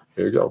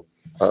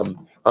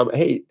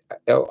 Hey,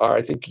 LR,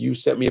 I think you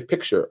sent me a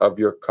picture of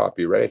your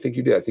copy, right? I think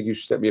you did. I think you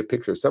sent me a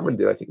picture. Someone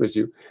did. I think it was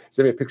you.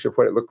 Sent me a picture of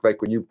what it looked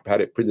like when you had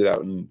it printed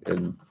out,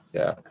 and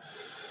yeah.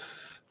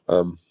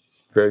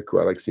 Very cool.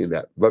 I like seeing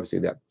that. Love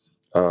seeing that.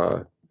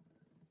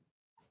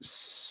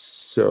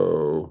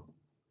 So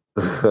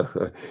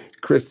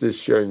Chris is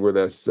sharing with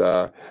us,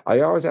 I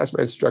always ask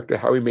my instructor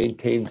how he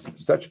maintains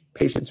such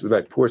patience with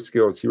my poor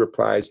skills. He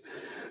replies,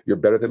 "You're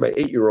better than my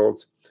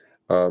 8-year-olds."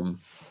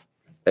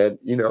 And,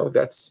 you know,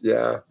 that's,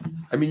 yeah,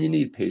 I mean, you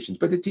need patience.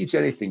 But to teach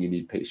anything, you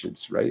need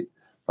patience, right?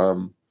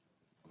 I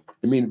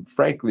mean,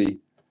 frankly,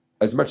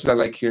 as much as I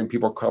like hearing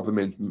people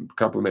compliment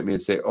me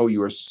and say, "Oh,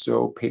 you are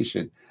so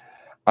patient,"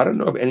 I don't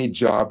know of any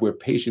job where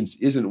patience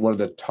isn't one of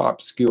the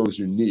top skills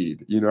you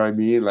need. You know what I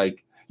mean?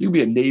 Like, you can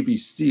be a Navy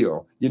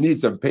SEAL. You need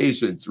some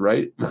patience,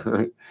 right?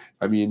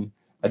 I mean,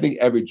 I think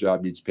every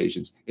job needs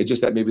patience. It's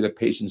just that maybe the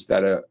patience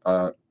that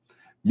a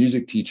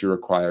music teacher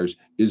requires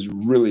is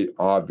really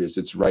obvious.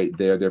 It's right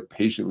there. They're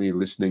patiently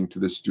listening to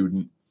the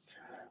student,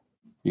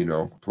 you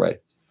know, play.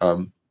 I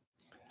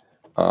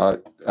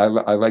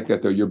like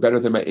that, though. You're better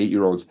than my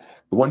 8-year-olds.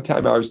 One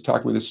time I was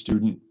talking with a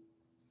student,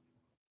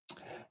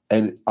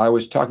 and I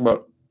was talking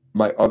about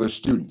my other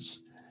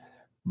students,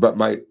 but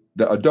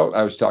the adult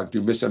I was talking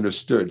to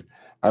misunderstood.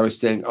 I was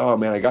saying, "Oh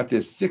man, I got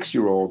this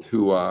 6-year-old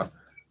who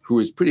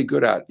is pretty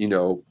good at, you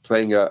know,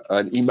 playing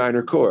an E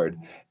minor chord,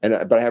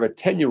 but I have a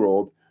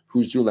 10-year-old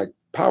who's doing like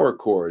power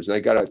chords, and I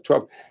got a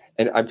 12."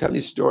 And I'm telling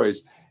these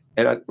stories,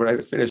 and when I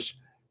finish,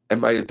 and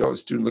my adult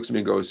student looks at me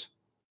and goes,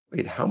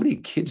 "Wait, how many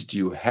kids do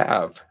you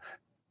have?"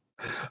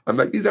 I'm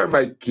like, "These aren't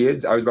my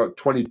kids." I was about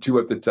 22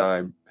 at the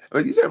time. I'm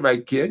like, "These aren't my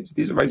kids.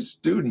 These are my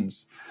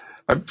students.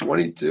 I'm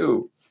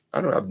 22.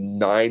 I don't have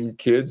 9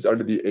 kids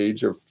under the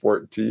age of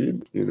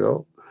 14, you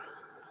know."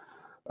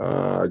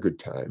 Good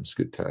times,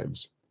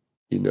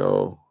 you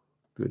know,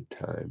 good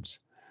times.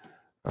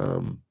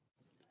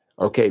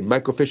 Okay,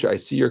 Michael Fisher, I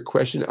see your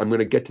question. I'm going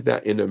to get to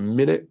that in a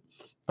minute.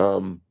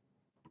 Oh,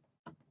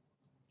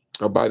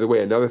 by the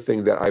way, another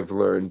thing that I've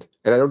learned,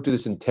 and I don't do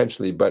this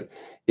intentionally, but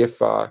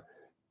if I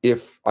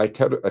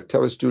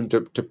tell a student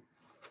to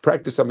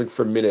practice something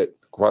for a minute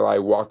while I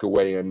walk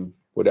away and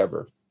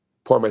whatever,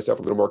 pour myself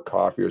a little more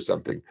coffee or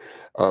something,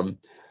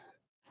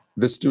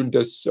 the student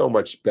does so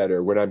much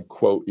better when I'm,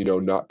 quote, you know,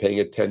 not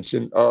paying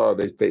attention. Oh,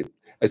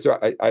 so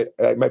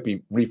I might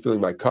be refilling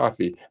my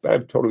coffee, but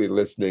I'm totally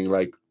listening.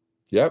 Like,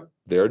 yep,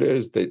 there it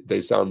is. They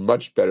sound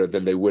much better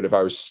than they would if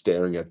I was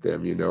staring at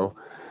them. You know,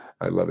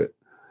 I love it.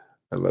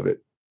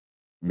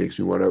 Makes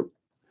me want to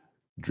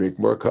drink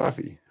more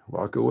coffee,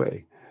 walk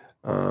away.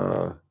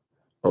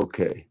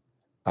 Okay,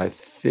 I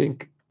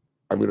think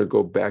I'm going to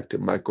go back to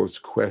Michael's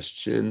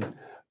question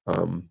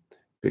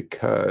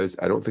because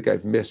I don't think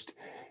I've missed.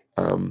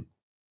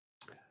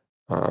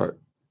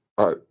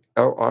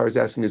 LR is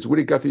asking, is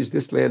Woody Guthrie's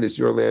 "This Land Is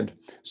Your Land"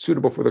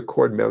 suitable for the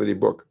chord melody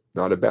book?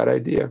 Not a bad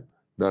idea.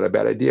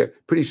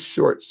 Pretty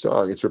short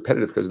song. It's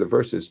repetitive because of the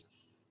verses.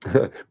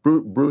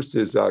 Bruce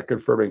is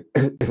confirming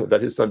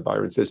that his son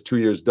Byron says 2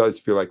 years does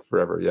feel like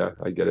forever. Yeah,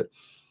 I get it.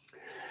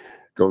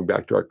 Going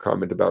back to our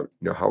comment about,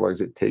 you know, how long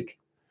does it take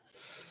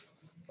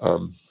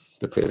to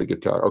play the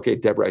guitar. Okay,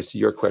 Deborah, I see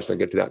your question. I'll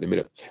get to that in a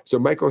minute. So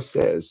Michael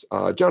says,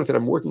 Jonathan,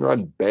 I'm working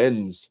on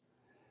bends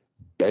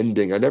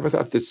bending. I never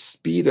thought the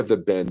speed of the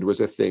bend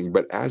was a thing,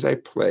 but as I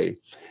play,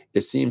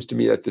 it seems to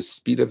me that the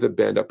speed of the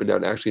bend up and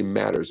down actually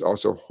matters,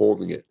 also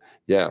holding it.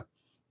 Yeah.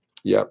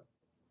 Yep.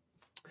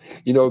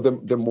 You know,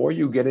 the more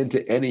you get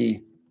into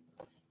any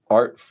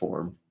art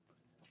form,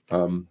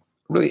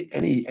 really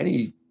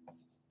any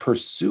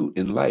pursuit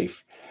in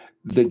life,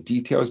 the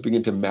details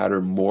begin to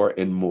matter more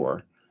and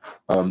more.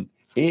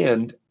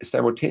 And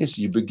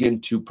simultaneously, you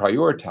begin to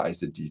prioritize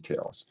the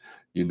details,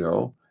 you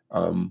know?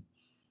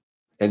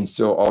 And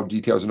so all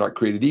details are not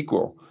created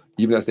equal.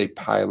 Even as they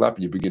pile up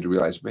and you begin to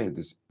realize, man,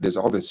 there's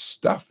all this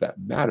stuff that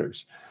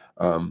matters.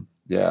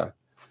 Yeah.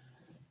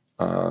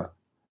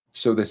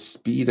 So the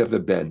speed of the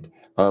bend.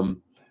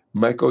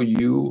 Michael,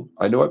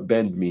 I know what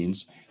bend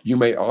means. You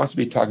may also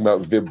be talking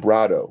about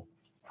vibrato,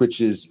 which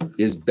is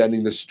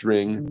bending the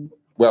string.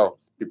 Well,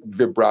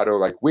 vibrato,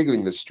 like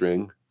wiggling the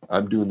string.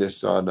 I'm doing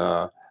this on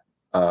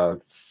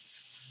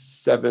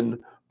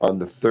 7 on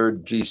the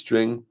 3rd G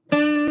string.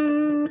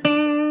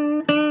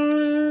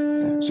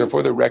 So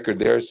for the record,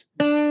 there's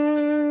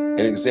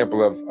an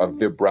example of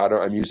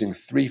vibrato. I'm using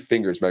 3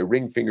 fingers, my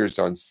ring fingers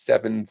on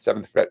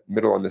 7th fret,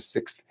 middle on the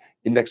 6th,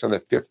 index on the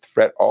 5th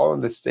fret, all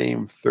on the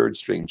same 3rd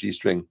string, G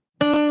string.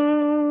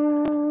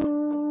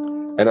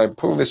 And I'm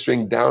pulling the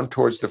string down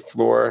towards the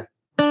floor,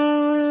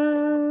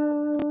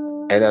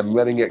 and I'm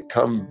letting it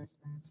come.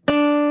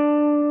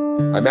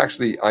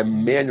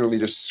 I'm manually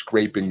just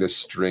scraping the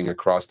string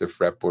across the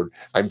fretboard.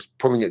 I'm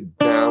pulling it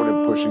down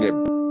and pushing it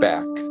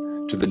back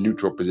to the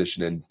neutral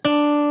position and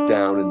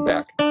down and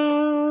back.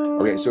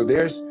 Okay, so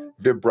there's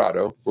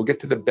vibrato. We'll get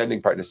to the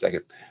bending part in a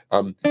second.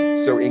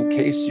 So in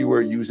case you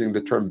were using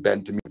the term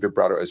bend to mean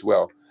vibrato as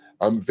well,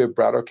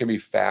 vibrato can be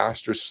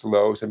fast or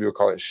slow. Some people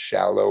call it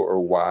shallow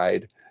or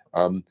wide.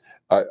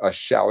 A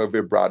shallow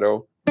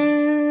vibrato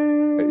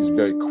is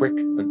very quick.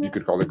 You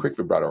could call it quick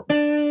vibrato.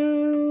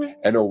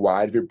 And a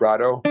wide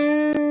vibrato,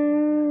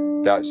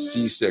 that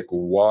seasick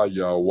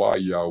wah-ya,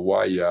 wah-ya,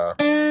 wah-ya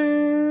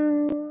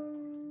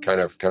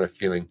kind of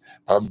feeling.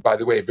 By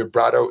the way,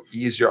 vibrato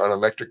easier on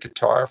electric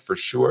guitar for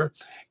sure,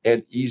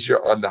 and easier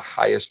on the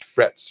highest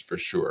frets for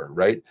sure,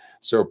 right?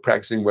 So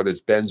practicing whether it's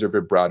bends or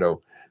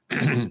vibrato,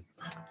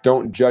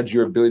 don't judge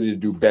your ability to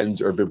do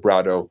bends or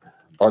vibrato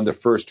on the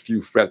first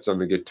few frets on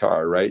the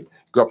guitar, right?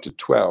 Go up to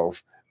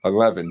 12,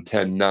 11,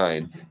 10,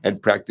 9,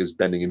 and practice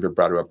bending and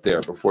vibrato up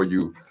there before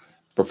you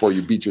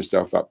beat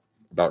yourself up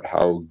about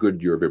how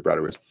good your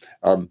vibrato is.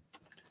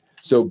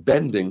 So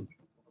bending,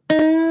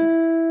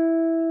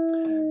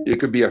 it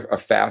could be a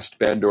fast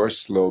bend or a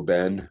slow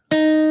bend.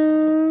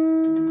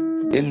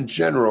 In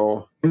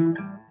general,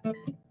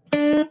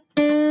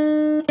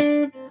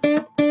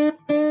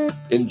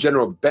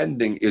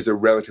 bending is a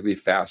relatively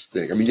fast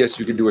thing. I mean, yes,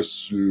 you can do a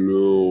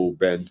slow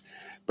bend,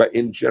 but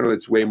in general,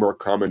 it's way more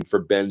common for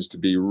bends to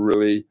be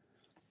really,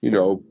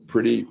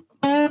 pretty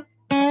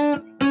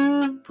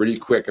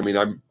quick. I mean,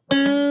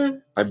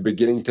 I'm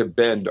beginning to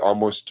bend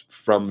almost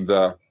from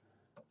the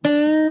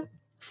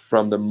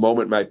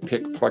moment my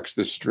pick plucks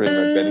the string,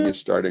 my bending is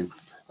starting.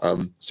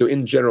 So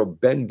in general,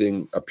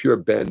 bending, a pure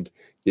bend,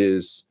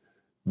 is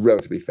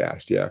relatively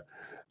fast, yeah.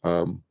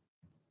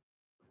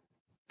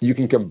 You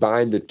can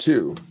combine the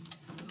two.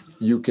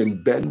 You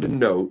can bend a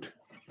note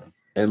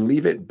and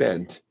leave it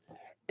bent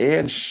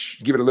and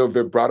give it a little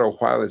vibrato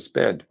while it's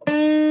bent.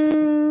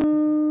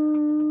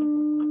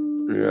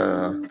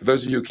 Yeah. For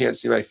those of you who can't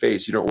see my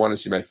face, you don't want to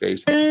see my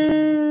face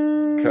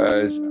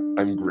because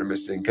I'm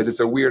grimacing, because it's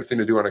a weird thing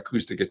to do on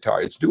acoustic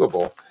guitar. It's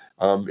doable.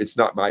 It's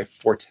not my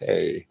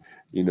forte,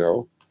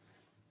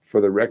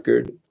 For the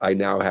record, I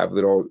now have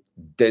little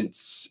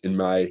dents in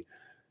my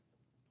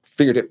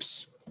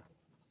fingertips.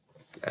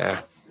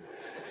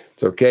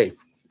 It's okay.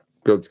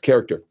 Builds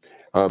character.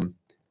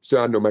 So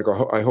I don't know,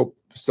 Michael, I hope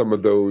some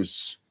of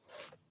those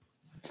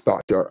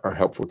thoughts are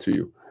helpful to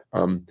you.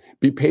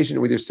 Be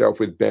patient with yourself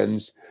with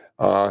bends.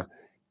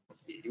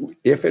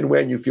 If and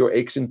when you feel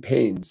aches and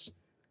pains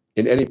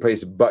in any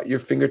place but your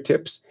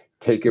fingertips,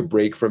 take a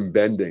break from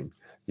bending,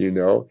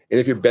 And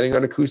if you're bending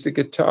on acoustic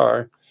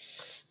guitar,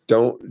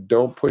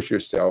 don't push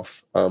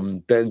yourself.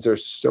 Bends are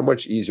so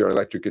much easier on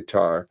electric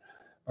guitar.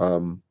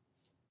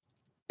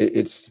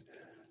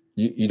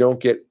 You don't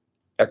get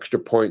extra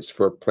points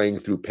for playing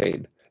through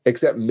pain,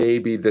 except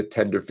maybe the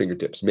tender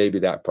fingertips, maybe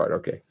that part.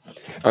 Okay.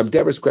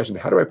 Deborah's question: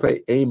 how do I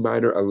play A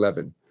minor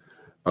 11?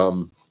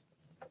 An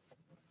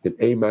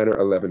A minor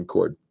 11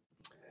 chord.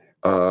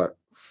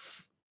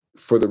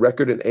 For the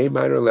record, an A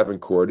minor 11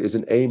 chord is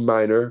an A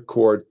minor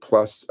chord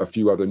plus a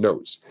few other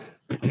notes.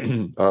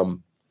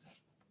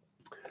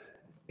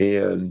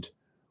 And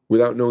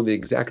without knowing the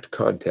exact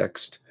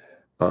context,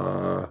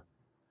 let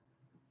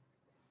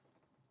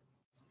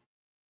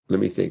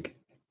me think.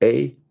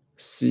 A,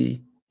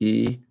 C,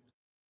 E,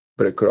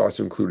 but it could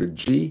also include a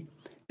G.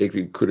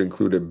 It could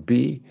include a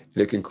B,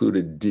 and it could include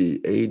a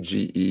D. A,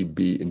 G, E,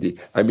 B, and D.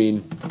 I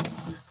mean,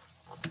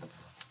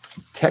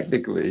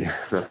 technically,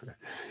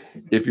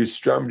 if you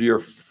strummed your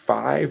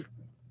 5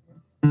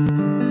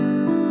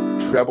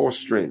 treble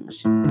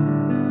strings,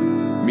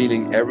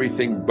 meaning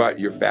everything but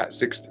your fat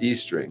 6th E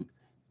string,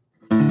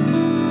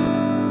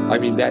 I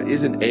mean, that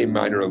is an A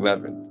minor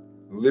 11.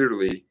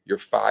 Literally, your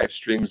 5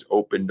 strings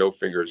open, no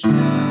fingers.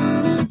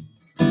 I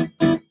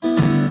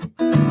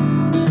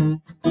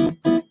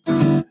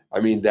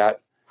mean,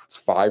 it's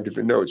 5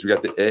 different notes. We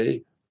got the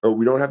A. Oh,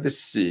 we don't have the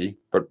C,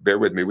 but bear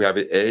with me. We have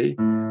an A,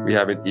 we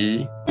have an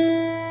E,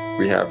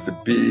 we have the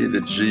B,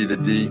 the G, the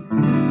D.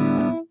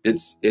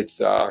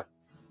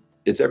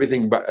 It's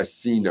everything but a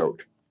C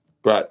note.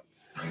 But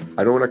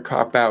I don't want to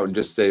cop out and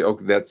just say,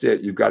 okay, that's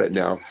it. You got it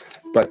now.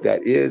 But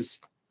that is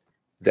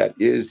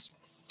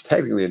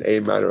technically an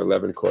A minor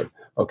 11 chord.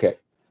 Okay.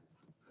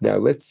 Now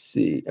let's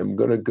see. I'm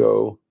going to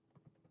go.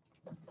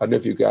 I don't know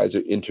if you guys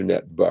are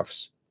internet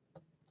buffs,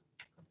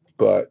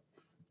 but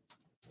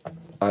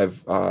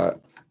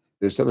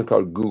there's something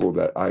called Google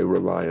that I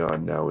rely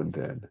on now and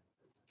then.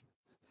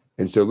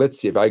 And so let's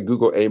see if I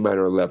Google A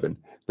minor 11.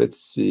 Let's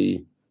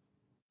see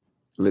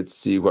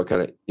what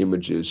kind of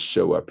images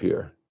show up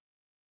here.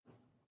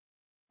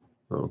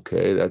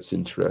 Okay, that's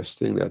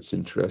interesting. That's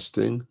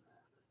interesting.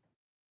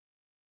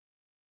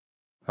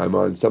 I'm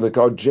on something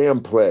called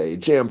jamplay.com.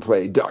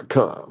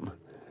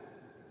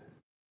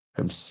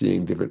 I'm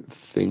seeing different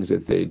things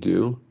that they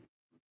do.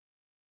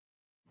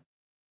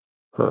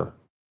 Huh.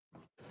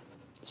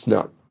 It's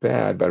not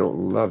bad, but I don't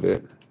love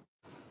it.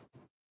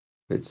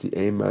 Let's see,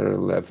 A minor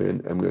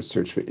 11. I'm going to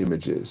search for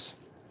images.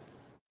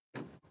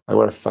 I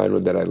want to find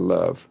one that I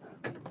love.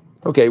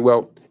 Okay,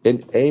 well,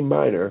 in A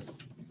minor,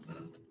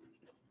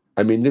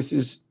 I mean, this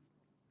is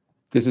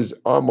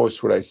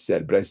almost what I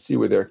said, but I see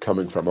where they're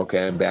coming from.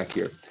 Okay, I'm back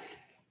here.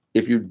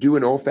 If you do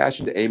an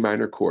old-fashioned A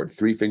minor chord,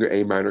 3-finger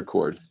A minor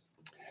chord,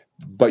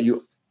 but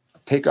you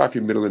take off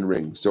your middle and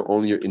ring, so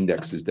only your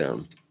index is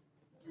down.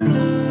 I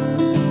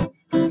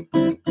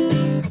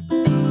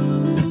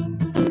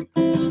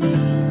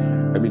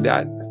mean,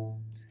 that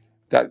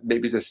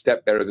maybe is a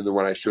step better than the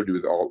one I showed you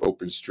with all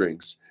open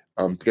strings,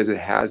 because it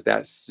has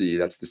that C.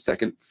 That's the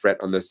second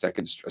fret on the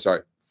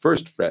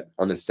first fret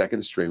on the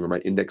second string where my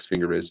index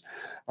finger is,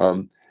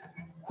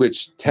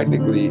 which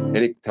technically,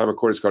 any time a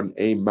chord is called an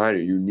A minor,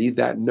 you need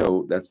that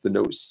note. That's the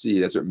note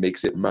C. That's what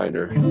makes it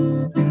minor.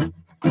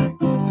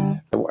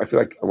 I feel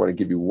like I want to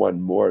give you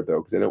one more, though,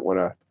 because I don't want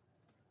to.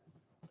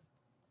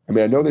 I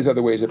mean, I know there's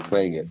other ways of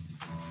playing it.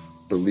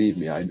 Believe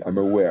me, I'm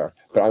aware.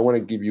 But I want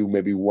to give you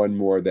maybe one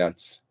more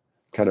that's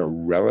kind of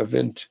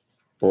relevant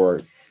or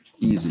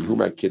easy. Who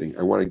am I kidding?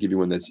 I want to give you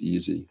one that's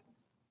easy.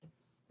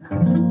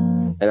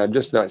 And I'm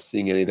just not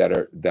seeing any that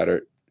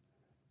are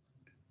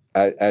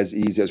as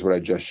easy as what I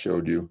just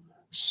showed you.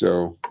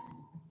 So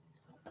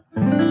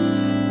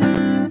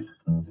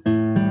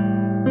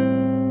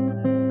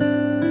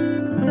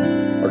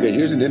okay,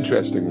 here's an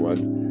interesting one.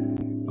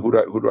 Who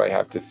do I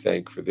have to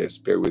thank for this?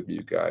 Bear with me,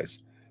 you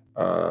guys.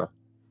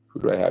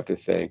 Who do I have to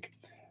thank?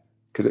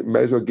 Because it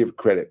might as well give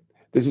credit.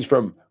 This is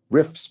from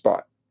Riff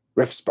Spot,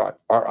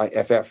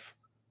 R-I-F-F,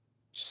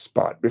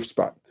 Spot, Riff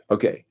Spot.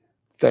 Okay,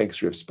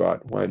 thanks, Riff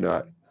Spot. Why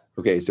not?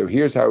 Okay, so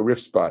here's how Riff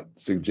Spot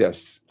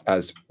suggests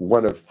as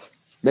one of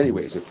many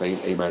ways of playing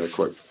A minor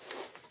chord.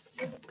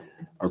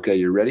 Okay,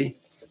 you ready?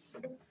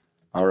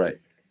 All right.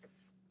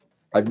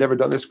 I've never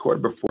done this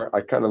chord before.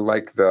 I kind of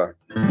like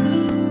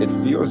it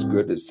feels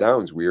good. It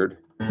sounds weird.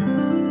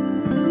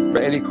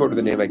 But any chord with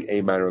a name like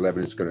A minor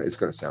 11 is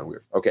gonna sound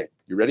weird. Okay,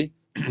 you ready?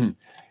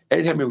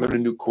 Anytime you learn a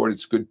new chord,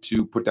 it's good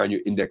to put down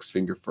your index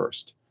finger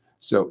first.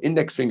 So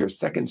index finger,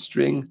 second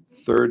string,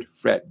 3rd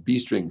fret, B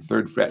string,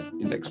 3rd fret,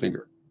 index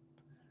finger.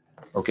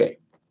 Okay.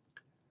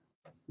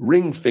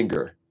 Ring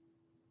finger,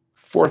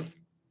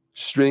 4th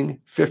string,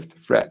 5th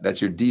fret.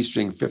 That's your D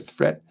string, 5th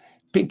fret.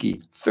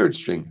 Pinky, 3rd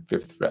string,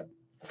 5th fret.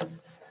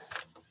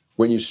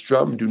 When you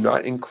strum, do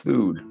not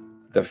include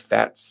the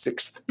fat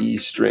 6th E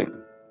string.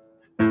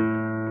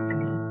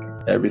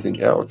 Everything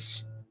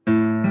else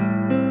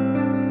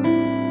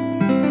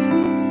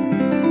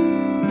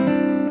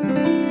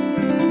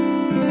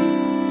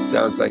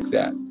sounds like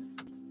that.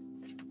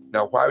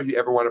 Now, why would you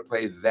ever want to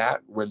play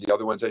that when the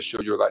other ones I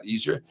showed you are a lot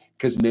easier?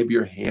 Because maybe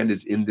your hand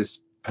is in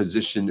this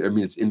position. I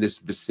mean, it's in this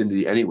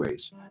vicinity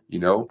anyways, you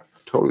know?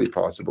 Totally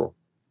possible.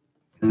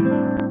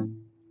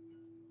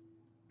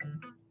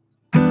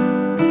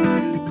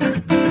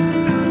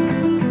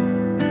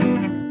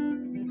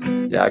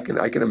 Yeah, I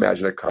can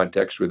imagine a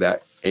context where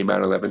that A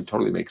minor 11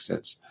 totally makes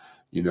sense,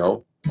 you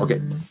know? Okay,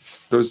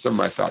 those are some of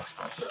my thoughts.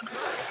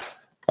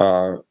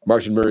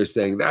 Martian Murray is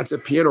saying, that's a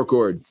piano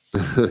chord.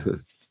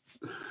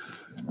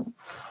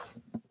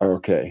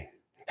 Okay.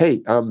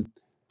 Hey,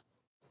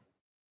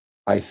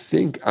 I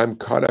think I'm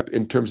caught up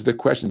in terms of the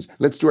questions.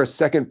 Let's do our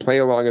second play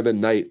along of the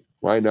night.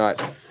 Why not?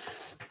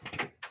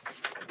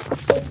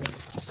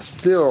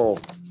 Still,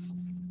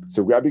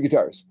 so grab your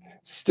guitars.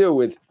 Still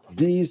with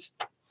D's,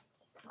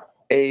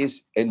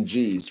 A's, and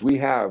G's. We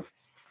have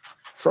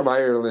from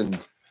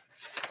Ireland,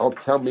 I'll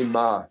tell me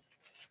ma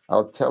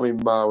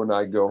when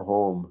I go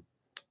home.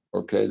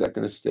 Okay, is that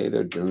going to stay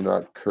there? Do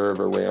not curve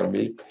away on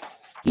me.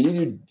 You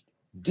need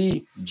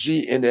D,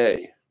 G, and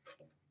A.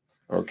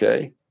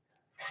 Okay?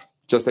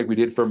 Just like we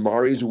did for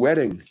Mairi's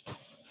wedding.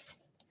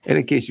 And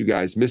in case you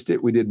guys missed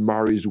it, we did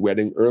Mairi's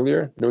wedding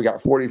earlier. We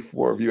got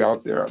 44 of you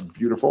out there.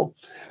 Beautiful.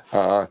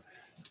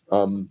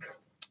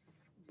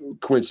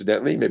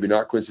 Coincidentally, maybe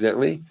not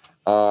coincidentally,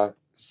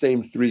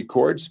 same 3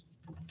 chords.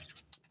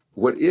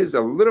 What is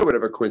a little bit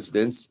of a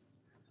coincidence,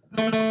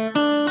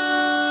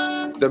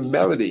 the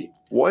melody,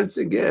 once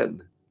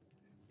again,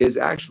 is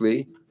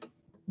actually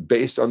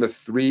based on the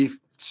 3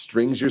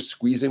 strings you're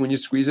squeezing when you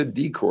squeeze a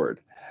D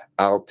chord.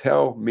 I'll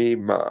tell me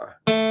ma.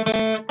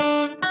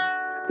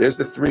 There's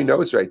the 3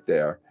 notes right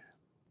there.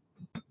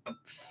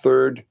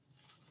 Third,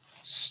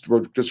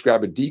 we'll just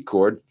grab a D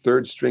chord,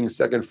 3rd string,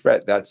 2nd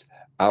fret, that's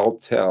I'll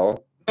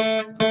tell.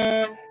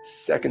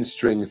 2nd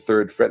string,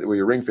 3rd fret, where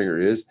your ring finger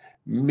is,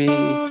 me,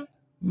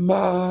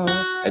 ma.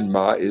 And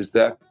ma is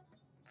the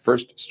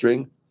 1st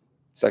string,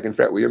 2nd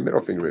fret, where your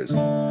middle finger is.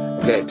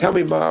 Okay, tell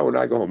me ma when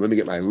I go home. Let me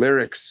get my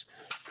lyrics.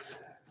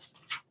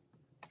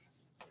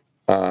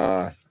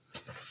 We're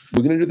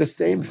going to do the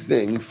same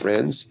thing,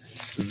 friends.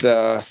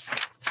 The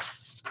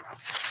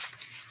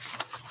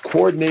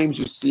chord names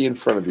you see in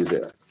front of you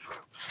there.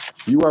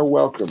 You are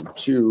welcome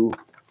to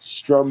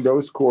strum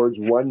those chords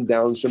 1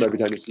 down strum every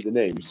time you see the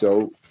name.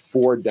 So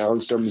 4 down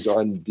strums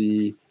on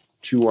D,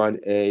 2 on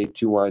A,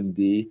 2 on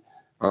D.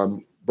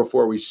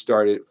 Before we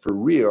start it for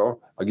real,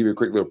 I'll give you a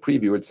quick little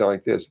preview. It'd sound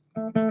like this.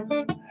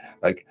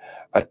 Like,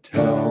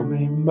 tell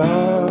me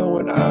ma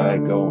when I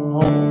go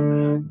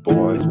home,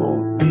 boys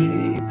won't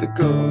leave the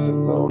girls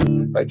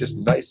alone. Right, just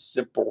nice,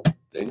 simple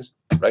things,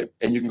 right?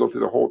 And you can go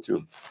through the whole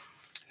tune.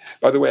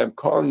 By the way, I'm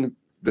calling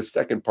the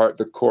second part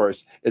the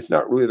chorus. It's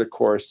not really the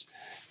chorus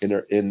in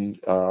a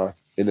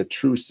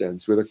true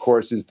sense, where the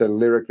chorus is the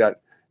lyric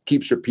that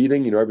keeps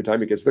repeating. You know, every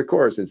time it gets to the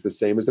chorus, it's the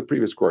same as the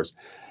previous chorus.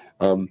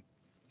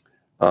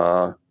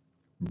 But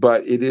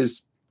it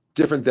is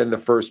different than the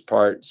first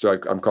part, so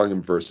I'm calling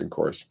them verse and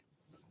chorus.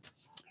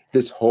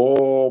 This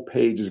whole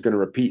page is going to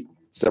repeat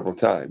several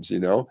times, you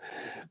know?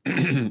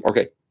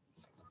 Okay.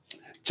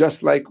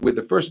 Just like with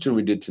the first tune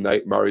we did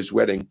tonight, Mairi's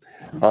Wedding,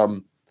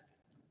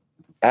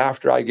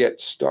 after I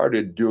get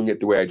started doing it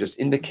the way I just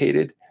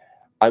indicated,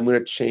 I'm going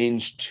to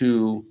change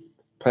to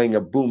playing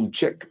a boom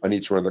chick on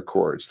each one of the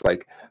chords.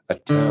 Like,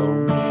 tell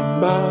me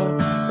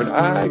ma, when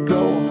I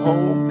go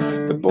home,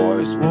 the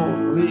boys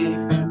won't leave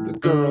the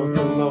girls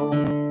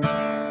alone.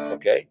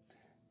 Okay?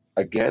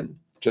 Again,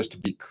 just to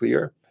be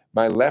clear,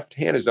 my left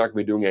hand is not going to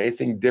be doing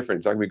anything different.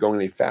 It's not going to be going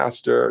any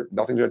faster.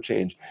 Nothing's going to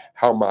change.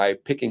 How my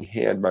picking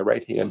hand, my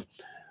right hand,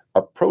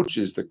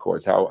 approaches the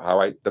chords,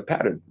 the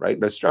pattern, right?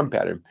 The strum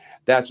pattern.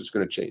 That's what's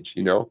going to change,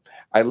 you know?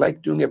 I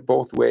like doing it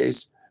both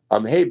ways.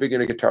 Hey,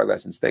 beginner guitar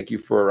lessons. Thank you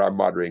for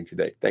moderating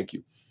today. Thank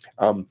you.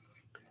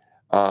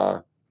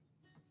 I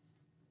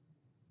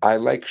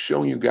like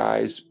showing you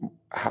guys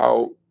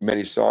how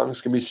many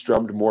songs can be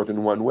strummed more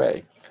than one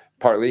way.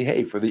 Partly,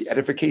 hey, for the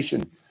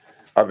edification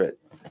of it.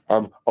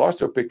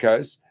 Also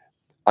because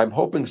I'm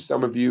hoping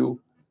some of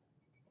you,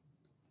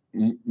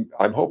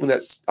 I'm hoping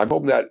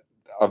that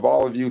of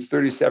all of you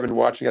 37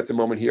 watching at the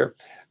moment here,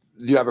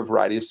 you have a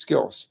variety of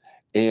skills.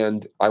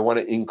 And I want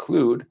to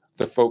include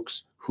the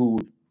folks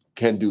who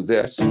can do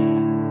this.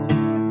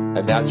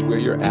 And that's where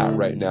you're at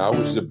right now,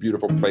 which is a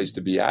beautiful place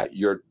to be at.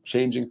 You're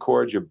changing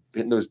chords, you're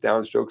hitting those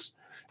downstrokes,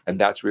 and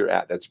that's where you're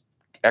at. That's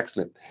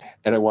excellent.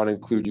 And I want to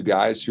include you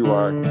guys who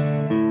are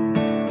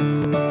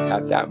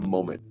at that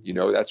moment, you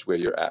know, that's where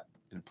you're at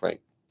in playing.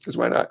 Because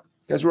why not?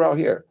 Because we're all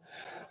here.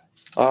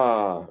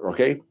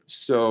 Okay,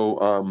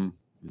 so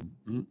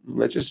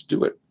let's just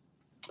do it.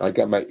 I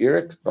got my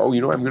earache. Oh,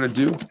 you know what I'm going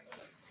to do?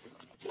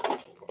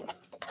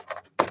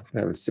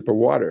 Have a sip of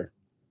water.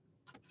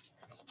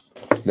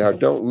 Now,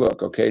 don't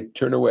look, okay?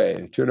 Turn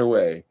away. Turn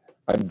away.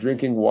 I'm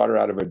drinking water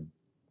out of a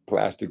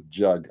plastic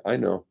jug. I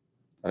know.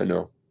 I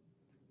know.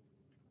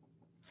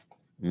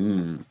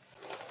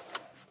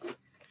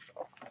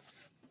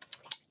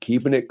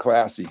 Keeping it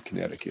classy,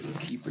 Connecticut.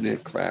 Keeping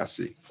it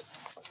classy.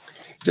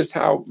 Just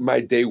how my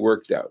day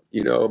worked out.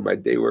 You know, my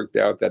day worked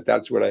out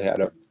that's what I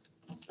had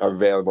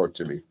available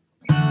to me.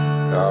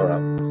 All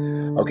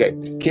right. Okay.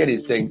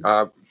 Candy's saying,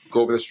 go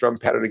over the strum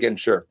pattern again.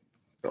 Sure.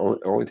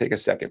 Only take a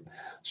second.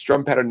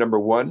 Strum pattern number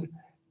 1,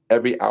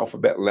 every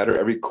alphabet letter,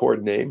 every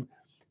chord name,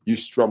 you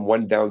strum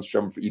 1 down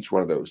strum for each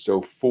one of those.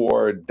 So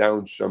 4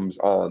 down strums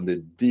on the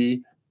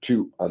D,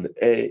 2 on the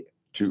A,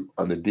 2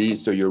 on the D.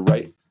 So your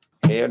right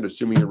hand,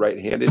 assuming you're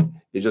right-handed,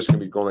 is just going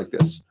to be going like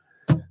this.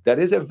 That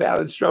is a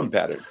valid strum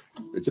pattern.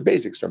 It's a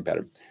basic strum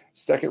pattern.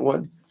 Second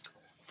one,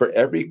 for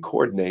every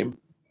chord name,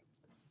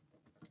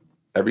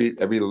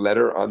 every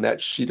letter on that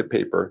sheet of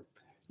paper,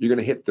 you're going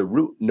to hit the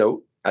root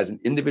note as an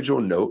individual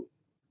note.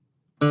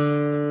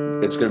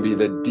 It's going to be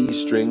the D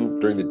string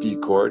during the D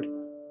chord,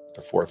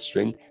 the 4th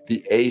string,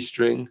 the A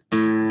string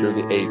during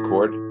the A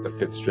chord, the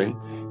 5th string,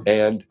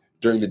 and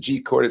during the G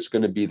chord, it's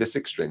going to be the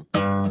 6th string.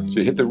 So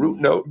you hit the root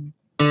note,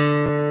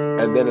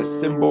 and then a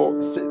simple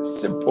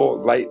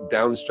light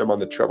down strum on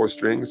the treble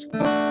strings,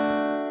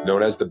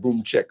 known as the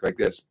boom chick, like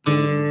this.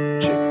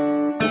 Boom, chick,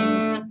 boom,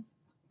 boom, chick,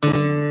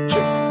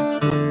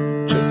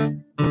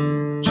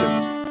 boom, chick,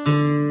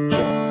 chick,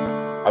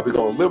 chick. I'll be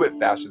going a little bit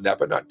faster than that,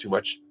 but not too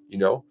much, you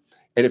know.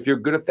 And if you're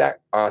good at that,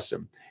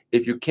 awesome.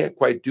 If you can't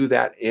quite do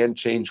that and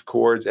change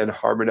chords and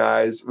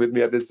harmonize with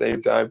me at the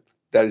same time,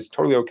 that is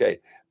totally okay.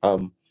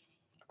 But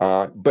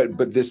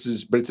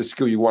it's a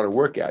skill you want to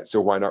work at. So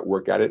why not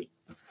work at it,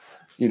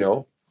 you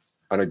know,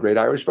 on a great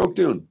Irish folk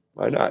tune?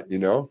 Why not, you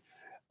know?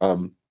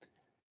 And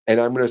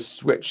I'm going to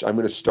switch. I'm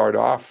going to start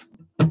off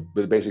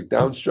with the basic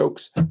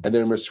downstrokes, and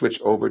then I'm going to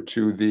switch over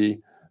to the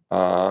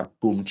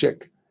boom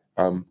chick,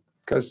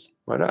 because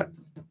why not?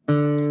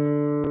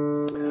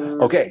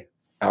 Okay,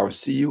 I'll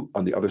see you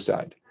on the other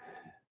side.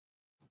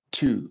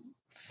 2,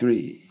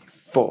 3,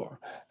 4.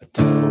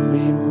 Tell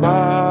me,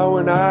 Ma,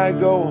 when I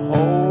go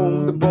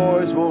home, the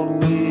boys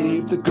won't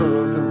leave the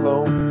girls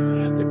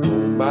alone. They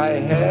pulled my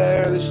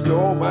hair, they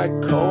stole my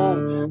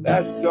comb.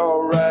 That's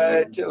all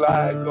right till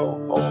I go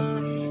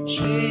home.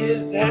 She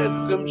is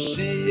handsome,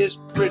 she is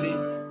pretty.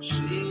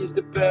 She's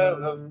the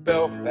belle of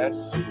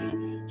Belfast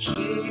City.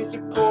 She's a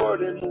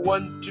chord in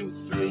 1, 2,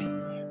 3.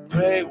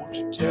 Pray, won't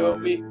you tell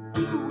me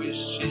who is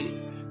she?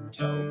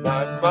 Tell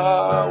my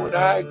ma when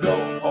I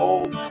go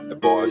home, the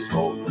boys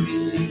won't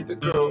leave the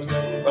girls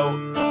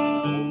alone.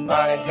 Pulled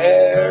my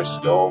hair,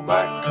 stole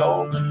my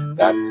comb.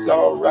 That's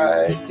all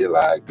right till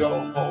I go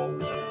home.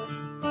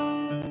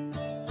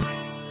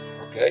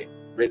 Okay,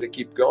 ready to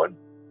keep going?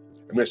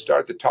 I'm going to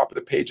start at the top of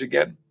the page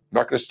again. I'm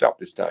not going to stop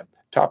this time.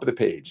 Top of the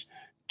page.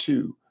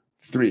 2,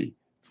 3,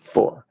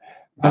 4.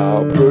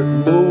 Albert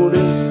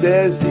Mooney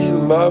says he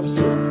loves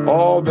her.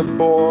 All the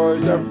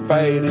boys are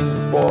fighting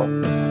for.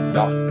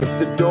 Knock at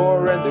the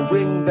door and they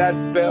ring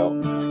that bell.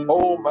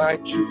 Oh, my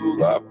true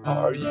love,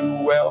 are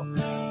you well?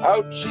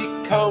 Out she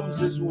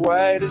comes as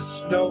white as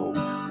snow.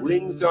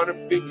 Rings on her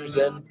fingers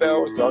and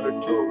bells on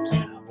her toes.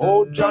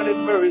 Old Johnny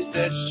Murray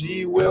says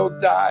she will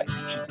die.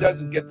 She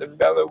doesn't get the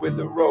fella with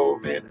the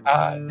roving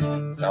eye.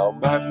 Now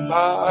my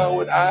ma,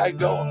 when I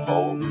go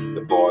home,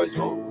 the boys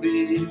won't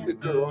leave the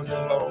girls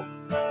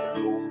alone. They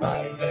pulled my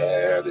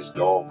hair, they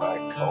stole my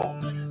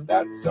comb.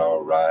 That's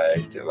all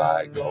right till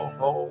I go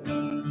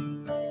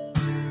home.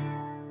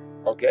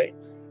 Okay,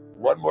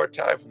 one more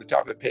time from the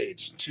top of the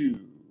page. 2,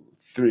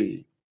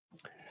 3.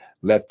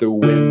 Let the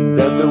wind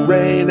and the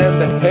rain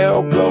and the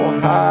hail blow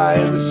high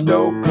and the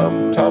snow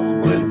come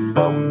tumbling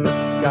from the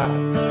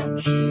sky.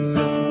 She's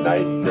as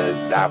nice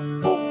as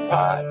apple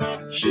pie.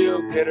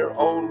 She'll get her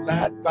own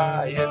lad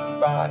by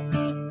and by.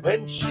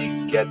 When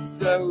she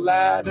gets a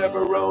lad of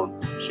her own,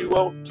 she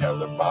won't tell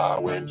her ma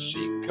when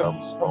she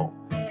comes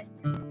home.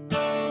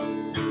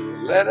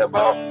 Let them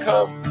all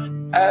come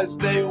as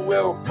they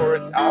will, for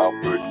it's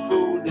Albert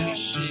Mooney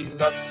she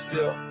loves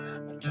still.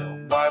 I tell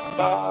my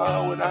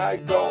ma when I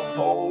go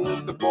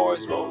home, the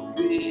boys won't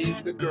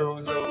leave the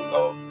girls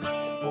alone.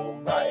 They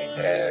pulled my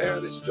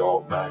hair, they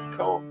stole my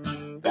comb.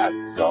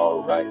 That's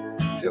all right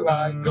till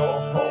I go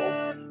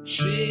home.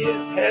 She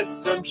is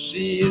handsome,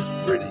 she is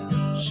pretty.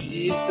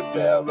 She's the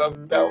belle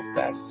of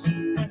Belfast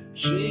City.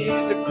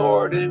 She's a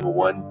chord in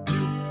 1,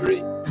 2,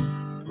 3.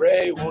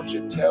 Pray, won't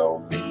you tell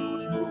me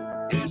who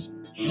is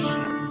she?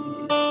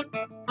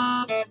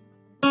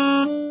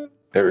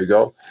 There we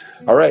go.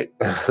 All right.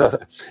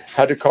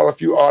 Had to call a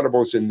few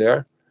audibles in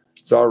there.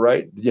 It's all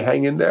right. Did you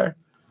hang in there?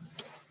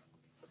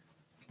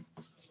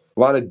 A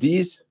lot of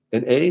D's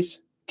and A's,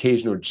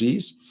 occasional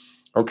G's.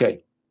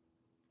 Okay.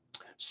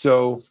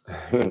 So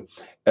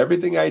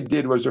everything I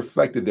did was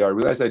reflected there. I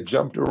realized I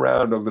jumped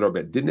around a little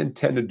bit. Didn't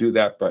intend to do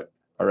that, but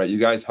all right, you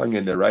guys hung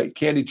in there, right?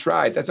 Candy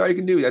tried. That's all you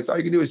can do. That's all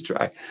you can do is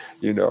try,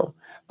 you know.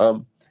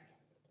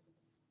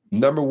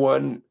 Number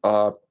one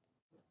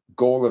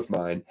goal of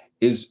mine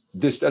is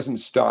this doesn't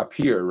stop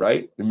here,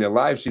 right? I mean, the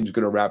live stream is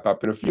going to wrap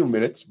up in a few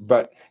minutes,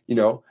 but, you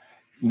know,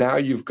 now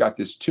you've got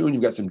this tune,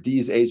 you've got some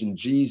D's, A's, and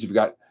G's, you've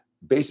got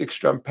basic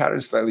strum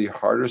pattern, slightly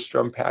harder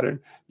strum pattern,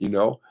 you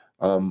know.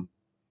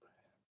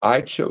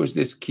 I chose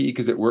this key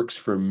because it works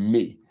for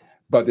me,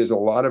 but there's a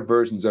lot of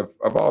versions of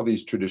all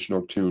these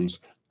traditional tunes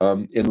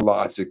in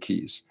lots of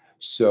keys.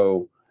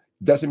 So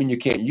doesn't mean you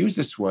can't use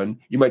this one.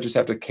 You might just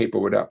have to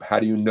capo it up. How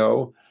do you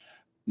know?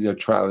 You know,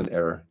 trial and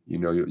error. You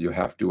know, you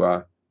have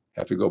to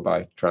go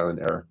by trial and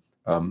error.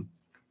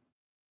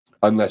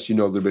 Unless you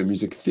know a little bit of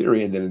music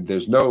theory, and then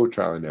there's no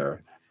trial and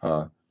error.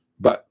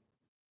 But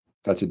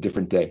that's a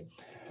different day.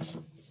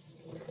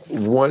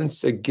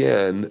 Once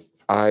again,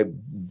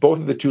 both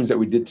of the tunes that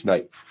we did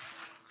tonight,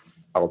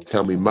 I'll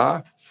Tell Me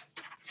Ma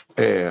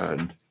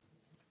and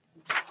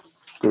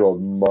good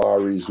old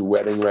Mairi's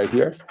Wedding right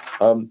here.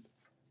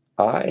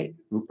 I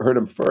heard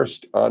them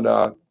first on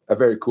a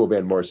very cool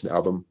Van Morrison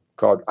album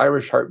called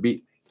Irish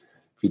Heartbeat,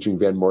 featuring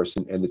Van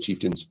Morrison and the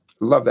Chieftains.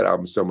 Love that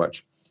album so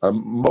much.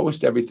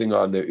 Most everything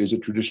on there is a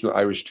traditional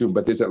Irish tune,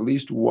 but there's at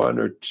least 1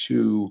 or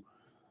 2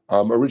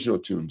 original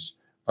tunes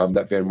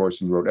that Van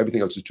Morrison wrote. Everything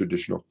else is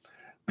traditional.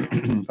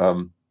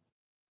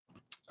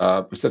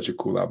 Such a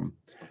cool album.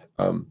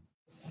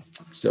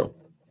 So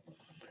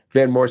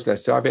Van Morrison, I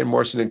saw Van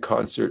Morrison in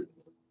concert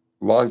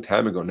a long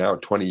time ago now,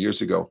 20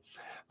 years ago.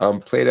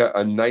 Played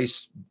a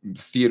nice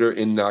theater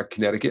in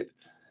Connecticut,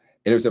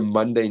 and it was a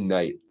Monday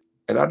night.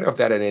 And I don't know if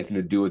that had anything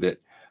to do with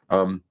it.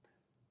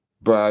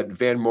 But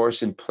Van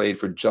Morrison played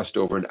for just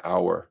over an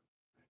hour,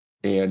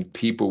 and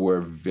people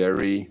were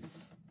very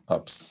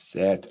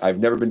upset. I've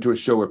never been to a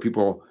show where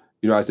people,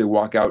 as they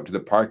walk out to the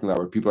parking lot,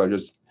 where people are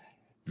just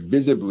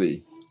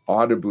visibly,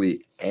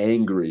 audibly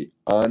angry,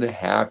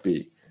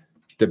 unhappy,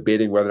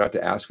 debating whether or not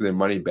to ask for their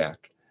money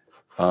back.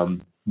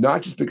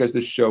 Not just because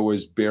the show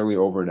was barely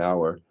over an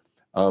hour,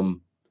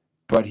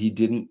 but he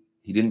didn't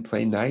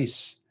play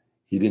nice.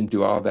 He didn't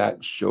do all that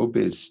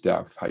showbiz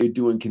stuff. How you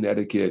doing,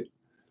 Connecticut?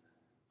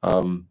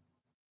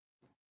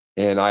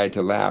 And I had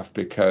to laugh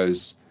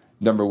because,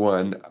 number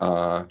one,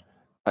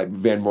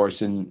 Van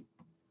Morrison,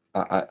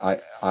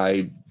 had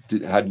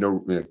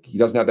no, he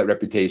doesn't have that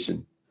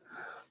reputation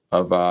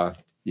of,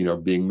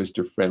 being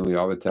Mr. Friendly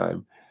all the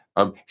time.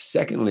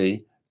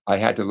 Secondly, I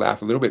had to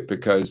laugh a little bit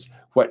because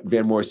what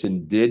Van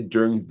Morrison did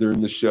during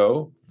the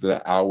show,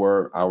 the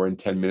hour and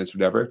 10 minutes,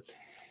 whatever,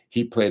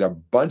 he played a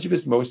bunch of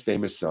his most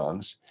famous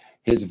songs.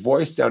 His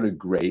voice sounded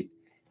great.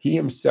 He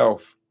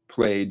himself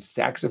played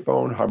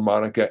saxophone,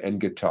 harmonica, and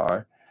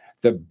guitar.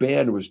 The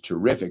band was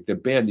terrific. The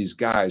band, these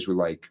guys were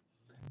like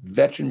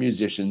veteran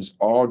musicians,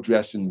 all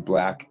dressed in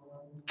black,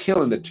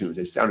 killing the tunes.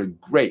 They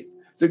sounded great.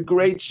 It's a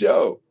great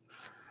show.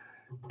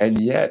 And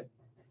yet,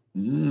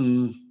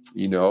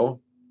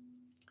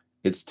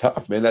 it's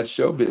tough, man. That's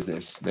show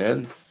business,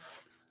 man.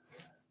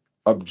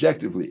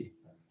 Objectively,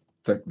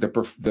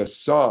 the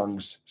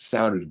songs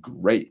sounded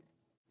great,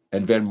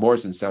 and Van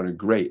Morrison sounded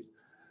great.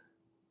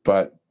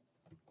 But,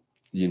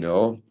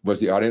 was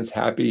the audience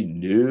happy?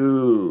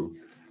 No.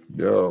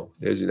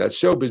 That's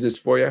show business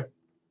for you.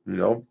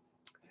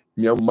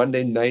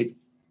 Monday night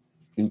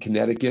in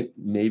Connecticut,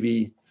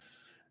 maybe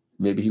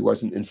he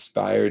wasn't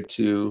inspired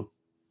to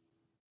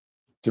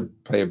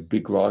play a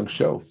big long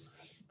show.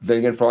 Then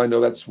again, for all I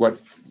know, that's what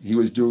he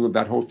was doing with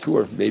that whole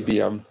tour.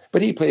 Maybe,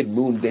 but he played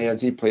Moon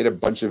Dance. He played a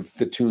bunch of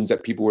the tunes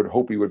that people would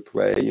hope he would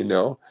play.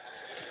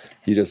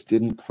 He just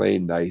didn't play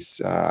nice.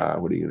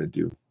 What are you gonna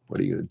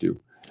do?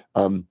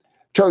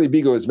 Charlie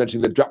Beagle is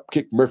mentioning the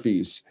Dropkick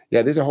Murphys.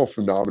 Yeah, there's a whole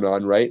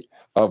phenomenon, right,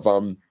 of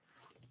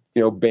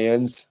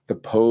bands, the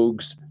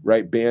Pogues,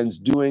 right, bands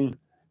doing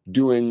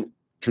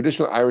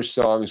traditional Irish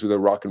songs with a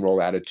rock and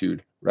roll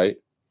attitude, right?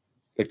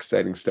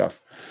 Exciting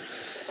stuff.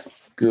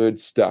 Good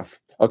stuff.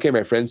 Okay,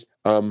 my friends.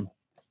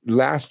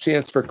 Last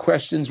chance for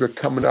questions. We're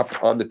coming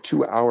up on the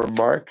 2-hour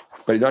mark,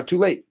 but not too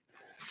late.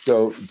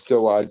 So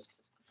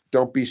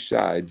don't be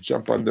shy.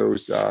 Jump on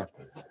those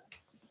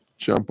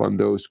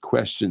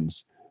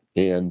questions,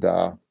 and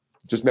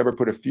just remember,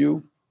 put a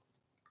few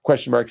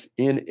question marks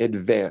in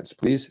advance,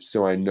 please,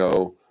 so I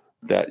know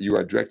that you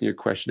are directing your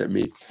question at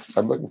me.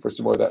 I'm looking for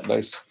some more of that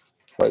nice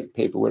white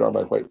paper. Where'd all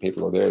my white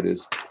paper? Oh, there it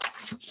is.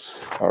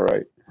 All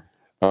right.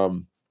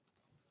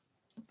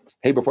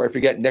 Hey, before I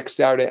forget, next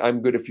Saturday,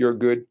 I'm good if you're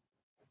good.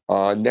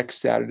 Next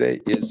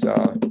Saturday is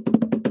the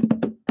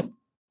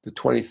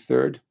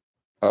 23rd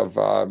of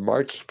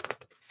March.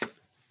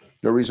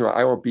 No reason why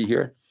I won't be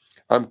here.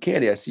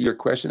 Candy, I see your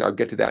question. I'll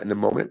get to that in a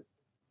moment.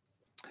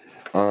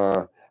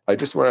 I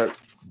just want to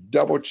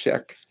double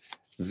check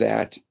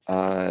that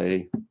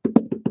I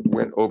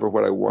went over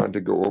what I wanted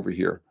to go over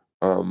here.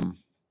 I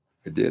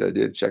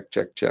did.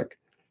 Check.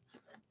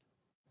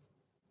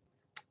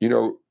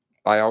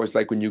 I always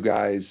like when you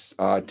guys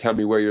tell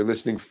me where you're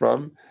listening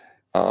from.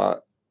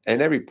 And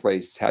every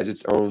place has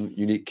its own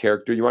unique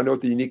character. You want to know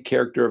what the unique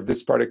character of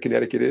this part of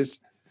Connecticut is?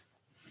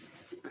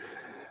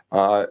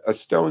 A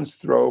stone's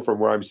throw from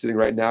where I'm sitting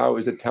right now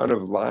is the town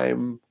of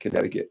Lyme,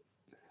 Connecticut.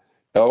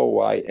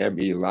 Lyme,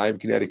 Lyme,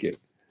 Connecticut.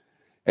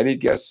 Any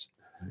guess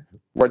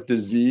what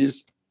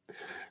disease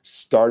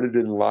started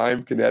in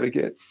Lyme,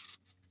 Connecticut?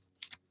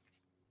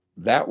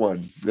 That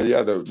one.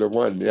 The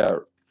one, yeah.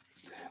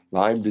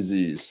 Lyme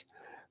disease.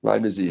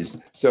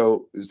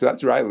 So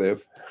that's where I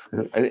live.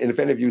 And if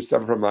any of you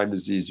suffer from Lyme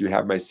disease, you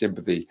have my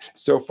sympathy.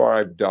 So far,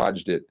 I've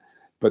dodged it,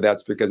 but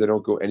that's because I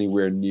don't go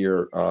anywhere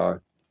near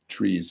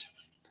trees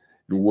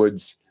and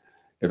woods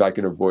if I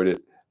can avoid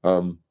it.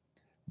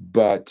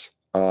 But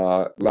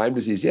Lyme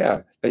disease,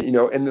 yeah,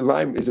 and the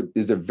Lyme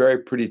is a very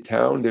pretty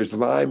town. There's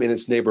Lyme and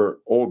its neighbor,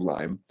 Old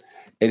Lyme.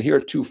 And here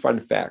are two fun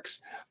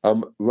facts.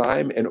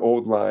 Lyme and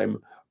Old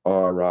Lyme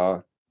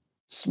are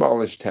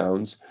smallish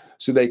towns,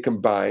 so they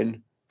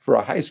combine for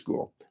a high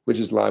school, which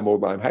is Lyme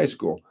Old Lyme High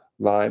School.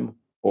 Lyme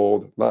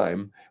Old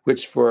Lyme,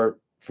 which for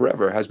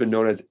forever has been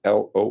known as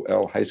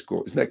LOL High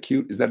School. Isn't that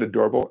cute? Isn't that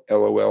adorable?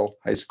 LOL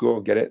High School.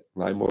 Get it?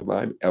 Lyme Old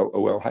Lyme,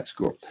 LOL High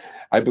School.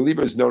 I believe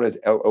it was known as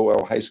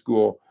LOL High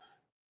School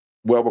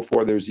well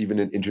before there's even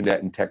an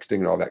internet and texting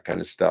and all that kind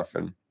of stuff.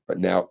 But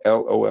now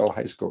LOL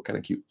High School, kind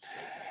of cute.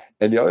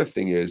 And the other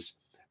thing is,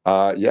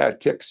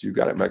 ticks. You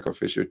got it, Michael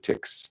Fisher.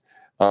 Ticks.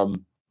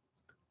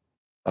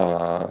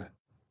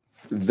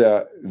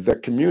 The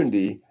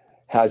community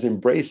has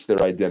embraced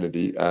their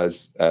identity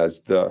as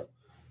the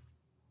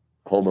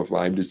home of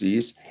Lyme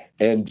disease.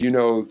 And,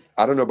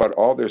 I don't know about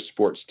all their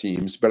sports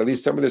teams, but at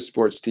least some of the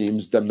sports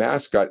teams, the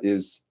mascot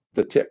is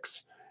the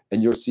ticks.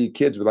 And you'll see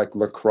kids with like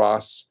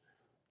lacrosse,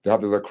 they'll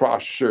have the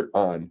lacrosse shirt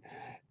on,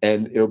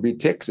 and it'll be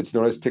ticks. It's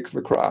known as Ticks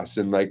Lacrosse.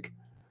 And like,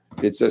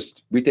 It's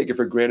just, we take it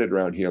for granted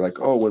around here. Like,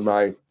 oh, when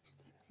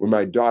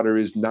my daughter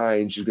is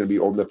 9, she's going to be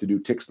old enough to do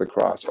Ticks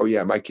lacrosse. Oh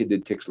yeah, my kid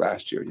did Ticks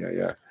last year.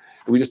 Yeah.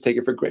 And we just take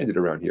it for granted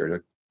around here.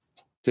 Like,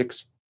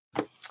 Ticks.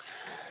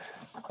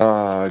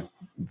 There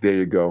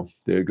you go.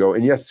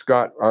 And yes,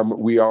 Scott,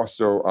 we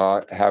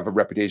also have a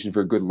reputation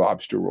for good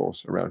lobster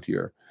rolls around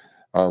here.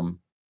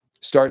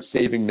 Start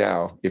saving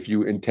now if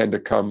you intend to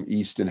come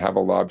east and have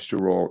a lobster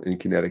roll in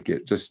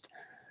Connecticut. Just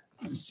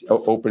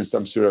open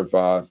some sort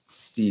of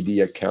CD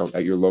account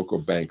at your local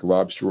bank.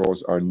 Lobster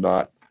rolls are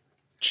not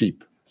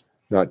cheap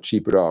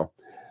at all.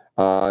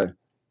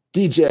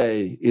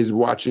 DJ is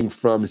watching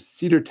from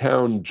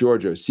Cedartown,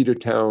 Georgia.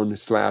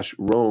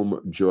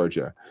 Cedartown/Rome,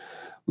 Georgia.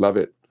 Love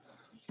it.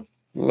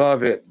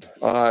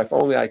 If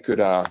only I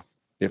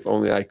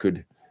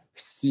could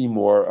see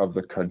more of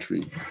the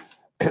country.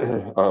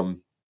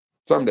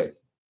 Someday.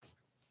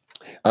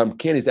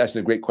 Candy's asking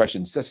a great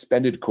question.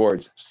 Suspended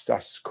chords,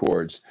 sus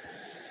chords.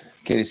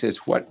 Candy says,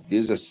 what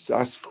is a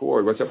sus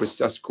chord? What's up with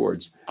sus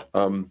chords?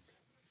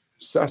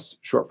 Sus,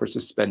 short for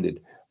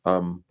suspended.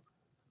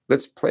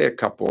 Let's play a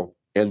couple,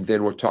 and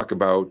then we'll talk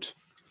about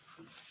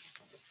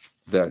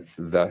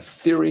the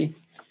theory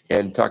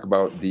and talk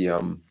about the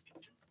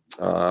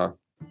I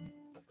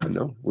don't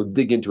know. We'll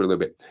dig into it a little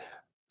bit.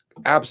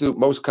 Absolute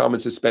most common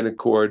suspended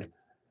chord.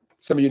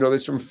 Some of you know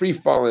this from Free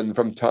Fallin'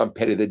 from Tom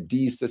Petty, the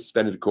D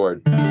suspended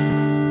chord.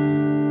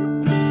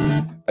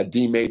 A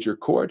D major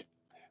chord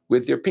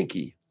with your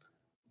pinky.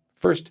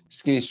 First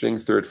skinny string,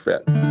 3rd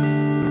fret.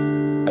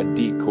 A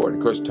D chord.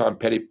 Of course, Tom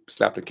Petty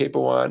slapped a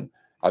capo on.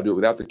 I'll do it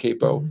without the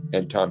capo.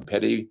 And Tom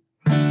Petty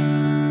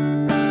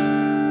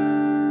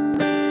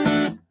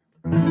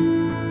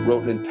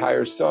wrote an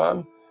entire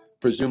song,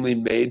 presumably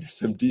made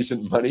some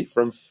decent money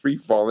from Free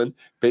Fallin'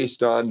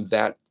 based on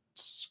that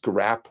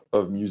scrap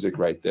of music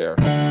right there.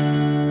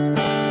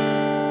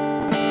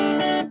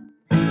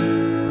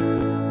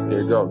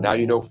 There you go. Now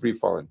you know Free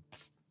Fallin'.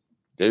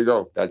 There you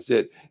go. That's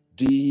it.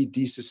 D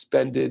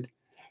suspended,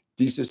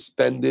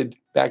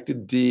 back to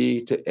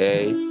D to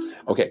A.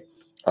 Okay.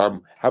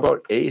 How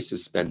about A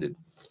suspended?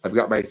 I've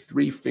got my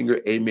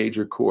 3-finger A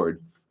major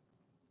chord,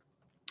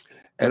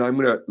 and I'm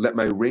going to let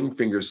my ring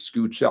finger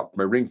scooch up.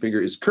 My ring finger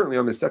is currently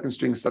on the 2nd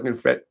string, 2nd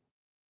fret.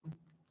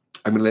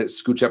 I'm going to let it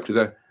scooch up to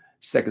the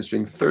 2nd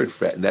string, 3rd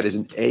fret, and that is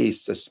an A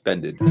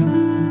suspended.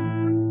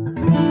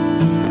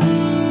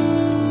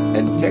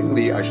 And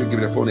technically, I should give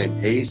it a full name,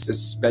 A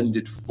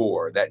suspended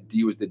 4. That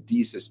D was the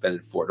D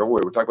suspended 4. Don't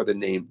worry, we'll talk about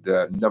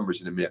the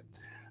numbers in a minute.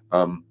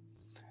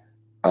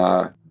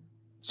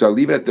 So I'll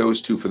leave it at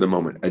those two for the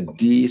moment. A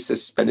D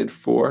suspended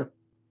 4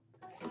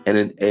 and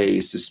an A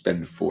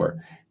suspended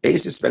 4. A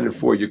suspended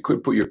 4, you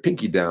could put your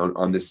pinky down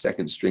on the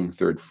 2nd string,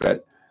 3rd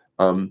fret.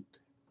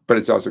 But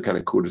it's also kind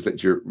of cool to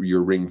let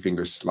your ring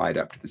finger slide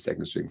up to the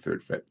 2nd string,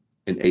 3rd fret.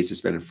 An A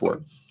suspended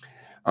 4.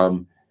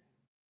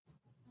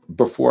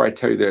 Before I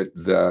tell you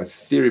the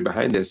theory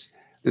behind this,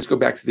 let's go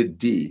back to the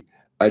D.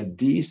 A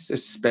D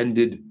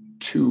suspended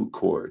 2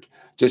 chord.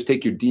 Just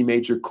take your D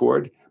major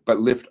chord, but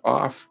lift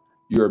off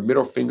your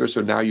middle finger,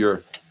 so now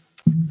your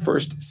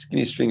first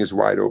skinny string is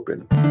wide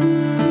open.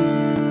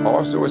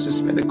 Also a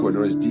suspended chord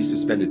known as D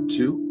suspended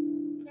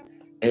 2.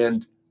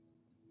 And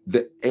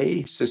the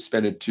A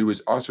suspended 2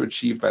 is also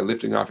achieved by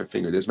lifting off a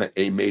finger. There's my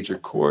A major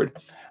chord.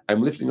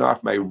 I'm lifting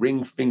off my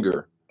ring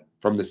finger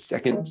from the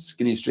 2nd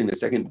skinny string, the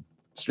 2nd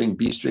string,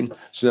 B string.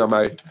 So now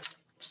my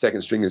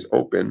 2nd string is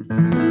open.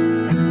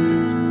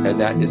 And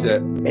that is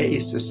a A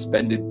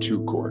suspended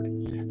 2 chord.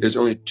 There's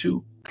only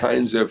 2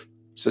 kinds of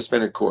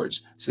suspended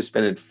chords,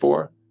 suspended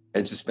 4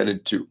 and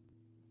suspended 2.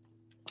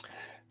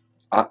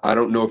 I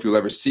don't know if you'll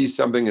ever see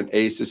something, an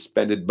A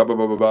suspended blah, blah,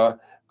 blah, blah,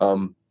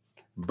 blah.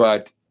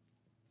 But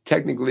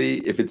technically,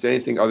 if it's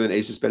anything other than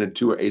A suspended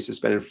 2 or A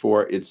suspended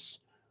 4,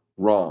 it's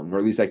wrong, or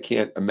at least I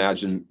can't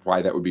imagine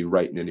why that would be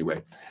right in any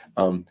way.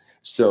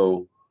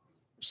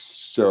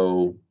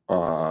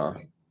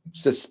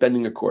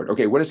 Suspending a chord.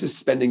 Okay, what does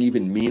suspending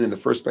even mean in the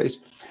first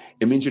place?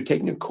 It means you're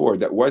taking a chord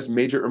that was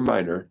major or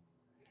minor,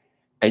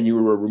 and you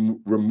were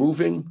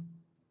removing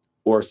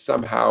or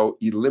somehow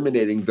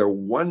eliminating the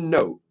one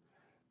note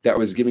that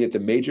was giving it the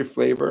major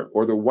flavor,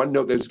 or the one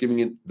note that was giving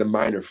it the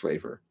minor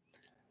flavor.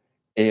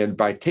 And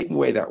by taking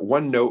away that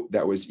one note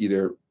that was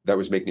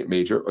making it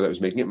major or that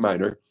was making it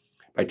minor,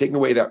 by taking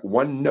away that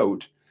one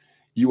note,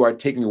 you are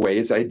taking away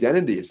its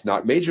identity. It's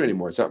not major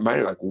anymore. It's not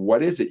minor. Like,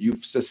 what is it?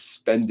 You've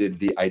suspended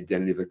the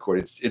identity of the chord.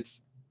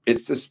 It's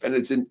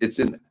suspended. It's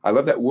in. I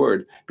love that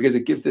word because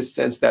it gives this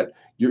sense that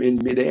you're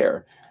in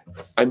midair.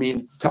 I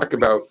mean, talk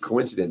about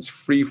coincidence.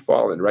 Free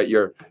falling, right?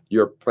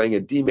 You're playing a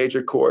D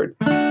major chord,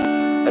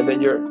 and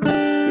then you're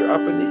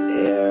up in the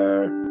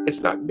air.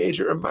 It's not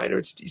major or minor.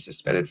 It's D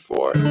suspended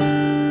 4,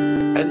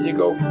 and then you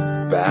go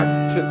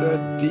back to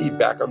the D,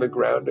 back on the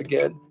ground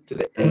again to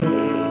the A.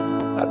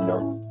 I don't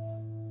know.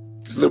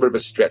 It's a little bit of a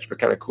stretch, but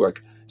kind of cool.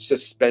 Like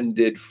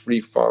suspended,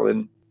 free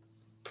falling.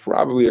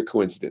 Probably a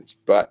coincidence,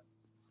 but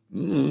I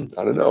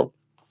don't know.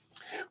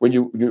 When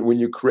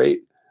you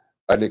create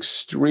an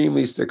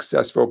extremely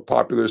successful,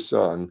 popular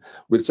song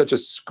with such a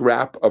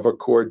scrap of a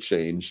chord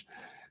change,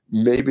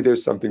 maybe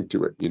there's something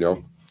to it, you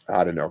know?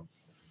 I don't know.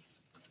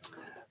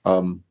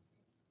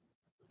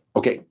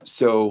 Okay,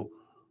 so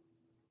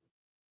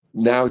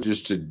now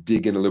just to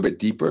dig in a little bit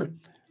deeper.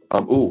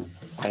 Oh,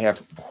 I have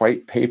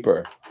white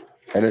paper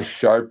and a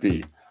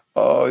Sharpie.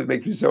 Oh, it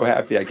makes me so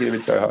happy. I can't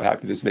even tell you how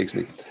happy this makes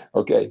me.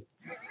 Okay,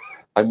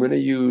 I'm going to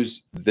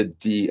use the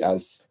D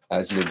as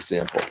an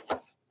example.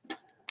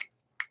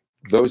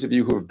 Those of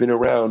you who have been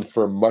around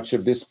for much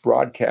of this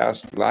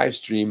broadcast live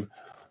stream,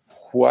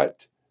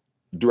 what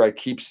do I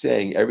keep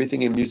saying?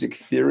 Everything in music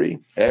theory,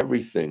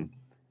 everything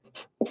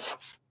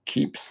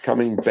keeps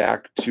coming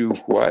back to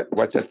what?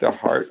 What's at the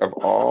heart of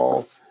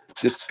all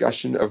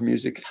discussion of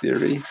music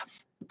theory?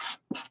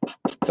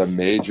 The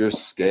major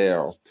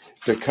scale.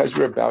 Because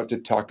we're about to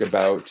talk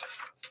about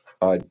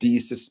D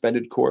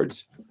suspended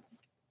chords,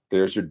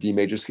 there's your D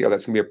major scale.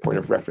 That's going to be a point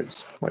of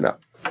reference. Why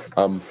not?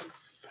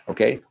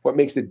 Okay, what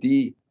makes the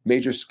D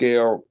major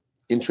scale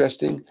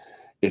interesting?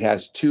 It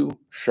has two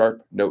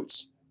sharp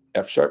notes,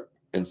 F sharp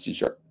and C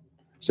sharp.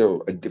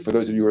 So for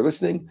those of you who are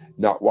listening,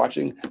 not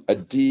watching, a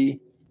D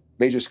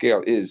major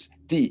scale is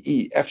D,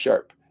 E, F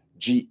sharp,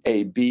 G,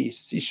 A, B,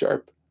 C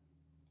sharp,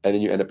 and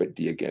then you end up at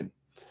D again.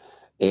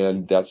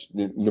 And that's,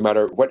 no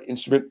matter what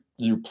instrument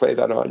you play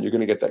that on, you're going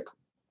to get that,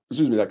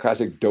 that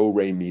classic do,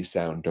 re, mi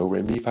sound, do,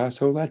 re, mi, fa,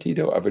 sol, la, ti,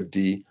 do of a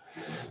D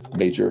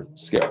major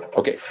scale.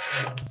 Okay.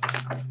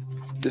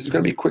 This is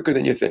going to be quicker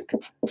than you think.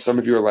 Some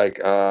of you are like,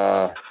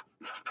 I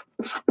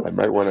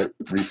might want to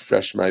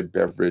refresh my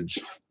beverage.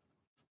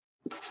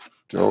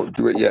 Don't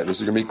do it yet.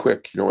 This is going to be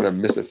quick. You don't want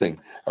to miss a thing.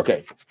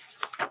 Okay.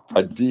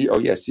 A D. Oh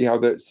yeah. See how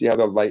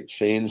the light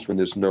changed when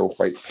there's no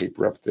white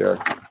paper up there?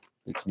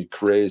 Makes me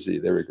crazy.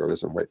 There we go.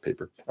 There's some white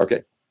paper.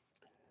 Okay.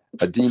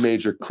 A D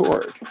major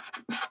chord.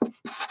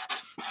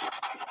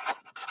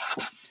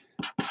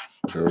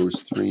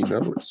 Those three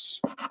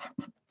notes.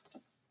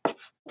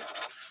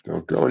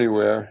 Don't go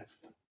anywhere.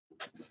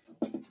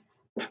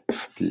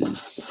 D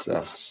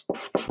sus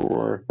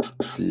 4,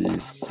 D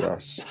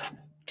sus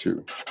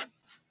 2.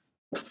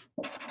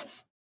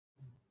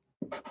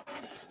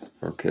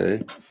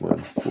 Okay, 1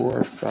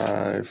 4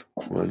 5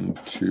 1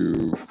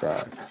 2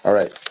 5. All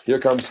right, here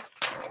comes.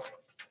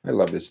 I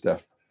love this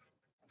stuff.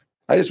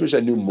 I just wish I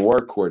knew more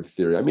chord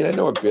theory. I mean, I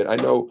know a bit. I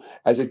know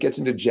as it gets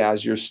into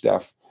jazzier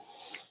stuff,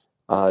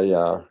 I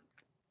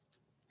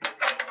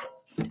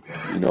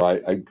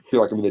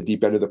feel like I'm in the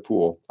deep end of the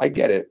pool. I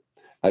get it.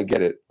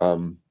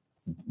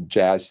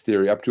 Jazz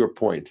theory up to a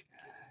point,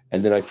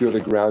 and then I feel the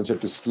ground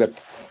start to slip,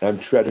 and I'm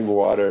treading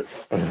water.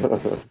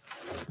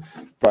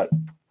 But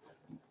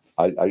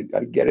I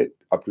get it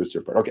up to a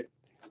certain point. Okay,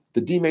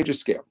 the D major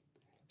scale.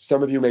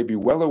 Some of you may be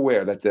well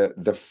aware that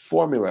the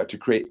formula to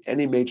create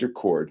any major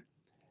chord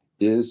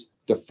is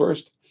the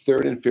first,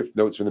 third, and fifth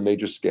notes from the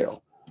major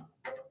scale.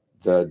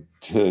 The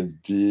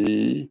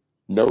D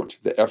note,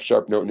 the F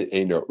sharp note, and the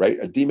A note, right?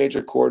 A D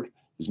major chord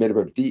is made up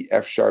of D,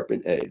 F sharp,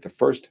 and A, the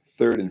first,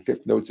 third, and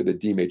fifth notes of the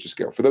D major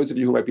scale. For those of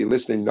you who might be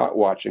listening, not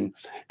watching,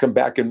 come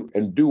back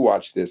and do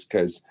watch this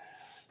because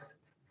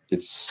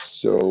it's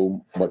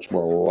so much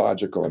more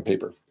logical on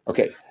paper.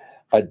 Okay,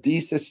 a D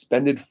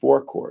suspended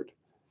 4 chord.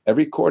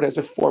 Every chord has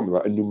a formula,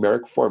 a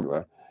numeric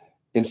formula.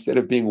 Instead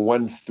of being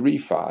 1 3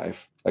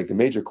 5, like the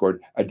major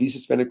chord, a D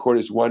suspended chord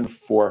is 1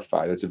 4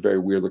 5. That's a very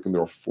weird looking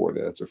little 4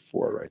 there. That's a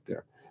 4 right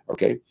there.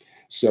 Okay,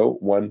 so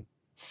 1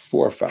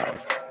 4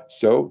 5.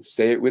 So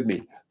say it with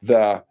me.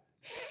 The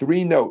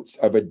 3 notes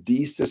of a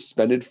D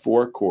suspended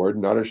 4 chord,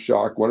 not a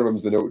shock. One of them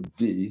is the note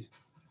D,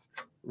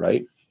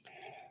 right?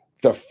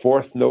 The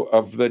 4th note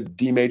of the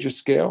D major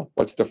scale.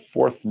 What's the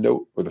 4th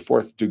note or the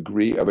 4th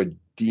degree of a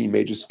D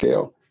major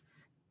scale?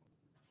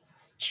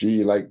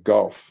 G like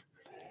golf.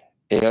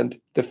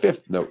 And the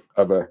 5th note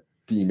of a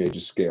D major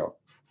scale.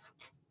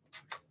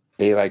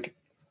 A like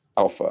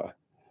alpha.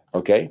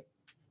 Okay?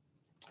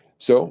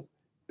 So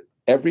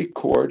every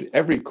chord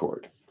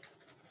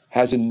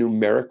has a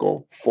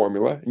numerical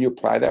formula, and you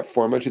apply that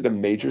formula to the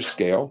major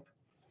scale,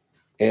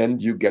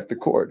 and you get the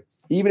chord.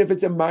 Even if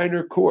it's a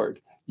minor chord,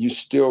 you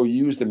still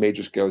use the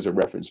major scale as a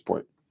reference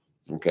point.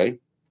 Okay?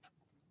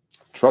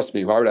 Trust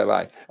me, why would I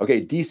lie? Okay,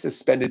 D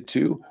suspended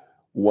 2,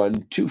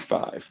 1 2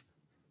 5.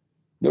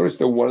 Notice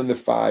the 1 and the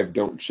 5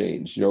 don't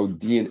change. You know,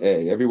 D and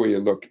A. Everywhere you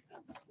look,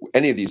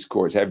 any of these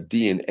chords have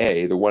D and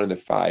A. The 1 and the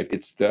 5,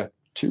 it's the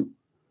 2.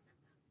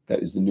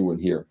 That is the new one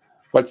here.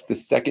 What's the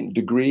 2nd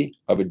degree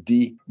of a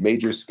D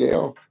major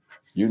scale?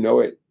 You know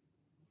it.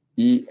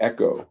 E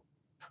echo.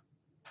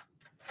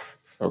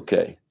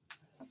 Okay.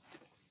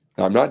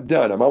 Now, I'm not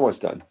done. I'm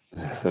almost done.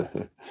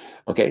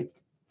 Okay.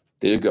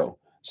 There you go.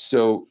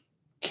 So,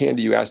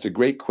 Candy, you asked a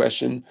great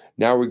question.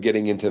 Now we're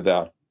getting into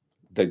the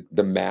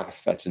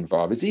math that's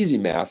involved. It's easy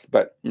math,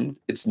 but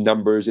it's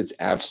numbers, it's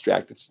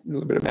abstract, it's a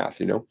little bit of math,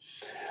 you know?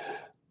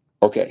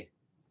 Okay.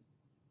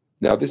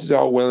 Now, this is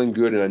all well and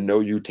good, and I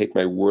know you take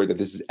my word that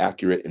this is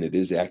accurate, and it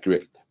is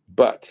accurate.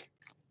 But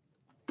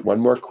one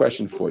more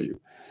question for you.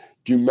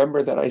 Do you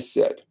remember that I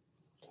said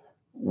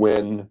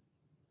when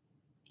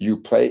you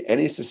play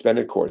any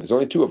suspended chord, there's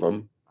only 2 of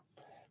them,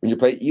 when you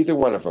play either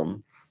one of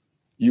them,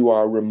 you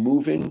are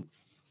removing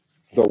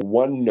the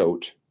one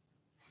note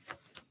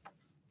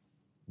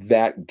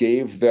that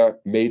gave the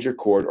major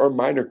chord or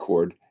minor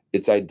chord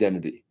its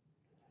identity.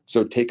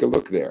 So take a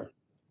look there.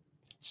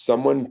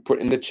 Someone put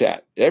in the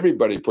chat,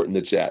 everybody put in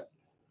the chat.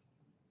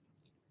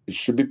 It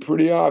should be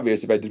pretty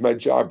obvious if I did my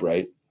job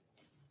right.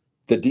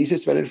 The D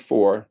suspended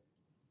 4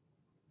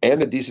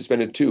 and the D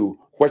suspended 2,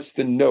 what's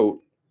the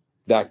note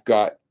that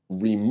got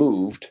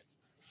removed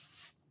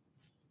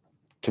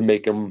to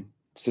make them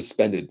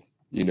suspended?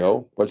 You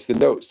know, what's the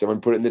note? Someone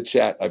put it in the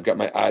chat. I've got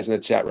my eyes in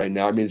the chat right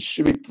now. I mean, it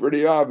should be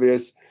pretty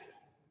obvious.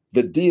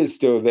 The D is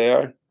still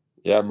there.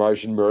 Yeah,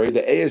 Martian Murray.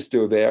 The A is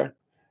still there.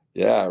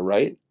 Yeah,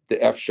 right?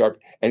 The F sharp.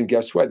 And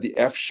guess what? The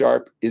F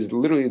sharp is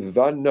literally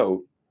the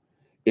note.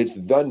 It's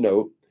the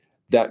note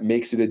that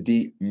makes it a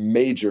D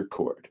major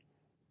chord.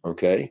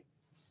 Okay?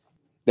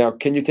 Now,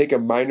 can you take a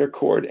minor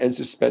chord and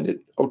suspend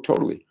it? Oh,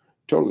 totally.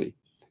 Totally.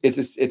 It's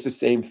the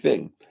same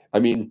thing. I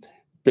mean,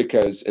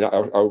 because, and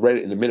I'll read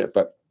it in a minute,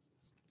 but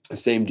the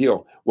same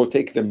deal. We'll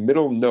take the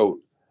middle note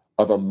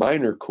of a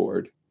minor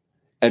chord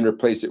and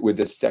replace it with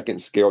the second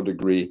scale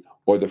degree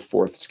or the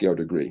fourth scale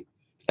degree.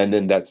 And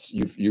then that's,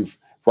 you've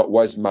what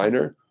was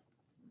minor,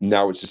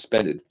 now it's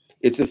suspended.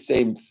 It's the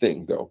same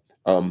thing though.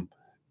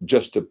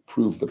 Just to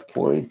prove the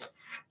point,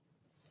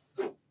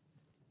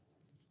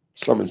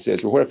 someone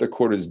says, well, what if the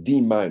chord is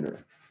D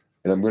minor?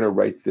 And I'm going to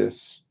write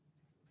this.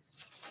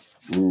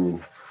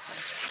 Ooh,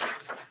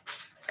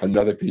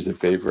 another piece of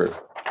paper.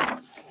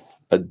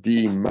 A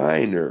D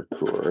minor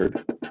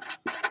chord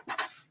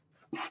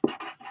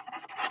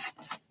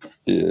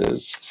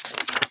is,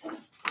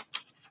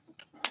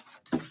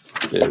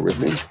 bear with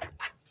me.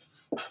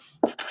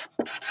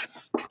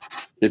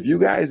 If you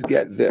guys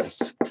get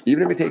this,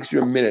 even if it takes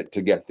you a minute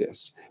to get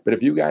this, but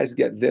if you guys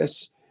get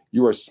this,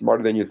 you are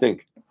smarter than you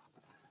think.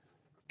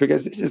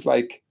 Because this is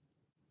like,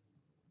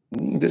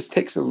 this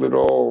takes a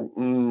little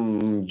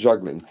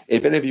juggling.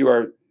 If any of you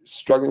are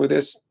struggling with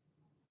this,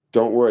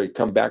 don't worry.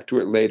 Come back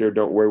to it later.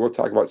 Don't worry. We'll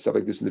talk about stuff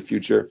like this in the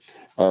future.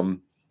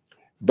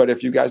 But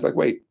if you guys like,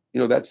 wait, you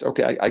know, that's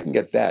okay. I can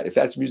get that. If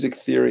that's music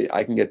theory,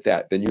 I can get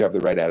that. Then you have the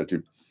right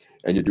attitude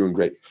and you're doing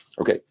great.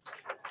 Okay.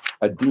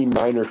 A D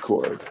minor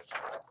chord.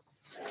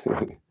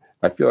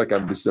 I feel like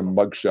I'm just a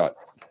mugshot.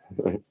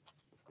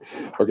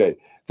 Okay.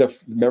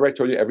 Remember I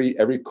told you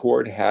every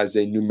chord has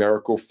a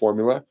numerical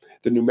formula.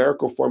 The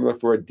numerical formula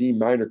for a D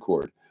minor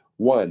chord: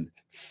 1,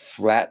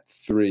 flat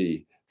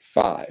 3,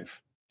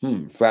 5.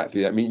 Flat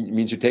 3. That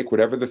means you take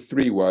whatever the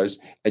 3 was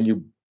and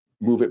you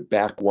move it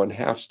back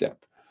 1/2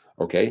 step.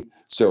 Okay.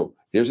 So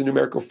there's a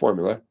numerical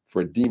formula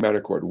for a D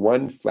minor chord: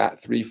 1, flat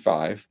 3,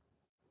 5.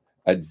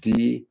 A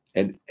D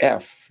and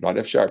F, not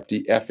F sharp,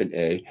 D, F, and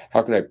A.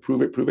 How can I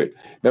prove it? Prove it.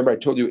 Remember I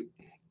told you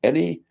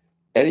any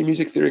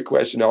music theory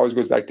question always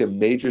goes back to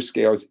major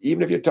scales,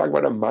 even if you're talking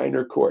about a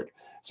minor chord.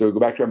 So we go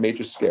back to our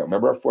major scale.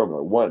 Remember our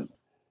formula: 1,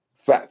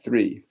 flat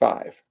 3,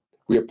 5.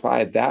 We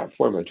apply that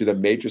formula to the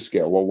major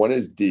scale. Well, 1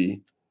 is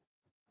D,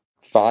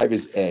 5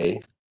 is A,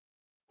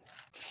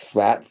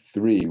 flat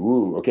 3.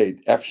 Woo, okay,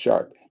 F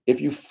sharp. If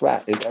you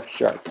flat an F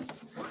sharp,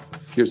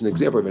 here's an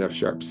example of an F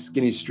sharp: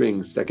 skinny string,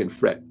 2nd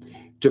fret.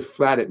 To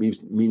flat it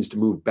means to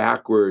move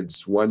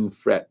backwards 1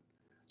 fret.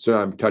 So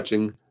now I'm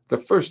touching the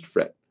 1st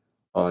fret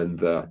on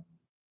the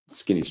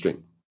skinny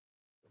string.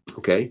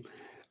 Okay,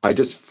 I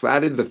just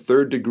flatted the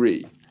 3rd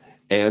degree,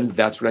 and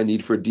that's what I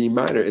need for a D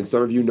minor. And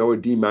some of you know a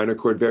D minor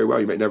chord very well.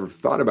 You might never have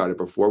thought about it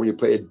before. When you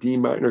play a D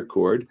minor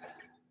chord,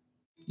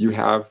 you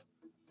have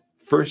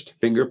 1st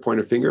finger,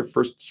 pointer finger,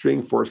 1st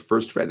string,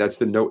 1st fret. That's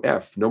the note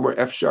F. No more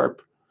F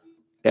sharp,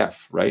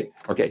 F, right?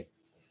 Okay,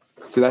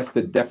 so that's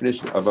the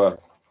definition of a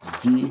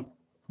D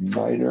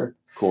minor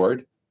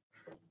chord.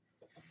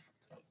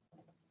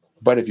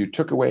 But if you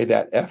took away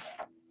that F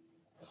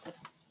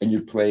and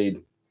you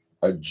played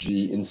a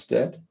G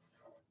instead,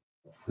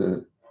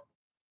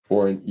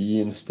 or an E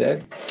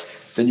instead,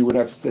 then you would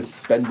have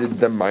suspended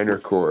the minor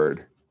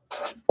chord.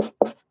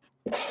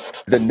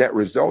 The net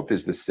result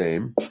is the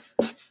same.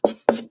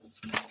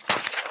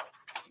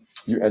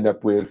 You end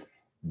up with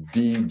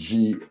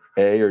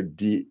DGA or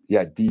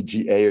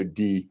DGA or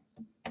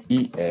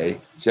DEA.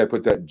 So I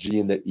put that G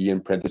and the E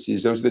in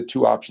parentheses. Those are the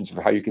two options of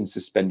how you can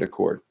suspend a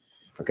chord.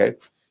 Okay.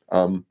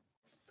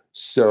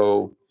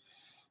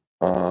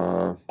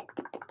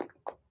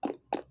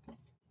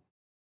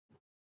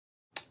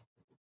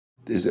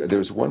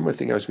 There's one more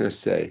thing I was going to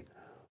say.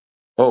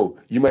 Oh,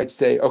 you might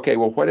say, okay,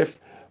 well, what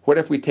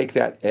if we take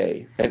that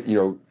A and, you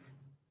know,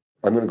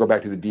 I'm going to go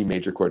back to the D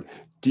major chord,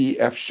 D,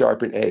 F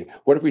sharp, and A.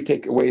 What if we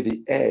take away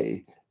the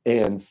A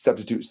and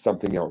substitute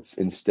something else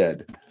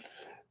instead?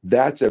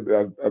 That's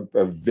a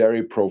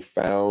very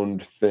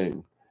profound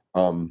thing.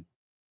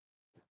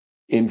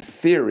 In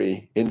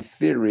theory,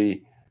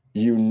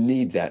 you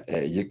need that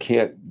A. You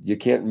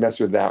can't mess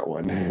with that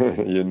one.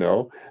 You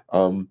know,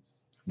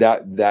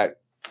 that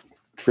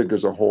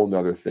triggers a whole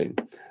nother thing.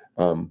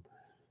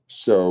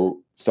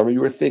 So some of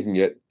you were thinking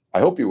it. I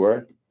hope you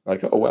were.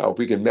 Like, oh, wow, if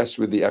we can mess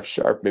with the F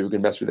sharp, maybe we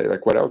can mess with it.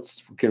 Like, what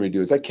else can we do?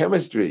 Is that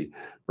chemistry,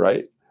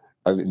 right?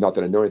 I mean, not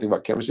that I know anything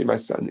about chemistry. My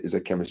son is a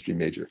chemistry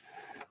major.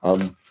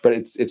 But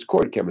it's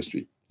chord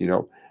chemistry, you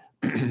know.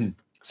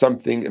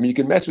 Something, I mean, you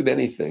can mess with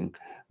anything,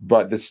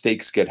 but the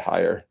stakes get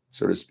higher,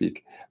 so to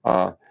speak.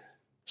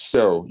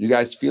 So you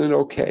guys feeling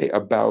okay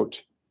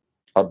about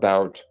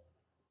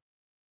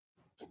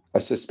a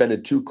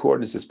suspended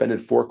 2-chord and a suspended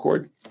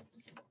 4-chord?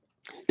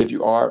 If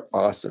you are,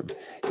 awesome.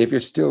 If you're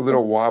still a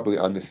little wobbly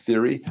on the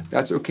theory,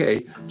 that's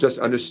okay. Just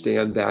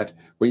understand that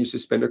when you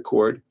suspend a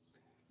chord,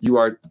 you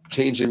are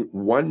changing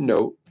one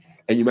note,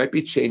 and you might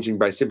be changing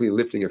by simply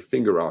lifting a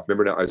finger off.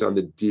 Remember, now I was on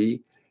the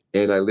D,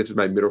 and I lifted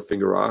my middle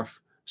finger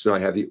off, so now I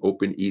have the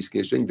open E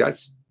string.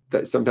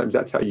 Sometimes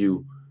that's how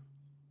you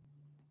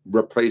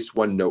replace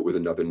one note with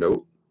another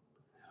note.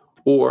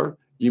 Or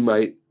you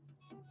might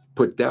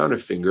put down a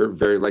finger.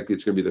 Very likely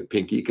it's going to be the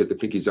pinky, because the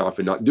pinky's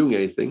often not doing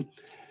anything.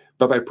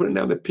 But by putting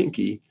down the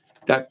pinky,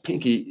 that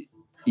pinky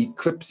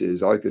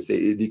eclipses, I like to say,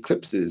 it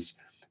eclipses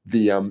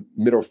the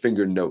middle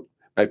finger note.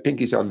 My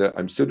pinky's on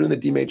I'm still doing the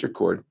D major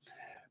chord.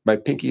 My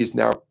pinky is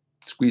now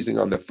squeezing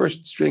on the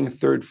 1st string,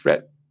 3rd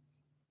fret.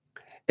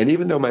 And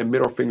even though my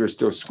middle finger is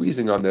still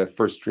squeezing on the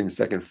 1st string,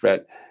 2nd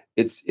fret,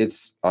 it's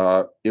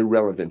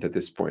irrelevant at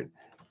this point,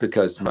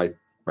 because my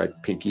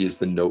pinky is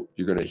the note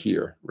you're going to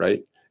hear,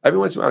 right? Every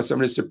once in a while,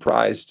 someone is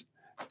surprised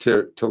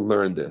to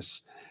learn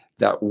this,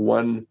 that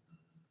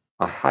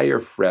a higher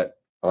fret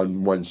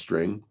on one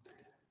string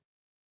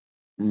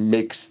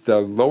makes the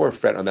lower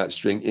fret on that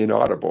string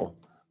inaudible.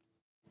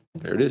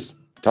 There it is.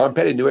 Tom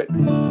Petty knew it.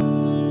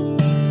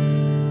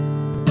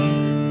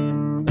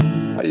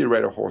 How do you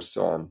write a whole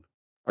song?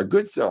 A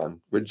good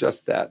song with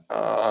just that.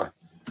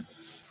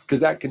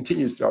 Because that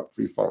continues throughout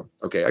Free Fallin'.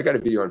 Okay, I got a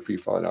video on Free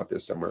Fallin' out there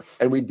somewhere.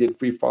 And we did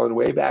Free Fallin'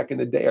 way back in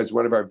the day as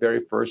one of our very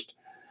first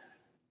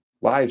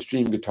live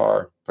stream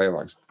guitar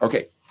play-alongs.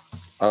 Okay,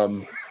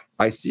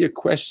 I see a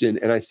question,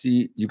 and I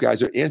see you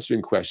guys are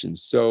answering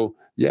questions. So,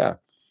 yeah.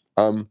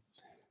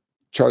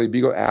 Charlie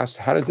Beagle asked,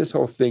 how does this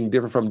whole thing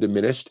differ from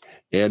diminished?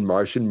 And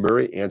Martian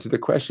Murray answered the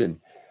question.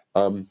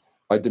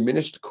 A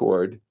diminished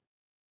chord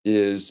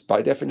is,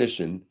 by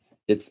definition,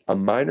 it's a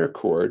minor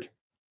chord.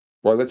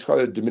 Well, let's call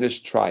it a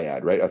diminished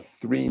triad, right? A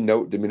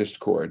 3-note diminished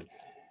chord.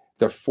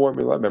 The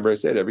formula, remember I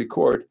said every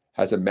chord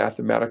has a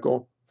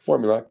mathematical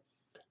formula.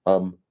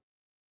 The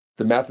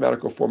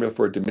mathematical formula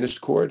for a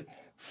diminished chord,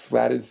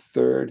 flatted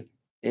 3rd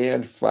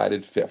and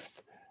flatted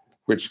 5th,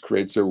 which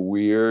creates a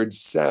weird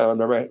sound.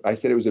 Remember I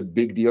said it was a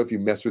big deal if you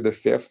mess with the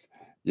 5th?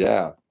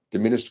 Yeah,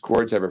 diminished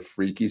chords have a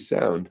freaky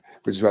sound,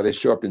 which is why they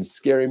show up in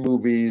scary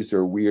movies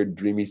or weird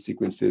dreamy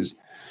sequences.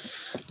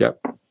 Yep.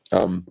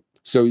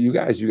 So you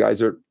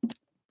guys are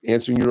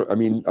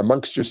answering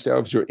amongst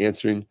yourselves, you're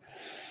answering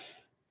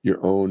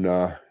your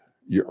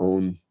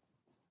own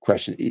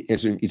question,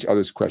 answering each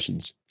other's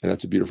questions, and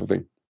that's a beautiful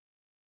thing.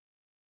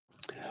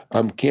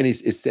 Candy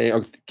is saying,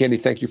 oh, Candy,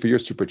 thank you for your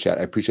super chat.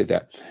 I appreciate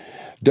that.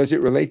 Does it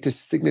relate to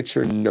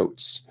signature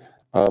notes?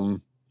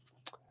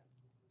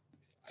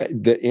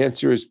 The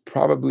answer is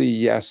probably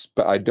yes,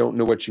 but I don't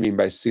know what you mean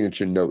by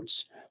signature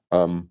notes.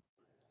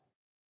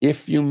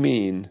 If you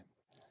mean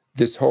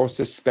this whole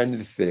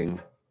suspended thing,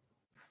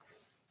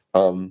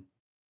 when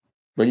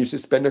you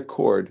suspend a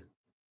chord,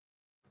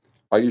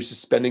 are you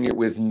suspending it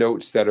with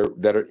notes that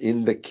are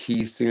in the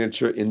key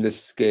signature, in the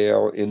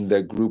scale, in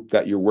the group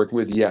that you're working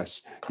with?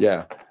 Yes,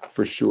 yeah,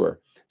 for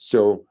sure.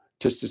 So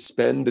to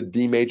suspend a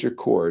D major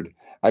chord,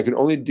 I can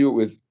only do it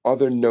with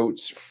other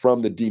notes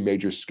from the D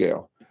major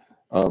scale.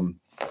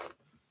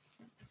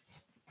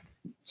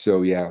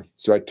 So yeah,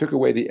 so I took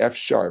away the F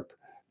sharp,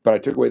 but I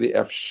took away the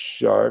F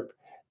sharp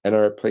and I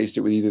replaced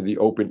it with either the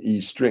open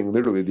E string,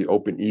 literally the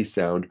open E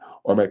sound,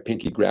 or my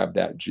pinky grabbed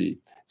that G.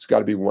 It's got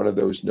to be one of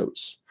those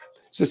notes.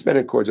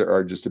 Suspended chords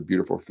are just a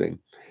beautiful thing.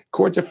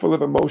 Chords are full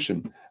of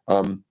emotion.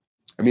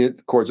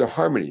 Chords are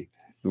harmony.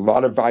 A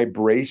lot of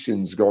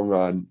vibrations going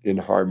on in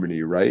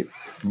harmony, right?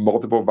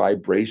 Multiple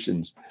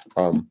vibrations.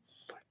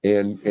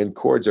 And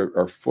chords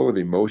are full of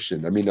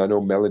emotion. I mean, I know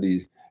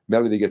melody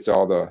gets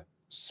all the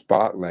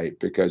spotlight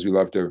because we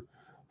love to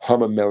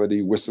hum a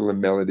melody, whistle a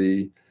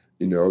melody.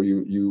 You know,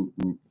 you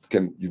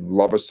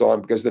love a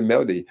song because of the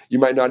melody. You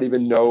might not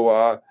even know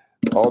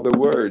all the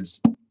words.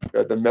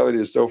 The melody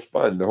is so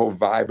fun. The whole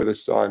vibe of the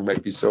song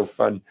might be so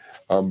fun.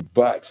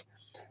 But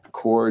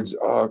chords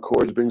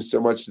bring so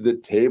much to the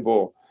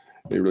table.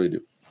 They really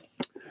do.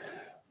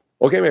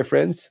 Okay, my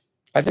friends,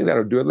 I think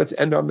that'll do it. Let's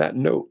end on that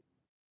note.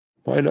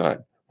 Why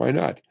not? Why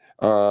not?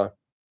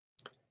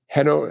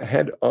 Head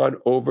on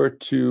over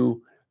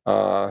to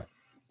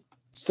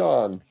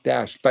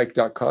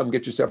song-bike.com.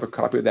 Get yourself a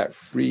copy of that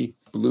free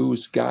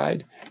blues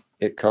guide.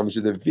 It comes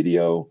with a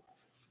video.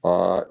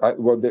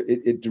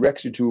 It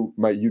directs you to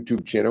my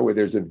YouTube channel where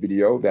there's a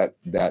video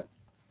that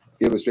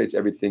illustrates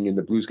everything in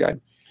the blues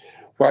guide.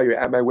 While you're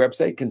at my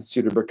website,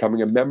 consider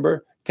becoming a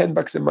member.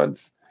 $10 a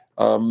month,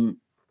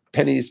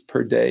 pennies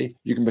per day.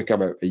 You can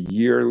become a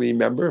yearly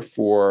member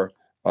for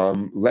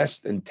less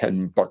than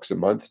 $10 a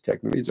month.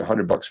 Technically, it's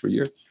 $100 per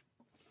year.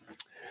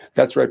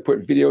 That's where I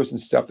put videos and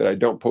stuff that I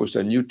don't post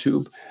on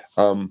YouTube.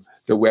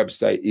 The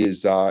website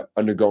is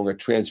undergoing a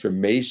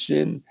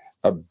transformation,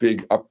 a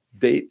big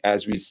date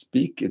as we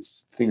speak.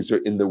 Things are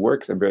in the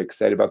works. I'm very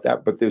excited about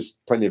that, but there's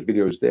plenty of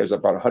videos. There's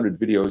about 100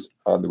 videos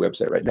on the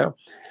website right now.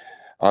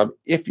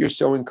 If you're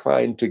so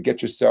inclined to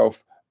get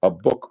yourself a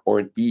book or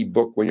an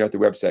ebook when you're at the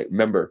website,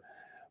 remember,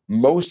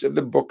 most of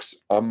the books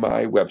on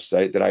my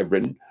website that I've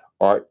written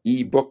are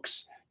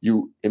ebooks.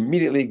 You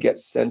immediately get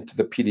sent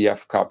the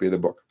PDF copy of the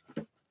book.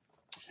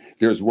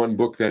 There's one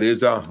book that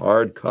is a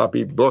hard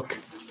copy book,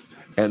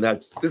 and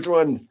that's this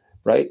one,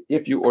 right?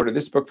 If you order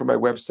this book from my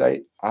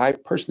website, I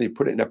personally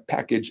put it in a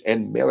package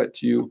and mail it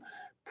to you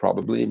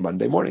probably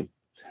Monday morning.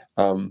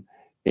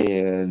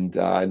 And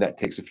that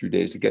takes a few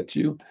days to get to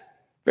you.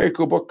 Very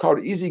cool book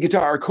called Easy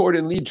Guitar Chord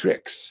and Lead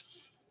Tricks.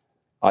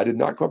 I did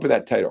not come up with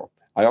that title.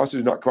 I also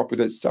did not come up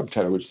with a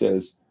subtitle which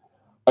says,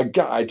 A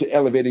Guide to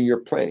Elevating Your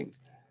Playing,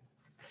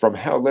 from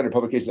Hal Leonard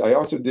Publications. I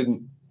also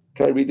didn't,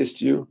 can I read this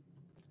to you?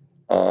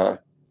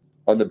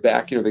 On the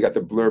back, they got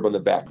the blurb on the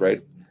back,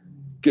 right?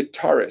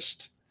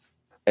 Guitarist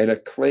and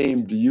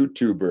acclaimed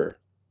YouTuber,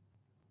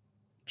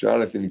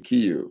 Jonathan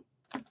Kehew,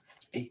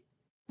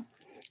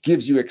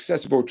 gives you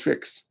accessible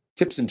tips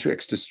and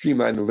tricks to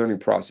streamline the learning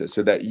process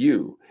so that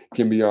you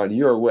can be on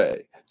your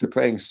way to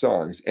playing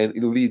songs and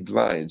lead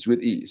lines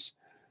with ease.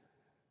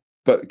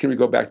 But can we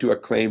go back to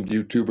acclaimed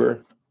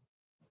YouTuber?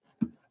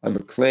 I'm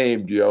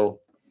acclaimed, yo.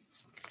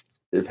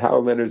 If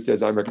Hal Leonard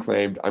says I'm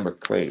acclaimed, I'm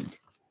acclaimed.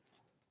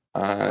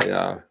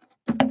 I've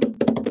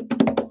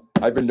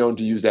been known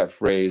to use that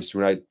phrase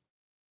when I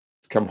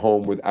come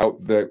home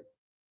without the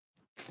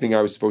thing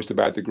I was supposed to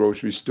buy at the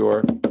grocery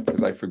store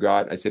because I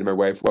forgot. I say to my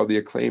wife, well, the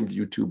acclaimed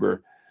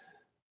YouTuber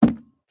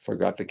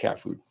forgot the cat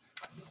food.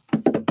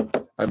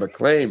 I'm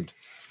acclaimed.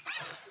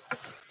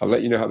 I'll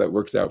let you know how that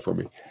works out for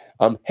me.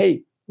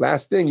 Hey,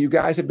 last thing, you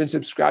guys have been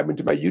subscribing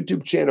to my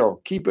YouTube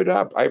channel. Keep it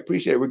up. I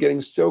appreciate it. We're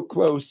getting so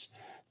close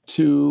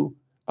to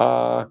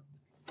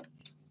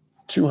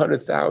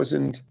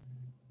 200,000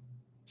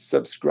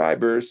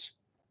 subscribers.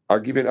 I'll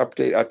give you an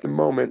update at the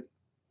moment.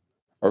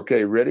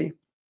 Okay, ready?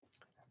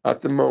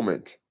 At the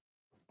moment,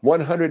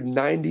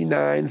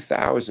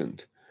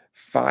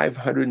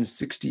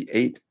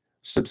 199,568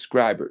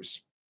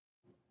 subscribers.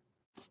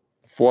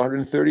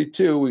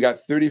 432. We got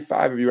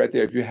 35 of you right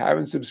there. If you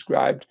haven't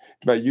subscribed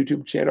to my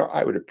YouTube channel,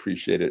 I would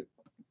appreciate it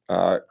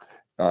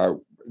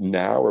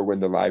now or when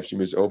the live stream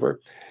is over.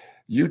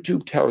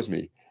 YouTube tells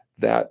me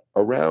that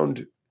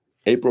around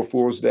April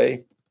Fool's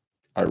Day,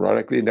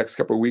 ironically, the next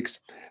couple of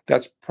weeks,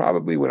 that's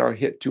probably when I'll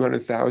hit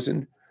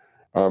 200,000.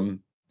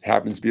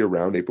 Happens to be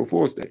around April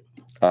Fool's Day.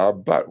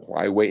 But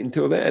why wait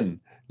until then?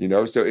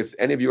 So if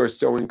any of you are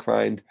so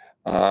inclined,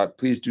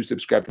 please do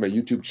subscribe to my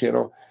YouTube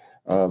channel.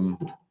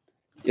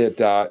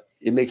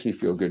 It makes me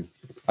feel good.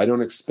 I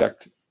don't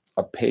expect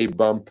a pay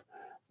bump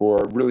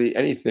or really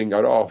anything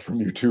at all from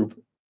YouTube,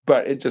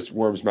 but it just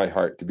warms my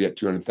heart to be at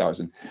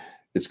 200,000.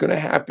 It's going to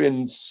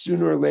happen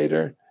sooner or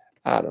later.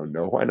 I don't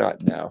know. Why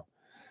not now?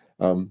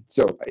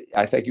 So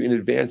I thank you in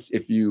advance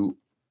if you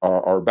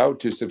are about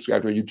to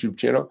subscribe to my YouTube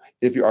channel.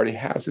 If you already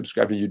have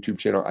subscribed to the YouTube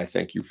channel, I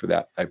thank you for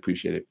that. I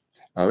appreciate it.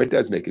 It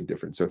does make a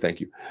difference, so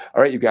thank you.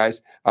 All right, you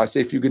guys,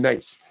 say a few good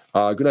nights.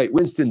 Good night,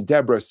 Winston,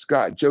 Deborah,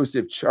 Scott,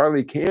 Joseph,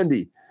 Charlie,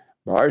 Candy,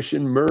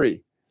 Martian,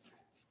 Murray.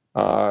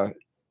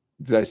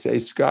 Did I say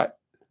Scott?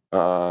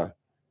 I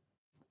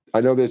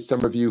know there's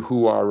some of you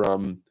who are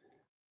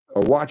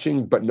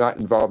watching but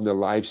not involved in the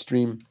live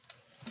stream.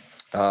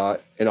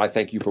 And I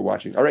thank you for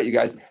watching. All right, you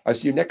guys, I'll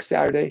see you next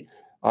Saturday.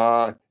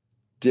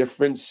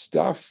 Different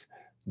stuff,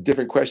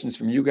 different questions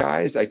from you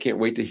guys. I can't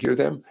wait to hear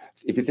them.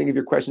 If you think of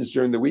your questions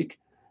during the week,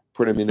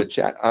 put them in the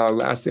chat.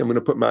 Lastly, I'm going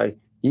to put my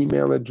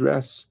email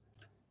address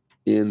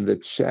in the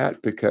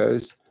chat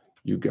because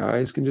you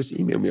guys can just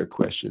email me a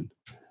question.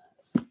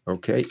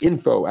 Okay,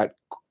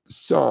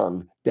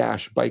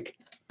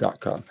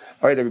 info@song-bike.com.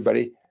 All right,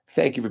 everybody,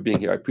 thank you for being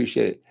here. I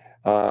appreciate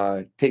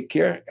it. Take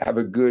care. Have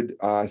a good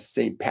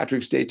St.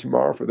 Patrick's Day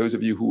tomorrow for those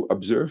of you who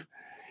observe.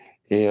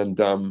 And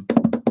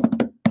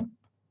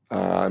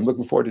I'm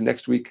looking forward to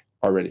next week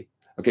already.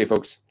 Okay,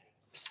 folks,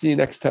 see you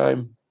next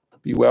time.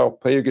 Be well.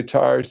 Play your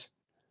guitars.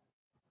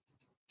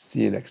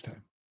 See you next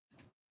time.